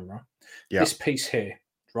the camera, this piece here,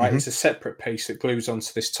 right, it's a separate piece that glues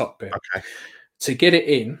onto this top bit. Okay. To get it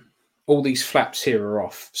in, all these flaps here are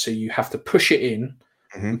off, so you have to push it in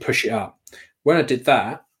and push it up. When I did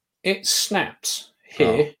that, it snapped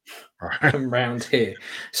here and round here.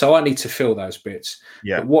 So I need to fill those bits.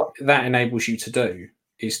 But what that enables you to do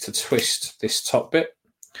is to twist this top bit.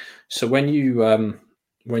 So when you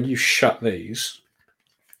shut these,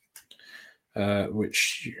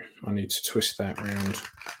 which I need to twist that round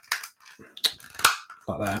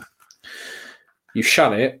like that, you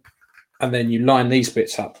shut it, and then you line these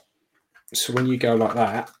bits up. So when you go like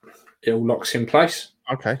that, it all locks in place.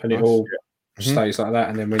 Okay. And it all stays like that.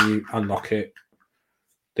 And then when you unlock it,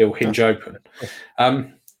 they'll hinge open.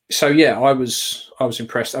 So yeah, I was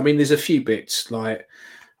impressed. I mean, there's a few bits, like,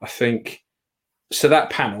 I think, so that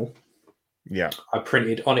panel, I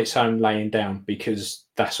printed on its own laying down, because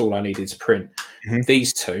that's all I needed to print.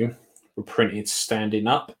 These two were printed standing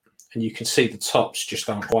up, and you can see the tops just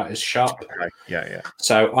aren't quite as sharp.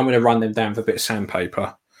 So I'm going to run them down with a bit of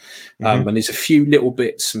sandpaper. And there's a few little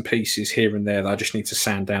bits and pieces here and there that I just need to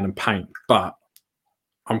sand down and paint. But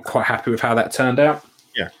I'm quite happy with how that turned out.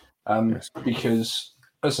 Because,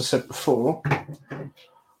 as I said before,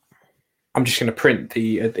 I'm just going to print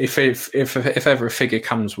the if ever a figure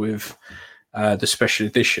comes with the special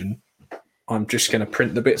edition, I'm just going to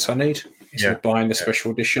print the bits I need instead of buying the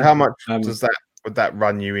special edition. How much would that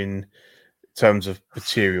run you in terms of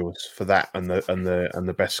materials for that and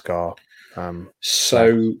the Beskar?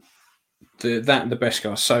 So that and the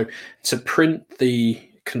Beskar. So to print the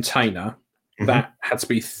container, that had to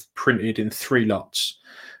be printed in 3 lots.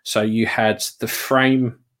 So you had the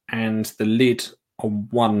frame and the lid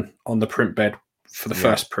on the print bed for the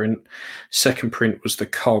first print. Second print was the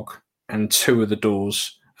cog and 2 of the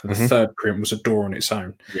doors. And the third print was a door on its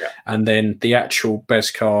own. And then the actual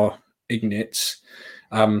Beskar Ignites,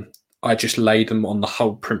 I just laid them on the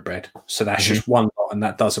whole print bed. So that's just one lot, and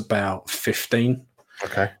that does about 15.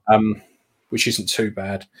 Okay. Which isn't too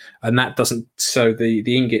bad. And that doesn't, so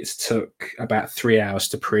the ingots took about 3 hours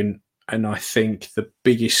to print. And I think the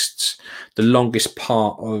longest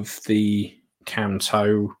part of the Camel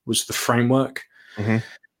Toe was the framework. And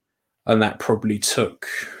that probably took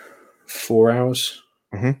 4 hours.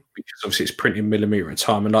 Because obviously it's printing millimeter at a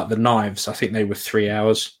time. And like the knives, I think they were 3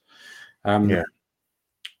 hours.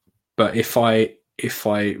 But if I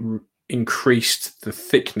increased the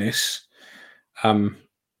thickness,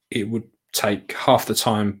 it would take half the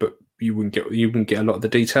time, but you wouldn't get a lot of the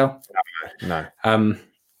detail. No.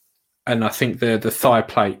 And I think the thigh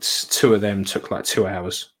plates, 2 of them took like 2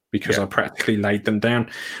 hours. because I practically laid them down.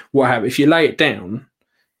 What happens if you lay it down?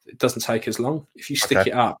 It doesn't take as long. If you stick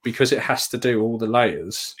it up, because it has to do all the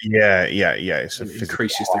layers. It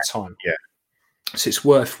increases the time. Yeah. So it's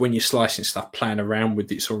worth, when you're slicing stuff, playing around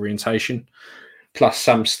with its orientation. Plus,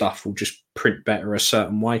 some stuff will just print better a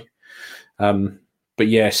certain way. But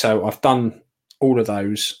yeah, so I've done all of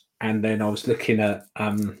those, and then I was looking at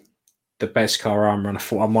the Beskar armor, and I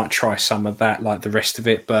thought I might try some of that, like the rest of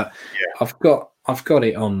it. But I've got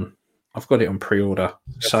it on pre-order.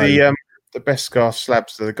 So the Beskar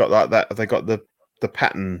slabs, they got like that. They got the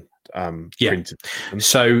pattern printed.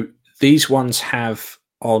 So these ones have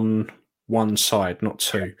on one side, not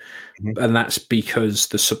two, and that's because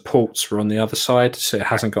the supports were on the other side, so it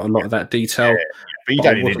hasn't got a lot of that detail. But you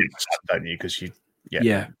don't need it, don't you? Because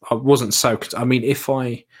I wasn't so. I mean, if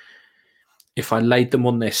I laid them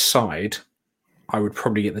on their side, I would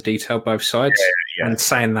probably get the detail both sides. And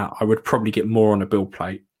saying that, I would probably get more on a build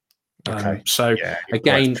plate. So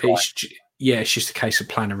again, it's just a case of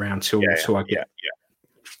playing around till I get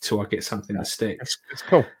something to stick. It's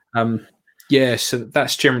cool. So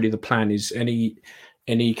that's generally the plan. Is any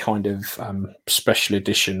kind of special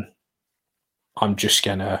edition, I'm just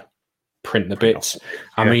gonna print the bits.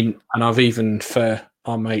 I mean, and I've even, for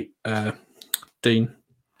our mate Dean,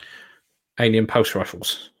 Alien Pulse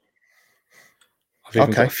Rifles, I've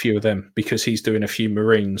even got a few of them, because he's doing a few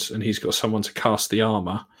Marines and he's got someone to cast the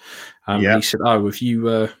armor. He said, "Oh, if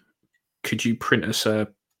you could you print us a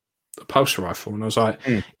pulse rifle?" And I was like,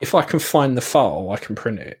 if I can find the file, I can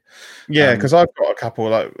print it. Yeah, because I've got a couple.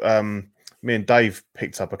 Like me and Dave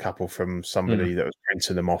picked up a couple from somebody that was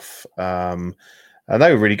printing them off, and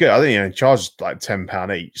they were really good. I think it charged like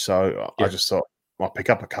 £10 each, so I just thought I'll pick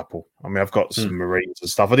up a couple. I mean, I've got some Marines and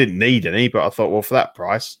stuff. I didn't need any, but I thought, well, for that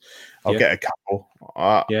price, I'll get a couple.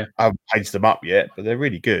 I haven't painted them up yet, but they're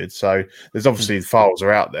really good. So there's obviously the files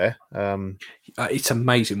are out there. It's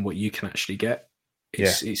amazing what you can actually get.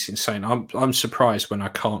 It's insane. I'm surprised when I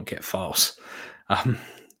can't get files.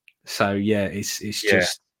 So it's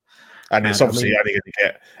just, and it's obviously only going to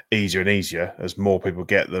get easier and easier as more people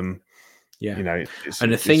get them. Yeah, you know.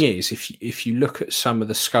 And the thing is, if you look at some of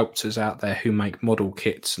the sculptors out there who make model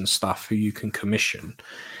kits and stuff, who you can commission,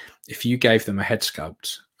 if you gave them a head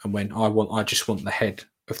sculpt and went, I just want the head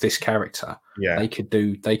of this character, they could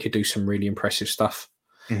do some really impressive stuff.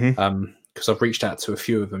 Because I've reached out to a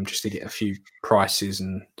few of them just to get a few prices,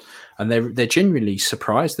 and they're genuinely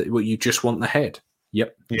surprised that you just want the head.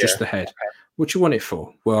 Yep, just the head. What do you want it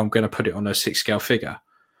for? Well, I'm going to put it on a 6-scale figure.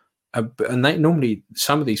 And they normally,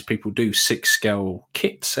 some of these people do 6-scale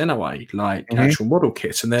kits anyway, like actual model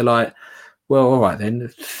kits, and they're like, well, all right then,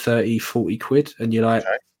 30, 40 quid, and you're like,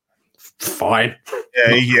 fine.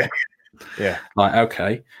 Yeah. Like,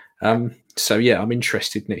 okay. So I'm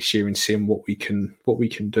interested next year in seeing what we can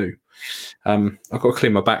do. I've got to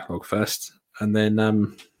clear my backlog first, and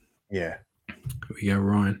then here we go,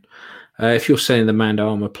 Ryan. If you're selling the Mando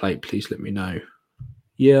armor plate, please let me know.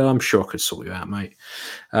 Yeah, I'm sure I could sort you out, mate.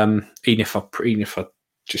 Even if I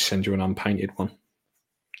just send you an unpainted one,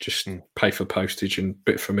 just pay for postage and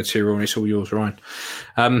bit for material, and it's all yours, Ryan.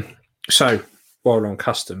 So while on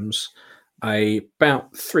customs,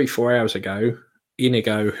 about 3-4 hours ago,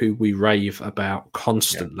 Inigo, who we rave about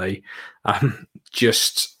constantly,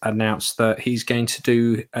 just announced that he's going to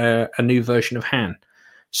do a new version of Han.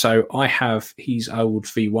 So I have his old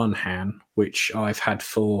V1 Han, which I've had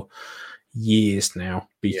for years now,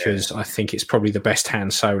 because I think it's probably the best Han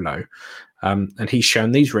Solo. And he's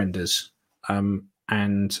shown these renders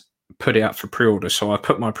and put it up for pre-order. So I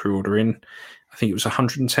put my pre-order in. I think it was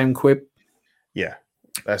 110 quid. Yeah.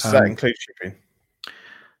 That includes shipping.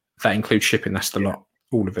 That includes shipping. That's the lot,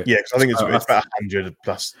 all of it. Yeah, because I think it's about 100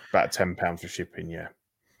 plus about £10 for shipping. Yeah.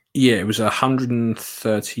 Yeah, it was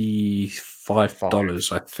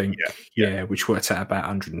 $135, I think. Yeah, which worked out about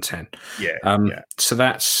 110. So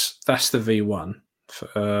that's the V1.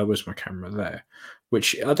 Where's my camera there?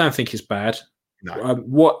 Which I don't think is bad. No.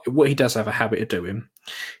 What he does have a habit of doing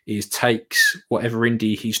is takes whatever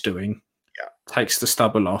indie he's doing, takes the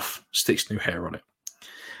stubble off, sticks new hair on it.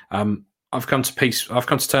 I've come to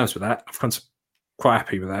terms with that. I've come to quite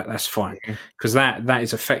happy with that. That's fine, because that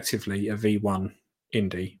is effectively a V1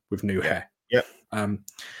 indie with new hair. Yep.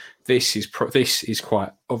 This is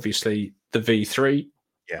quite obviously the V3.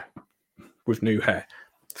 Yeah. With new hair.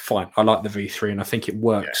 Fine. I like the V3, and I think it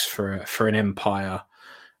works for an Empire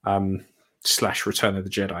 / Return of the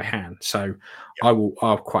Jedi Han. So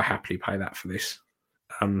I'll quite happily pay that for this.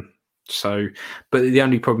 But the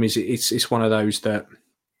only problem is it's one of those that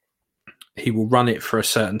he will run it for a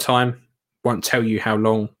certain time, won't tell you how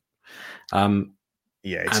long.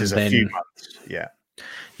 It says a few months.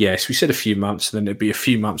 Yes, we said a few months, and then it'd be a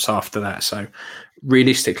few months after that. So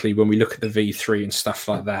realistically, when we look at the V3 and stuff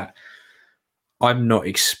like that, I'm not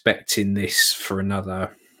expecting this for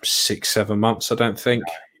another 6-7 months. I don't think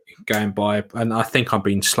going by, and I think I'm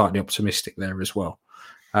being slightly optimistic there as well.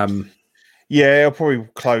 Yeah, it'll probably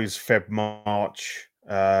close Feb, March,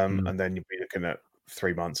 and then you'll be looking at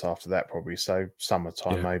 3 months after that, probably. So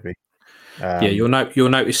summertime, maybe. Yeah, you'll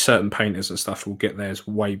notice certain painters and stuff will get theirs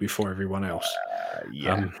way before everyone else.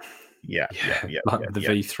 Yeah. Like the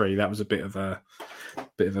V3, that was a bit of a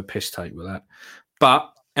piss take with that.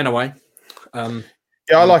 But anyway, I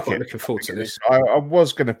like it. Looking forward to this. I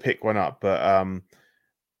was going to pick one up, but I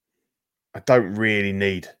don't really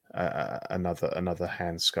need another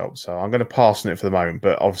hand sculpt, so I'm going to pass on it for the moment.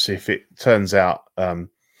 But obviously, if it turns out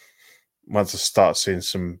once I start seeing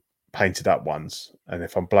some painted up ones, and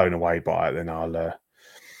if I'm blown away by it, then I'll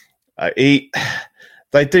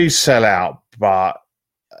they do sell out, but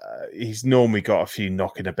he's normally got a few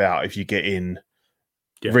knocking about if you get in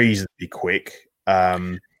reasonably quick,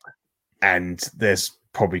 and there's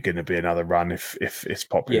probably going to be another run if it's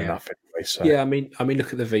popular enough anyway. So I mean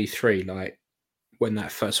look at the V3, like when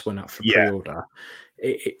that first went up for pre-order,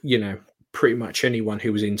 pretty much anyone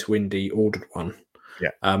who was into indie ordered one.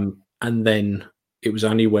 And then it was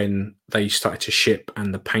only when they started to ship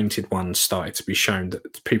and the painted ones started to be shown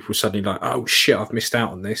that people were suddenly like, "Oh shit, I've missed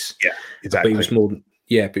out on this." Yeah, exactly. But he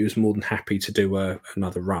was more than happy to do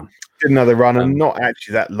another run. Another run, and not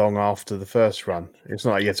actually that long after the first run. It's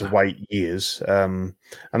not like you had to wait years. And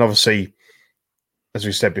obviously, as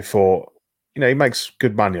we said before, he makes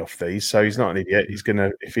good money off these, so he's not an idiot. He's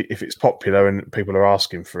gonna, if it's popular and people are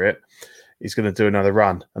asking for it, he's gonna do another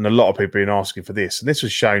run. And a lot of people have been asking for this, and this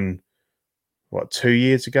was shown 2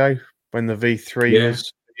 years ago when the V3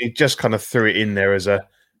 was. He just kind of threw it in there as a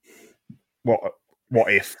what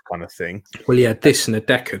if kind of thing. Well, he had this in a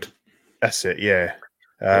decade. That's it, yeah.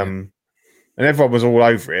 And everyone was all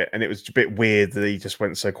over it, and it was a bit weird that he just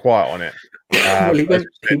went so quiet on it. Well,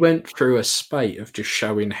 he went through a spate of just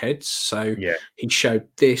showing heads. So he showed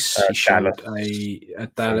this. He showed a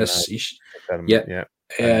Dallas. He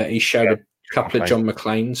showed a couple of John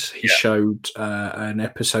McClanes. He showed an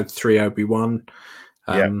episode 3 Obi-Wan.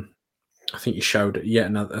 I think he showed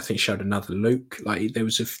another. I think he showed another Luke. Like there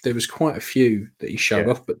was quite a few that he showed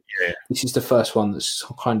off, but this is the first one that's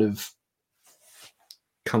kind of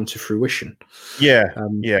come to fruition. But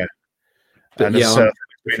and it's been a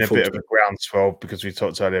bit of a it. groundswell because we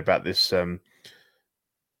talked earlier about this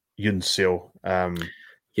Yunsil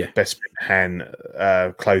best hand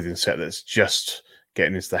clothing set that's just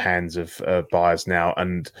getting into the hands of buyers now.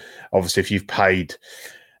 And obviously, if you've paid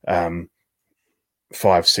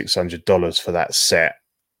 $500-600 for that set,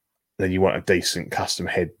 then you want a decent custom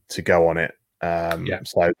head to go on it.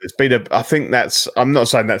 So there's been I think I'm not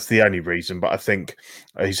saying that's the only reason, but I think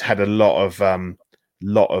he's had a lot of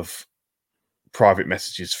private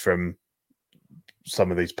messages from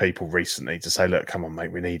some of these people recently to say, look, come on,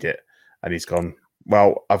 mate, we need it. And he's gone,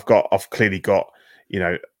 well, I've clearly got,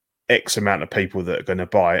 X amount of people that are going to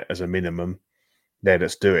buy it as a minimum. There,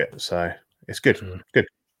 let's do it. So it's good. Good.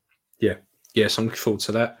 Yeah, so I'm looking forward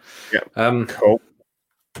to that. Yeah. Cool.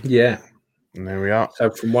 Yeah. And there we are. So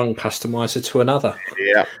from one customizer to another.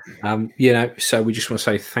 Yeah. So we just want to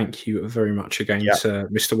say thank you very much again to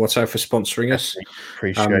Mr. Watto for sponsoring us.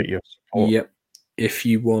 Appreciate your support. Yep. If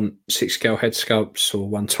you want 6-scale head sculpts or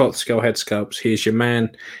 1/12 scale head sculpts, here's your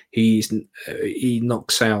man. He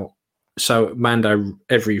knocks out. So Mando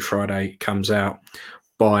every Friday comes out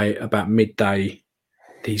by about midday.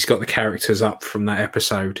 He's got the characters up from that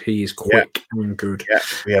episode. He is quick and good. Yeah,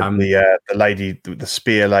 we had the lady, the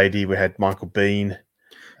spear lady. We had Michael Bean.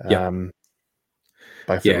 Both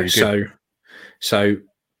really good. So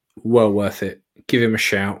well worth it. Give him a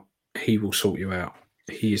shout. He will sort you out.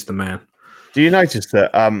 He is the man. Do you notice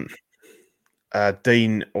that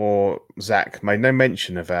Dean or Zach made no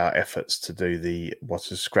mention of our efforts to do the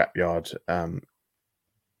What's a Scrapyard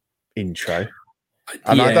intro?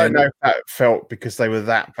 And I don't know if that felt because they were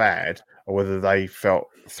that bad or whether they felt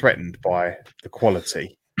threatened by the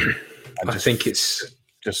quality. I think it's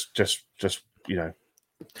just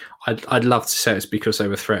I'd love to say it's because they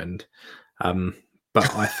were threatened,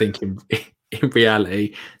 but I think in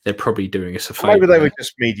reality they're probably doing us a favor. Maybe they were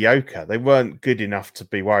just mediocre. They weren't good enough to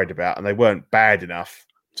be worried about, and they weren't bad enough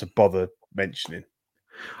to bother mentioning.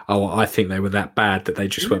 Oh, I think they were that bad that they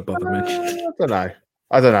just weren't bothered mentioning.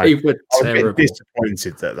 I don't know. They were I was a terrible. bit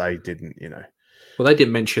disappointed that they didn't, Well, they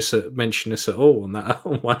didn't mention us at all on that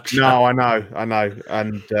one show. No, I know.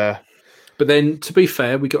 And but then, to be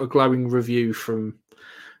fair, we got a glowing review from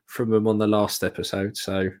them on the last episode.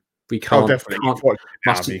 So We can't.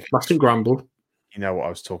 Definitely. Mustn't grumble. You know what I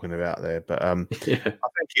was talking about there, but Yeah.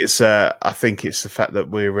 I think it's the fact that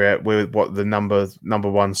we're what the number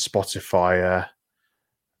one Spotify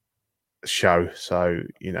show. So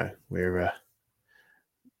we're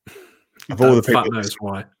of all the people knows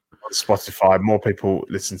why on Spotify, more people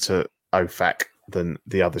listen to OFAC than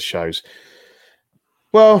the other shows.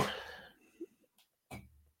 Well,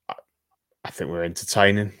 I think we're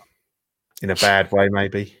entertaining in a bad way,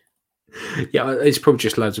 maybe. Yeah, it's probably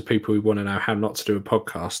just loads of people who want to know how not to do a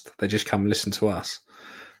podcast. They just come and listen to us.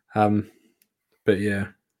 But yeah.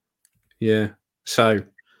 So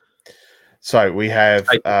we have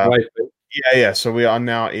So we are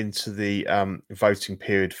now into the voting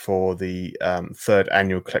period for the third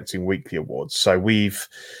annual Collecting Weekly Awards. So we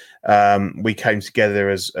came together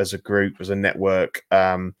as a group, as a network,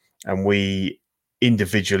 and we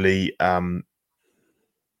individually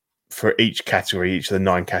for each category, each of the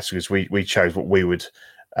 9 categories, we chose what we would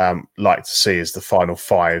like to see as the final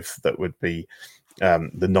 5 that would be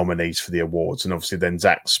the nominees for the awards. And obviously then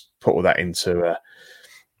Zach's put all that into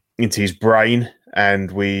his brain,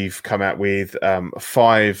 and we've come out with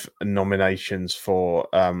 5 nominations for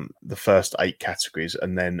the first 8 categories,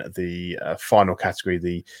 and then the final category,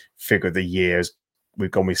 the figure of the year,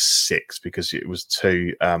 we've gone with 6 because it was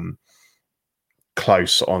too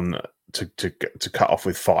close on to cut off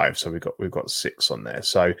with 5, so we've got 6 on there.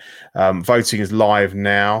 So voting is live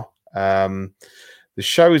now. The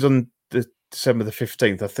show is on December the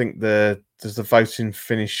 15th. I think does the voting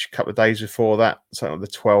finish a couple of days before that, something like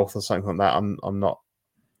the 12th or something like that. I'm not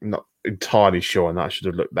entirely sure, and I should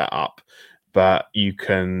have looked that up. But you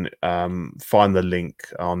can find the link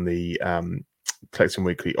on the Collecting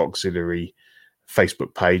Weekly Auxiliary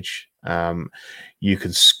Facebook page. You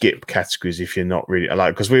can skip categories if you're not really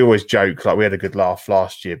because we always joke, like we had a good laugh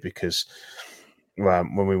last year because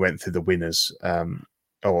when we went through the winners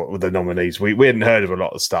or the nominees, we hadn't heard of a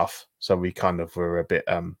lot of stuff, so we kind of were a bit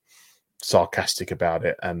sarcastic about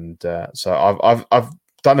it. And so I've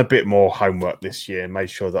done a bit more homework this year and made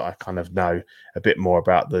sure that I kind of know a bit more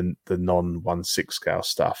about the non 1/6 scale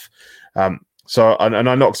stuff. So I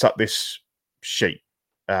knocked up this sheet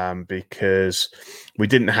because we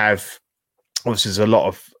didn't have, obviously there's a lot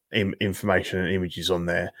of information and images on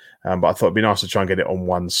there, but I thought it'd be nice to try and get it on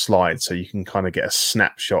one slide so you can kind of get a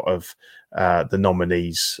snapshot of the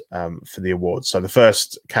nominees for the awards. So the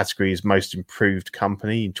first category is Most Improved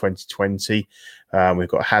Company in 2020. We've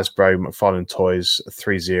got Hasbro, McFarlane Toys,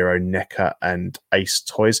 3-0, NECA, and Ace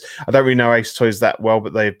Toys. I don't really know Ace Toys that well,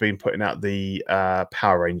 but they've been putting out the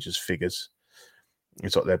Power Rangers figures.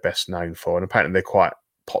 It's what they're best known for, and apparently they're quite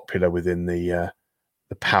popular within the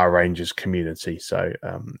Power Rangers community. So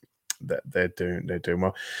they're doing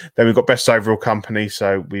well. Then we've got Best Overall Company.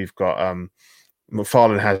 So we've got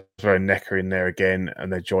McFarlane Hasbro and NECA in there again,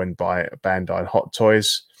 and they're joined by Bandai and Hot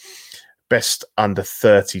Toys. Best under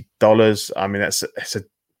 $30. I mean, it's a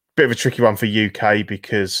bit of a tricky one for UK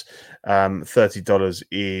because $30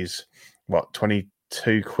 is what,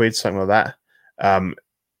 22 quid, something like that.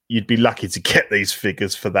 You'd be lucky to get these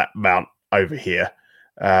figures for that amount over here.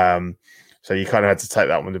 So you kind of had to take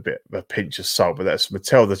that one with a bit of a pinch of salt. But that's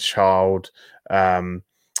Mattel the Child, is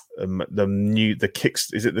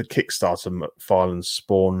it the Kickstarter McFarlane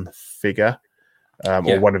Spawn figure,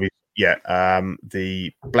 or one of his? Yeah,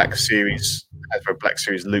 the Black Series, Hasbro Black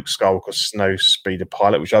Series Luke Skywalker Snow Speeder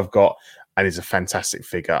Pilot, which I've got, and is a fantastic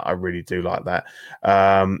figure. I really do like that.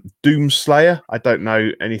 Doomslayer, I don't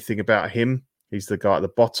know anything about him. He's the guy at the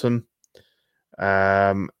bottom.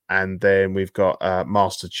 And then we've got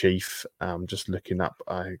Master Chief. Just looking up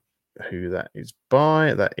who that is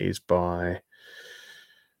by. That is by,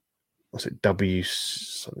 what's it, W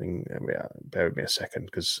something? Bear with me a second,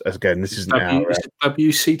 because again, this isn't our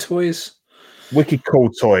WC Toys. Wicked Cool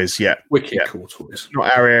Toys, yeah. Cool Toys.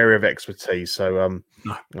 Not our area of expertise, so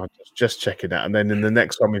no. I'm just checking that. And then in the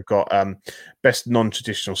next one, we've got Best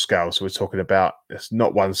Non-Traditional Scale. So we're talking about, it's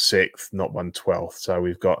not 1/6, not 1/12. So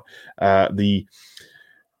we've got the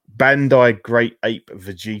Bandai Great Ape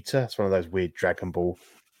Vegeta. It's one of those weird Dragon Ball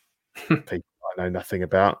people I know nothing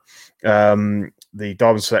about. The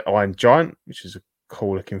Diamond Select Iron Giant, which is a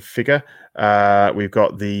cool looking figure. We've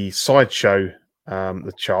got the Sideshow,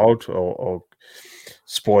 the Child, or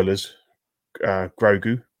spoilers,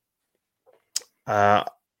 Grogu.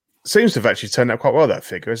 Seems to have actually turned out quite well, that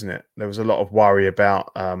figure, isn't it? There was a lot of worry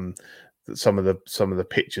about some of the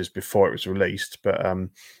pictures before it was released, but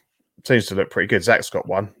seems to look pretty good. Zach's got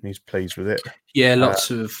one; he's pleased with it. Yeah, lots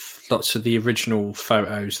of the original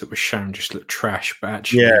photos that were shown just look trash, but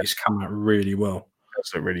actually it's come out really well.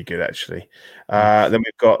 does look really good, actually. Then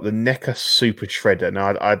we've got the NECA Super Shredder.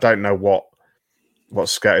 Now, I don't know what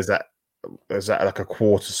scale is that. Is that like a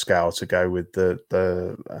quarter scale to go with the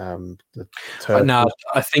turtle? No,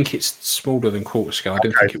 I think it's smaller than quarter scale. I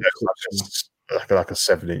didn't think it was like a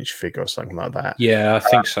 7-inch figure or something like that. Yeah, I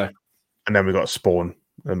think so. And then we've got Spawn,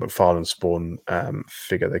 the McFarlane Spawn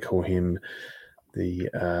figure. They call him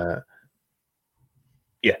the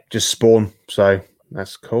just Spawn. So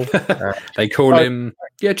that's cool. They call him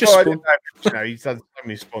just Spawn. He's done so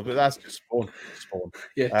many Spawns, but that's just Spawn.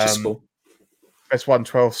 Yeah, just Spawn. Best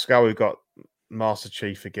 1/12 scale. We've got Master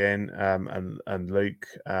Chief again, and Luke,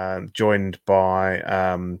 joined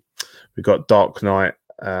by we've got Dark Knight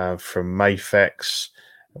from Mafex.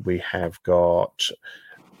 We have got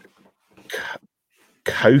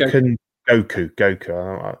Goku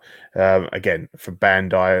again from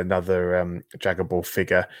Bandai, another Dragon Ball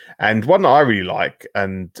figure, and one that I really like,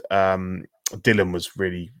 and Dylan was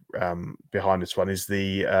really behind this one, is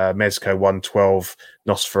the Mezco 1/12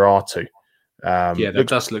 Nosferatu. That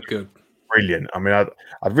does look good. Brilliant. I mean,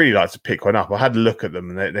 I'd really like to pick one up. I had a look at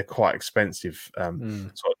them, and they're quite expensive, sort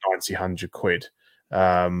of 90, 100 quid.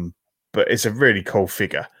 But it's a really cool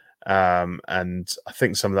figure. And I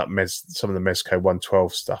think some of the Mezco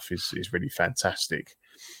 1/12 stuff is really fantastic.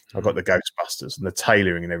 I've got the Ghostbusters, and the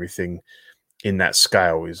tailoring and everything in that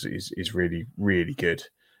scale is really, really good.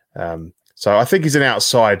 So I think he's an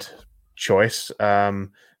outside choice.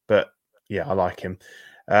 But yeah, I like him.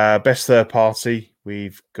 Best third party,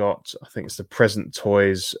 we've got, I think it's the Present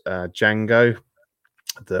Toys Django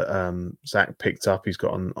that Zach picked up. He's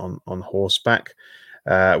got on horseback.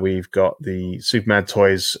 We've got the Superman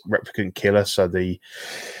Toys Replicant Killer, so the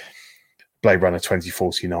Blade Runner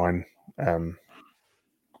 2049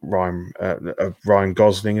 Ryan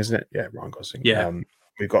Gosling, isn't it? Yeah, Ryan Gosling. Yeah.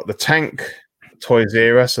 We've got the Tank Toys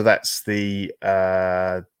Era, so that's the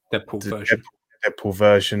Deadpool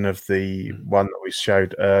version of the one that we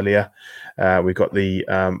showed earlier. We've got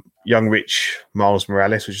the Young Rich Miles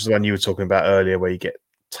Morales, which is the one you were talking about earlier, where you get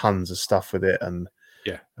tons of stuff with it, and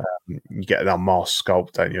you get an unmasked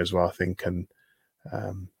sculpt, don't you, as well, I think, and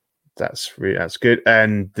that's good.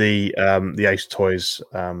 And the Ace Toys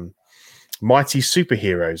Mighty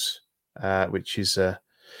Superheroes, which is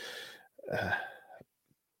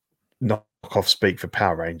knockoff speak for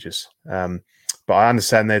Power Rangers. But I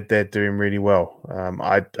understand they're doing really well.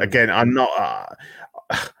 I'm not.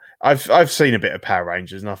 I've seen a bit of Power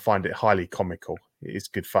Rangers, and I find it highly comical. It's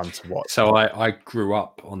good fun to watch. So I grew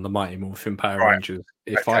up on the Mighty Morphin Power Rangers.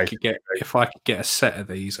 If I could get a set of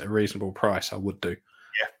these at a reasonable price, I would do.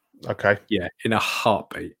 Yeah. Okay. Yeah, in a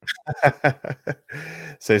heartbeat.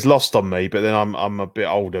 So it's lost on me, but then I'm a bit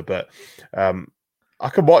older, but I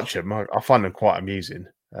can watch them. I find them quite amusing.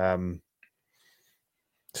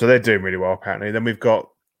 So they're doing really well, apparently. Then we've got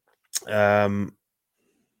a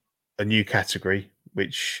new category,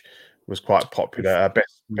 which was quite popular,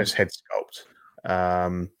 best head sculpt.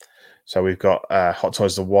 So we've got Hot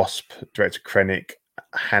Toys The Wasp, Director Krennic,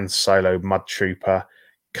 Han Solo, Mud Trooper,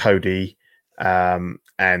 Cody, and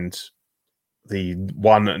the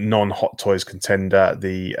one non-Hot Toys contender,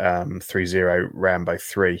 the 3-0 Rambo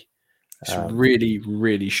 3. It's a really,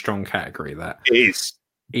 really strong category, that. It is.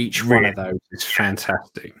 Each one of those is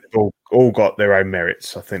fantastic. They've all got their own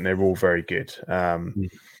merits. I think they're all very good.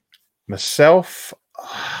 Myself,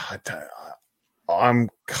 I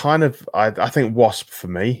think Wasp for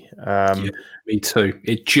me. Me too.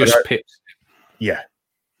 It just pips. Yeah.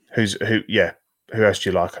 Who else do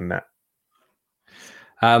you like on that?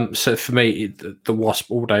 So for me, the Wasp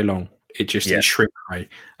all day long. It just is shrink ray.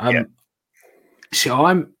 So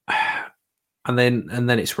and then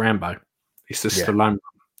it's Rambo. It's the Stallone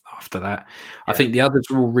after that. I think the others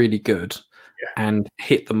are all really good and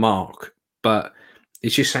hit the mark, but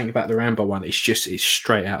it's just something about the Rambo one. It's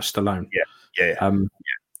straight out Stallone. I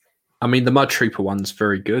mean, the Mud Trooper one's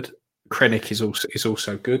very good. Krennic is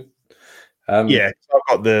also good. I've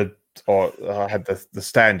got I had the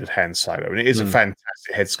standard Han Solo, and it is a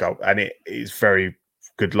fantastic head sculpt, and it is very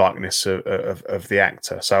good likeness of the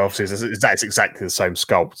actor. So obviously that's exactly the same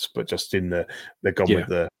sculpt, but just in they've gone with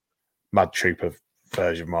the Mud Trooper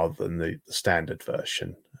version rather than the standard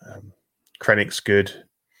version. Krennic's good.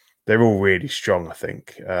 They're all really strong, I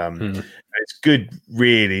think. It's good,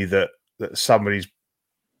 really, that somebody's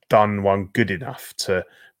done one good enough to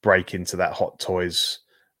break into that Hot Toys.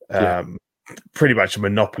 Pretty much a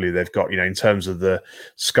monopoly they've got, in terms of the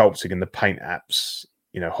sculpting and the paint apps.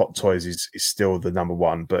 Hot Toys is still the number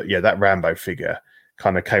one. But that Rambo figure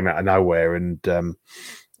kind of came out of nowhere and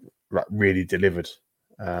really delivered.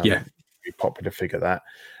 Really popular figure, that.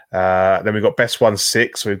 Then we've got Best One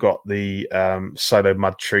 6. We've got the Solo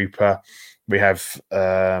Mud Trooper. We have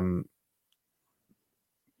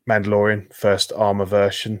Mandalorian First Armor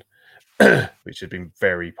version, which has been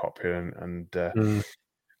very popular, and a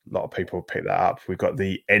lot of people pick that up. We've got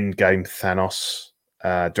the Endgame Thanos,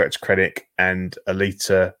 Direct Krennic, and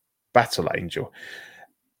Alita Battle Angel.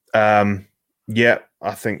 Yeah,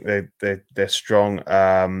 I think they're strong.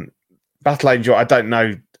 Battle Angel, I don't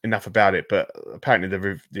know enough about it, but apparently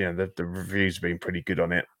the reviews have been pretty good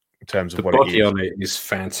on it in terms of the what body it is. on it is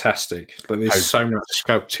fantastic. Like, there's so much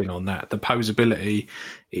sculpting on that. The posability,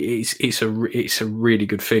 it's a really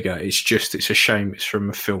good figure. It's a shame it's from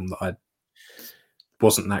a film that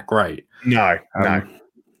wasn't that great. No.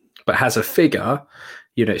 But as a figure,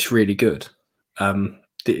 it's really good.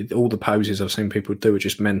 All the poses I've seen people do are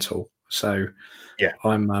just mental. So yeah,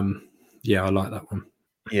 I like that one.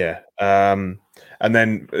 Yeah, and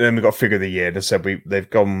then we've got Figure of the Year. They said we've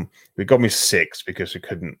gone with 6 because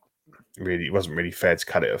it wasn't really fair to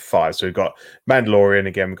cut it at 5. So we've got Mandalorian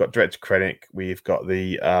again. We've got Director Krennic. We've got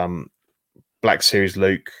the Black Series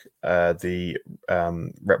Luke, the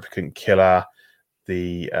Replicant Killer,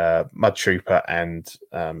 the Mud Trooper, and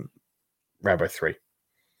Rambo 3.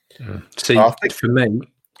 See, I think for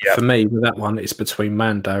me, with that one, it's between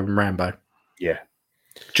Mando and Rambo. Yeah,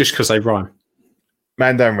 just because they rhyme.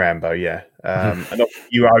 Mando and Rambo, yeah. And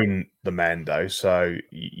you own the Mando, so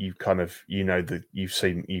you kind of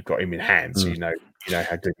you've got him in hand, so you know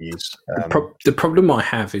how good he is. The problem I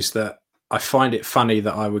have is that I find it funny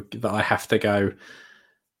that I have to go,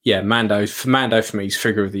 yeah, Mando for me is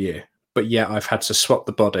Figure of the Year, but yeah, I've had to swap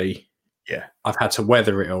the body. Yeah, I've had to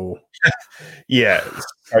weather it all. Yeah,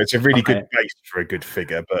 so it's a really good base for a good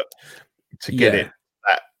figure, but to get it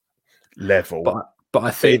that level, but I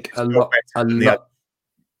think a lot.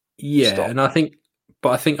 Yeah, and I think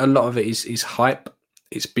a lot of it is hype.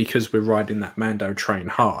 It's because we're riding that Mando train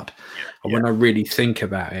hard. And when I really think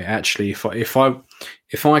about it, actually, if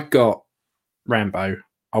I got Rambo,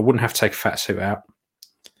 I wouldn't have to take a fat suit out.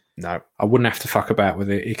 No, I wouldn't have to fuck about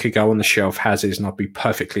with it. It could go on the shelf as is, and I'd be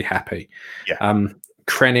perfectly happy. Yeah.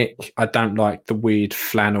 Krennic, I don't like the weird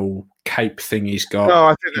flannel cape thing he's got. No,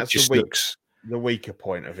 I think that's the weaker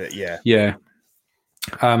point of it. Yeah. Yeah.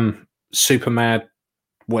 Supermad,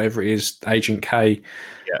 whatever it is, Agent K.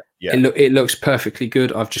 Yeah. It looks perfectly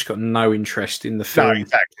good. I've just got no interest in the film. No,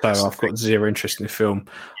 exactly. So I've got zero interest in the film.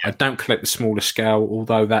 Yeah. I don't collect the smaller scale,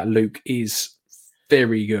 although that Luke is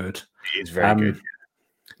very good. It is very good.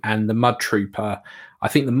 And the Mud Trooper, I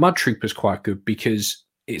think the Mud Trooper is quite good because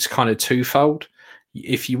it's kind of twofold.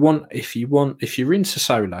 If you're into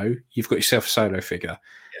Solo, you've got yourself a Solo figure.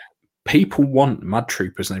 Yeah. People want Mud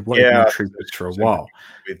Troopers, and they've wanted Mud Troopers for a while.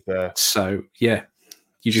 So yeah,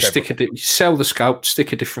 you just sell the sculpt,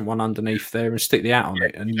 stick a different one underneath there, and stick the out on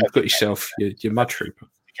it, and you've got yourself your Mud Trooper.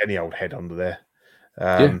 Any old head under there.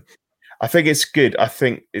 I think it's good. I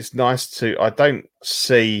think it's nice to. I don't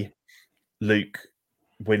see Luke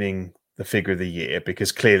winning the Figure of the Year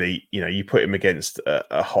because clearly, you put him against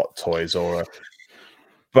a Hot Toys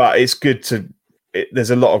but it's good to.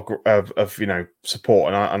 There's a lot of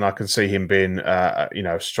support, and I can see him being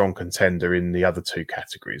a strong contender in the other 2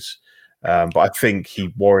 categories. But I think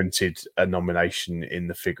he warranted a nomination in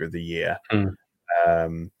the Figure of the Year.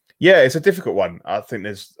 It's a difficult one. I think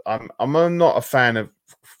I'm not a fan of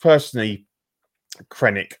personally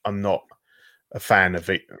Krennic. I'm not a fan of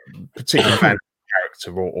it, particularly fan of the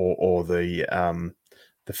character or the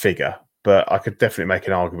figure. But I could definitely make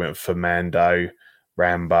an argument for Mando,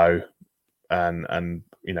 Rambo, and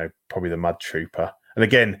probably the Mud Trooper. And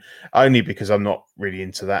again, only because I'm not really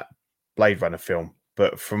into that Blade Runner film.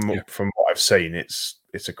 But from what I've seen, it's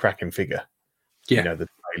a cracking figure. Yeah, the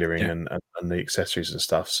tailoring and the accessories and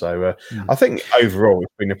stuff. So I think overall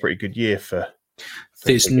it's been a pretty good year for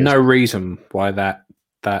There's no reason why that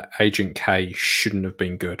Agent K shouldn't have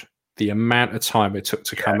been good. The amount of time it took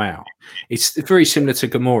to come out, it's very similar to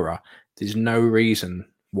Gamora. There's no reason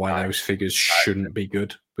why those figures shouldn't be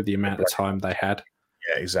good with the amount of time they had.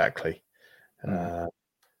 Yeah, exactly.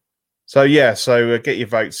 So get your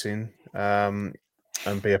votes in.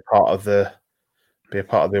 And be a part of the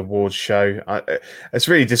awards show. It's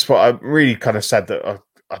really I'm really kind of sad that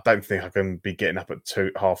I don't think I can be getting up at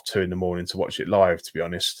 2:30 in the morning to watch it live. To be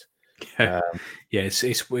honest,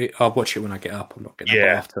 it's weird. I'll watch it when I get up. I'm not getting up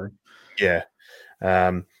after. Yeah.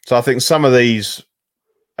 So I think some of these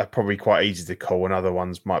are probably quite easy to call, and other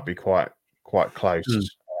ones might be quite close.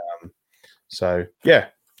 So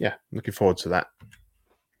looking forward to that.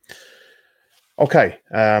 Okay,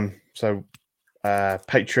 so.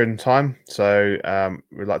 Patreon time. So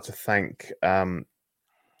we'd like to thank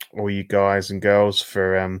all you guys and girls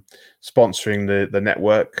for sponsoring the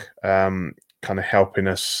network, kind of helping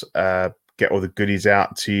us get all the goodies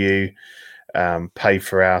out to you, pay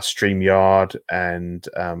for our StreamYard and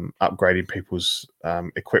upgrading people's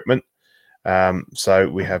equipment. So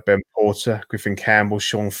we have Ben Porter, Griffin Campbell,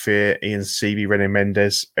 Sean Fear, Ian Seavey, Rene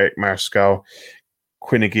Mendez, Eric Mariscal,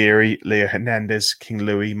 Quinn Aguirre, Leo Hernandez, King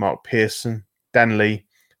Louis, Mark Pearson, Dan Lee,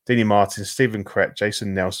 Dini Martin, Stephen Crett,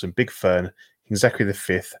 Jason Nelson, Big Fern, King Zachary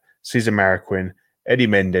V, Cesar Mariquin, Eddie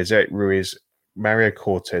Mendez, Eric Ruiz, Mario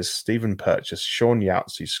Cortez, Stephen Purchase, Sean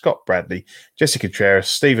Yahtzee, Scott Bradley, Jessica Contreras,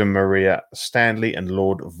 Stephen Maria, Stanley, and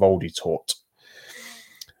Lord Volditort.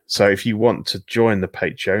 So if you want to join the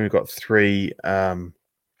Patreon, we've got 3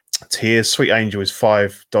 tiers. Sweet Angel is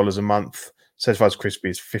 $5 a month. Certified Crispy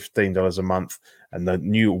is $15 a month. And the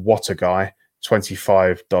new Water Guy,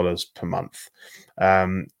 $25 per month.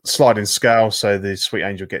 Sliding scale, so the Sweet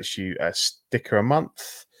Angel gets you a sticker a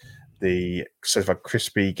month. The Certified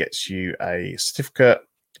Crispy gets you a certificate,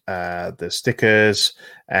 the stickers,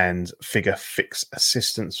 and figure fix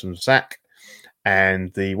assistance from Zach.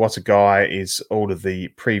 And the Water Guy is all of the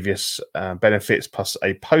previous benefits plus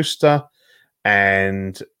a poster,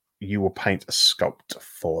 and you will paint a sculpt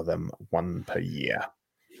for them, 1 per year.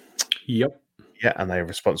 Yep. Yeah, and they're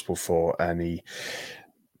responsible for any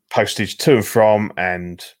postage to and from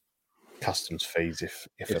and customs fees if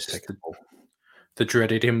applicable. The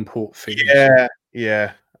dreaded import fees.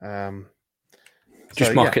 Yeah.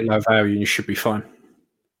 Just mark it low value and you should be fine.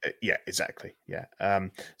 Yeah, exactly. Yeah.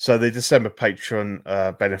 So the December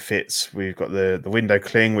Patreon benefits, we've got the window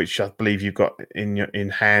cling, which I believe you've got in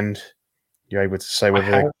hand. You're able to say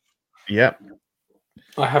whether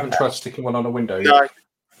I haven't tried sticking one on a window yet.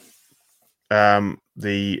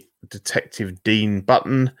 The Detective Dean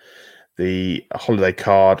button, the holiday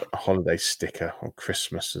card, a holiday sticker, or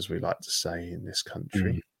Christmas, as we like to say in this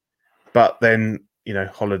country. But then,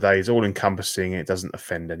 holidays all encompassing. It doesn't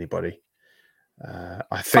offend anybody.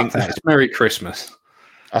 I think it's Merry Christmas.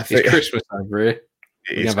 It's Christmas over here.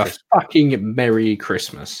 We have a fucking Merry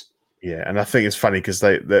Christmas. Yeah, and I think it's funny because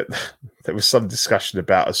there was some discussion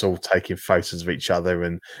about us all taking photos of each other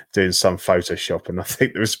and doing some Photoshop, and I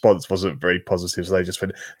think the response wasn't very positive. So they just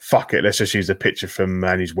went, "Fuck it, let's just use a picture from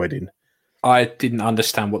Manny's wedding." I didn't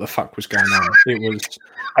understand what the fuck was going on.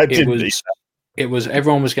 It was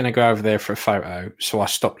everyone was going to go over there for a photo, so I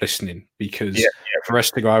stopped listening because for us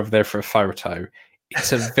to go over there for a photo,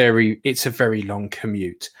 it's a very long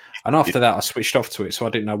commute. And after that, I switched off to it, so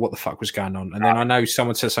I didn't know what the fuck was going on. And then I know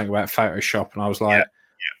someone said something about Photoshop, and I was like,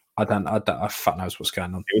 I fuck knows what's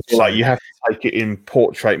going on. It was like you have to take it in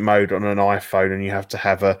portrait mode on an iPhone, and you have to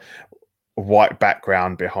have a white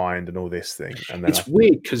background behind and all this thing. And then it's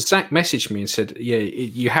weird because Zach messaged me and said, "Yeah,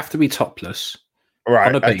 you have to be topless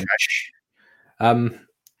on a beach."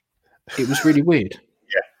 It was really weird.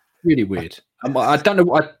 Yeah, really weird. I don't know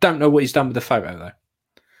what he's done with the photo though.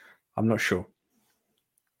 I'm not sure.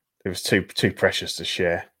 It was too precious to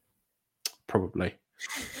share. Probably.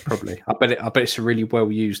 I bet it's a really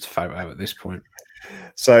well used photo at this point.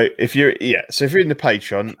 So if you're in the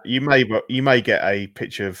Patreon, you may get a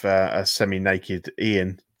picture of a semi-naked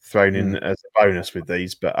Ian thrown in as a bonus with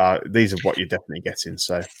these, but these are what you're definitely getting.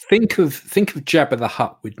 So think of Jabba the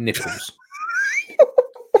Hutt with nipples.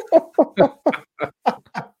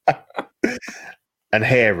 And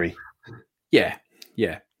hairy. Yeah.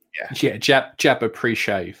 Jabba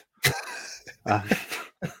pre-shave.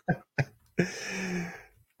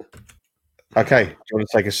 Okay, do you want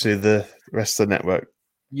to take us through the rest of the network?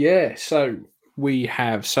 Yeah, so we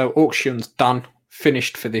have auctions done,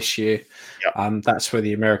 finished for this year. Yep. That's where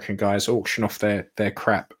the American guys auction off their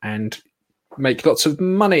crap and make lots of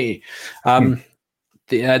money. And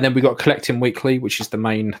then we got Collecting Weekly, which is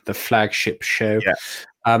the flagship show. Yeah.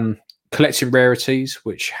 Collecting Rarities,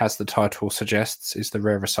 which, as the title suggests, is the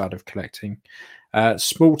rarer side of collecting.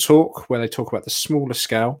 Small Talk, where they talk about the smaller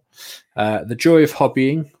scale. The Joy of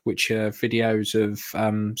Hobbying, which are videos of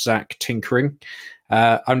Zach tinkering.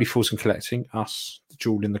 Only Fools and Collecting, us, the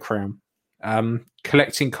jewel in the crown.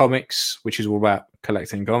 Collecting Comics, which is all about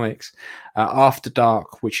collecting comics. After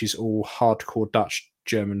Dark, which is all hardcore Dutch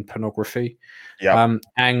German pornography. Yeah.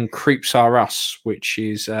 And Creeps Are Us, which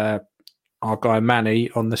is our guy Manny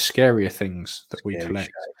on the scarier things that we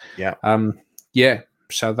collect. Yeah.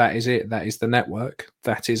 So that is it. That is the network.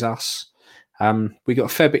 That is us. We got a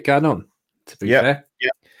fair bit going on, to be fair. Yeah.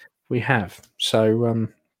 We have. So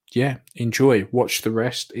enjoy. Watch the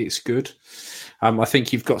rest. It's good. I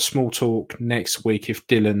think you've got Small Talk next week if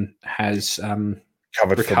Dylan has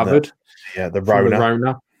recovered. The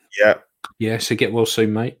Rona. Yeah, so get well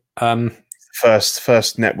soon, mate.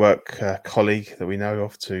 first network colleague that we know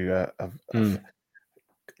of to have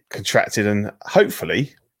contracted and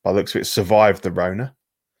hopefully, by the looks of it, survived the Rona.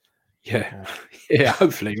 Yeah, yeah.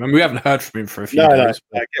 Hopefully, I mean, we haven't heard from him for a few days.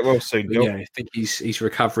 No, get well soon. Yeah, I think he's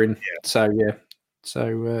recovering. Yeah.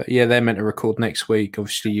 So they're meant to record next week.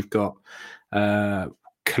 Obviously, you've got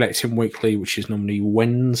Collecting Weekly, which is normally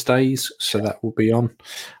Wednesdays, so that will be on.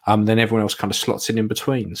 Then everyone else kind of slots in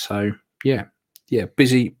between. So yeah,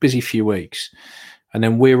 busy few weeks. And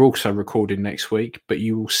then we're also recording next week, but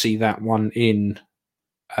you will see that one in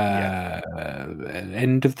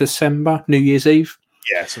end of December, New Year's Eve.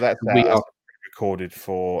 Yeah, so that's recorded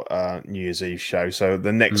for New Year's Eve show. So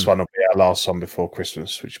the next one will be our last one before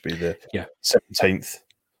Christmas, which will be the 17th.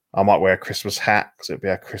 I might wear a Christmas hat because it'll be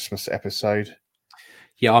our Christmas episode.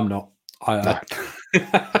 Yeah, I'm not.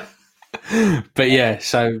 But yeah,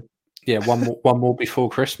 so one more before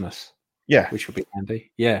Christmas. Yeah, which will be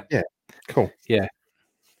handy. Yeah, cool. Yeah,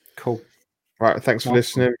 cool. Right, thanks for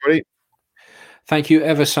listening, everybody. Thank you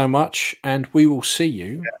ever so much, and we will see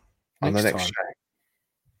you on the next show.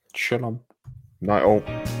 Shalom. Night all.